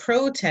about the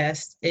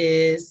protest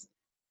is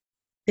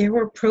there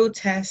were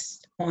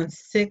protests on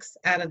 6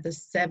 out of the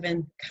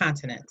 7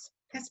 continents.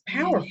 That's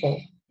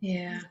powerful.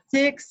 Yeah.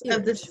 6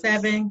 of the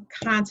 7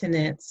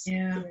 continents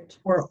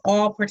were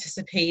all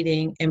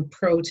participating in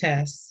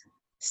protests,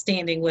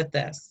 standing with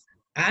us.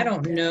 I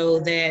don't know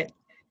that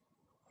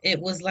it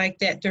was like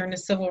that during the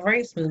civil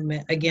rights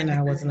movement. Again,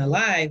 I wasn't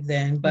alive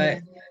then,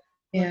 but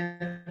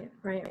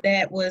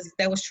that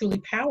was truly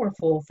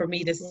powerful for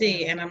me to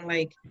see. And I'm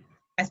like,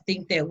 I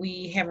think that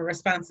we have a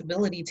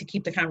responsibility to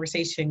keep the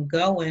conversation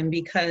going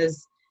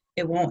because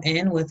it won't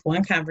end with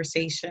one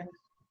conversation.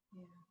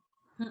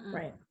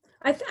 Right.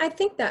 I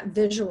think that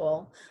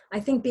visual, I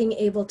think being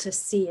able to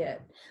see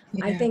it,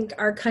 I think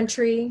our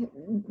country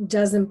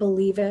doesn't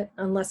believe it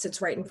unless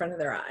it's right in front of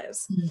their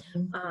eyes.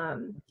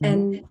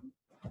 And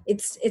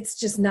it's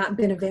just not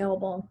been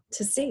available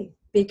to see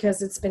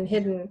because it's been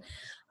hidden.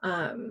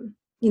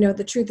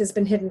 The truth has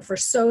been hidden for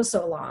so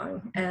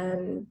long.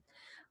 And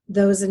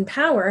those in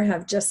power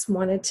have just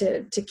wanted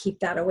to keep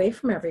that away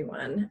from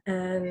everyone.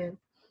 And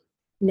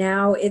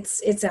now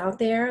it's out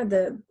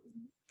there.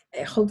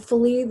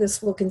 Hopefully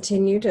this will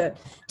continue to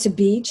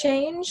be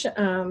change.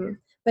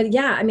 But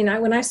yeah, I mean,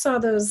 when I saw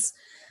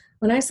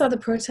the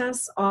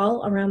protests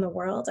all around the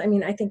world, I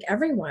mean, I think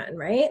everyone,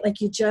 right? Like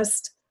you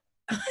just,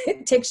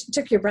 it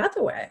took your breath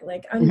away,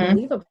 like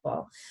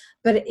unbelievable.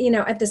 But,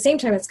 at the same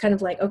time, it's kind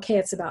of like, okay,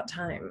 it's about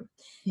time.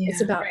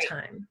 It's about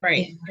time.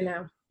 Right.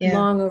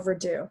 Long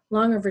overdue.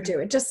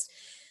 It just,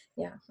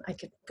 I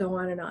could go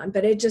on and on,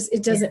 but it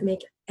doesn't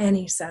make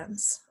any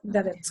sense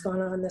that it's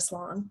gone on this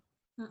long.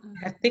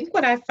 I think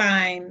what I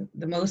find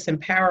the most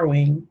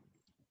empowering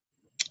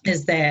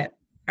is that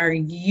our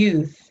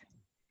youth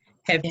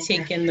have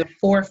taken the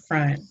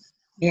forefront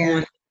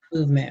on the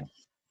movement.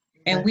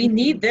 And we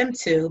need them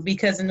to,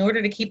 because in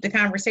order to keep the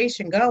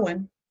conversation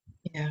going,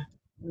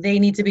 they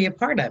need to be a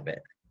part of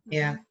it.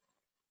 Yeah.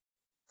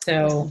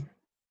 So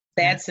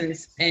that's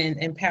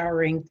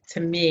empowering to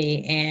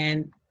me.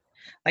 And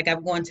like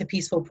I've gone to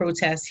peaceful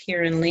protests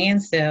here in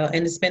Lansdale,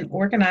 and it's been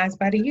organized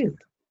by the youth.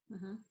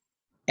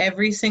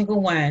 Every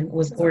single one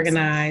was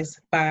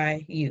organized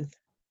by youth.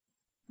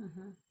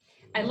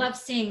 I love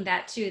seeing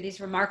that too, these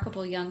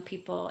remarkable young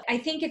people. I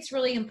think it's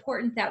really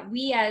important that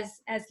we as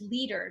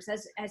leaders,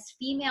 as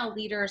female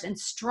leaders and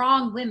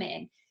strong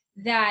women,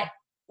 that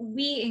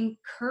we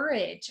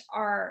encourage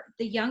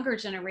the younger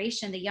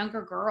generation, the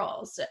younger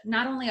girls,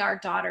 not only our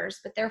daughters,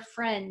 but their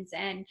friends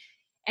and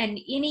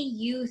any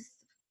youth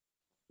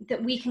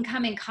that we can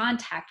come in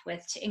contact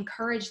with, to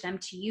encourage them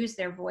to use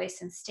their voice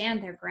and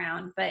stand their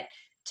ground, but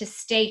to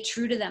stay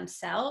true to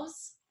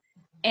themselves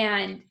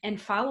and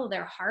follow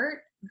their heart,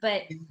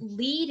 but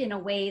lead in a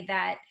way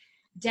that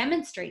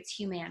demonstrates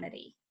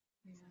humanity.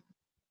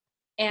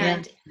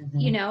 And,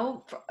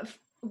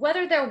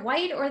 whether they're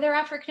white or they're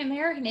African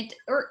American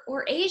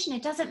or Asian,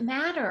 it doesn't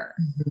matter.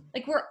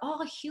 Like, we're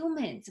all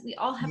humans. We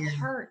all have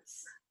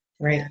hearts.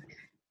 Right.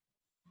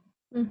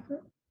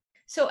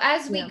 So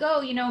as we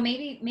go,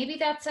 maybe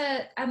that's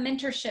a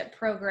mentorship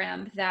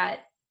program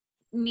that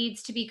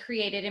needs to be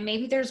created, and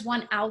maybe there's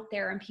one out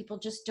there and people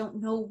just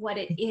don't know what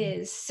it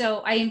is. So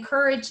I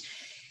encourage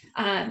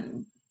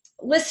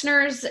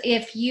listeners,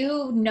 if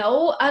you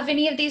know of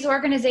any of these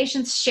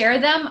organizations, share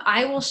them.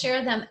 I will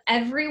share them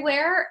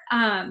everywhere.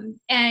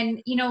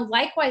 And, you know,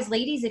 likewise,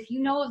 ladies, if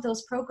you know of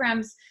those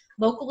programs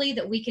locally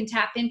that we can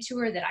tap into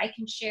or that I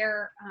can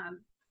share,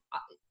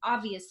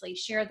 obviously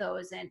share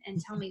those and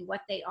tell me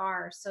what they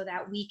are so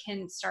that we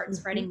can start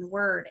spreading the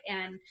word.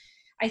 And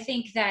I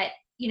think that,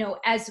 you know,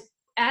 as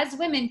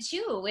women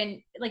too,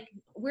 and like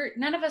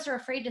none of us are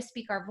afraid to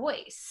speak our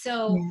voice.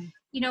 So,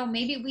 you know,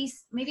 maybe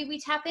we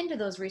tap into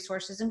those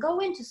resources and go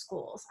into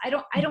schools. I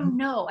don't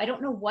know. I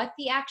don't know what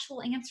the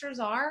actual answers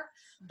are,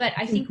 but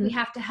I think we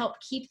have to help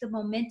keep the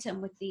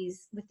momentum with the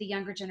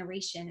younger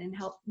generation and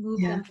help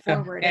move them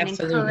forward and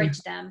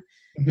encourage them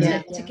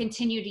to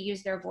continue to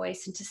use their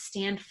voice and to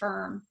stand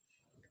firm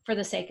for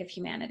the sake of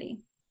humanity.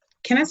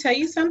 Can I tell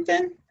you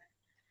something?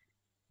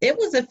 It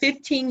was a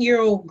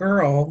 15-year-old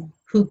girl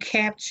who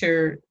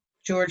captured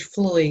George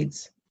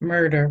Floyd's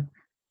murder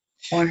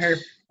on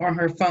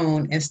her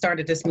phone and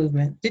started this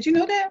movement. Did you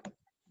know that?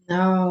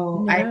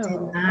 No, I did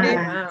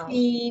not.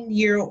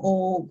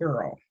 15-year-old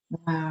girl.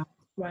 Wow.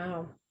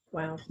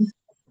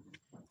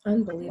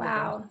 Unbelievable.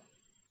 Wow.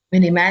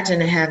 And imagine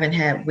having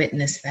had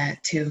witnessed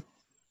that too.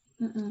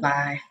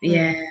 At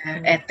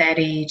that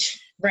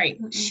age. Right.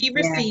 She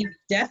received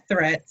death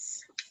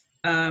threats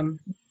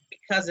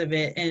because of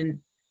it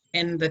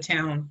in the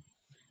town,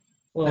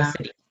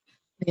 city.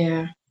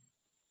 Yeah.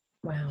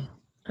 Wow.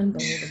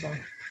 Unbelievable.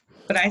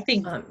 But I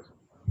think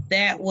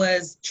that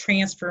was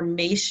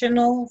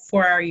transformational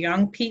for our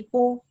young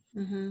people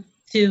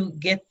to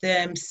get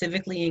them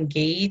civically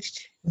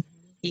engaged,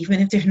 even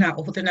if they're not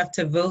old enough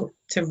to vote,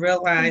 to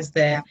realize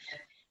that,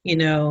 you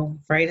know,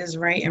 right is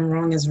right and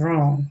wrong is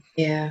wrong.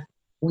 Yeah.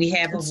 We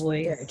have That's a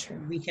voice. very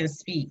true. We can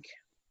speak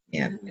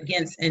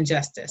against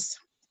injustice.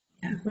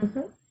 Yeah.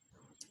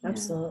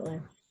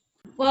 Absolutely.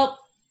 Well,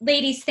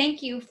 ladies,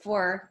 thank you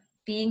for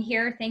being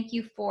here. Thank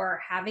you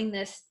for having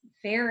this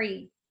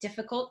very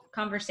difficult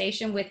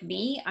conversation with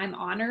me. I'm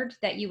honored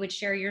that you would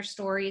share your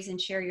stories and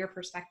share your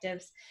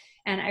perspectives.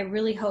 And I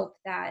really hope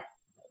that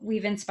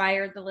we've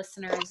inspired the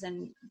listeners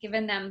and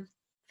given them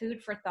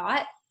food for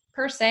thought,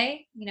 per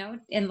se, you know,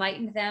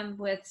 enlightened them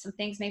with some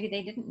things maybe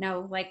they didn't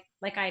know, like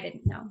I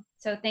didn't know.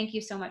 So thank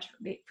you so much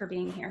for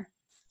being here.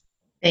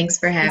 Thanks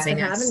for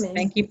having us. us.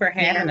 Thank you for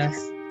having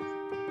us.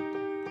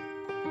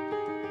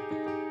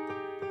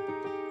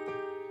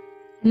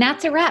 And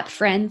that's a wrap,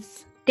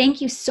 friends. Thank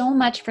you so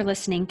much for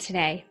listening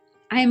today.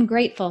 I am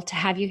grateful to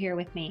have you here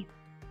with me.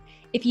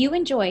 If you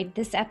enjoyed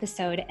this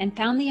episode and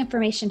found the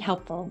information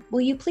helpful,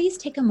 will you please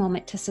take a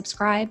moment to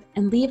subscribe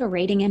and leave a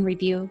rating and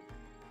review?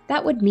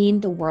 That would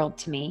mean the world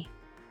to me.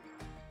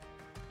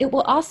 It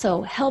will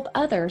also help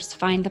others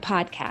find the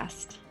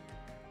podcast.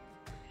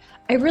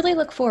 I really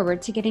look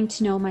forward to getting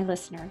to know my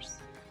listeners.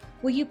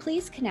 Will you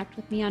please connect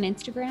with me on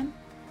Instagram?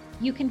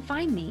 You can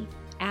find me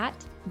at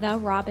The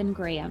Robin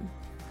Graham.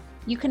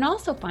 You can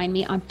also find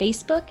me on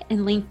Facebook and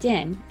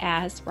LinkedIn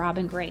as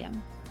Robin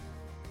Graham.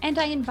 And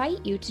I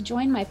invite you to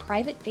join my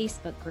private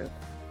Facebook group,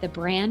 The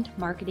Brand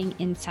Marketing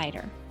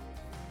Insider.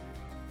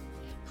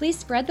 Please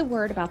spread the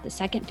word about the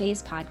Second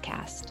Phase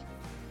podcast.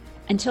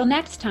 Until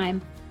next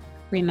time,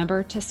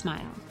 remember to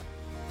smile.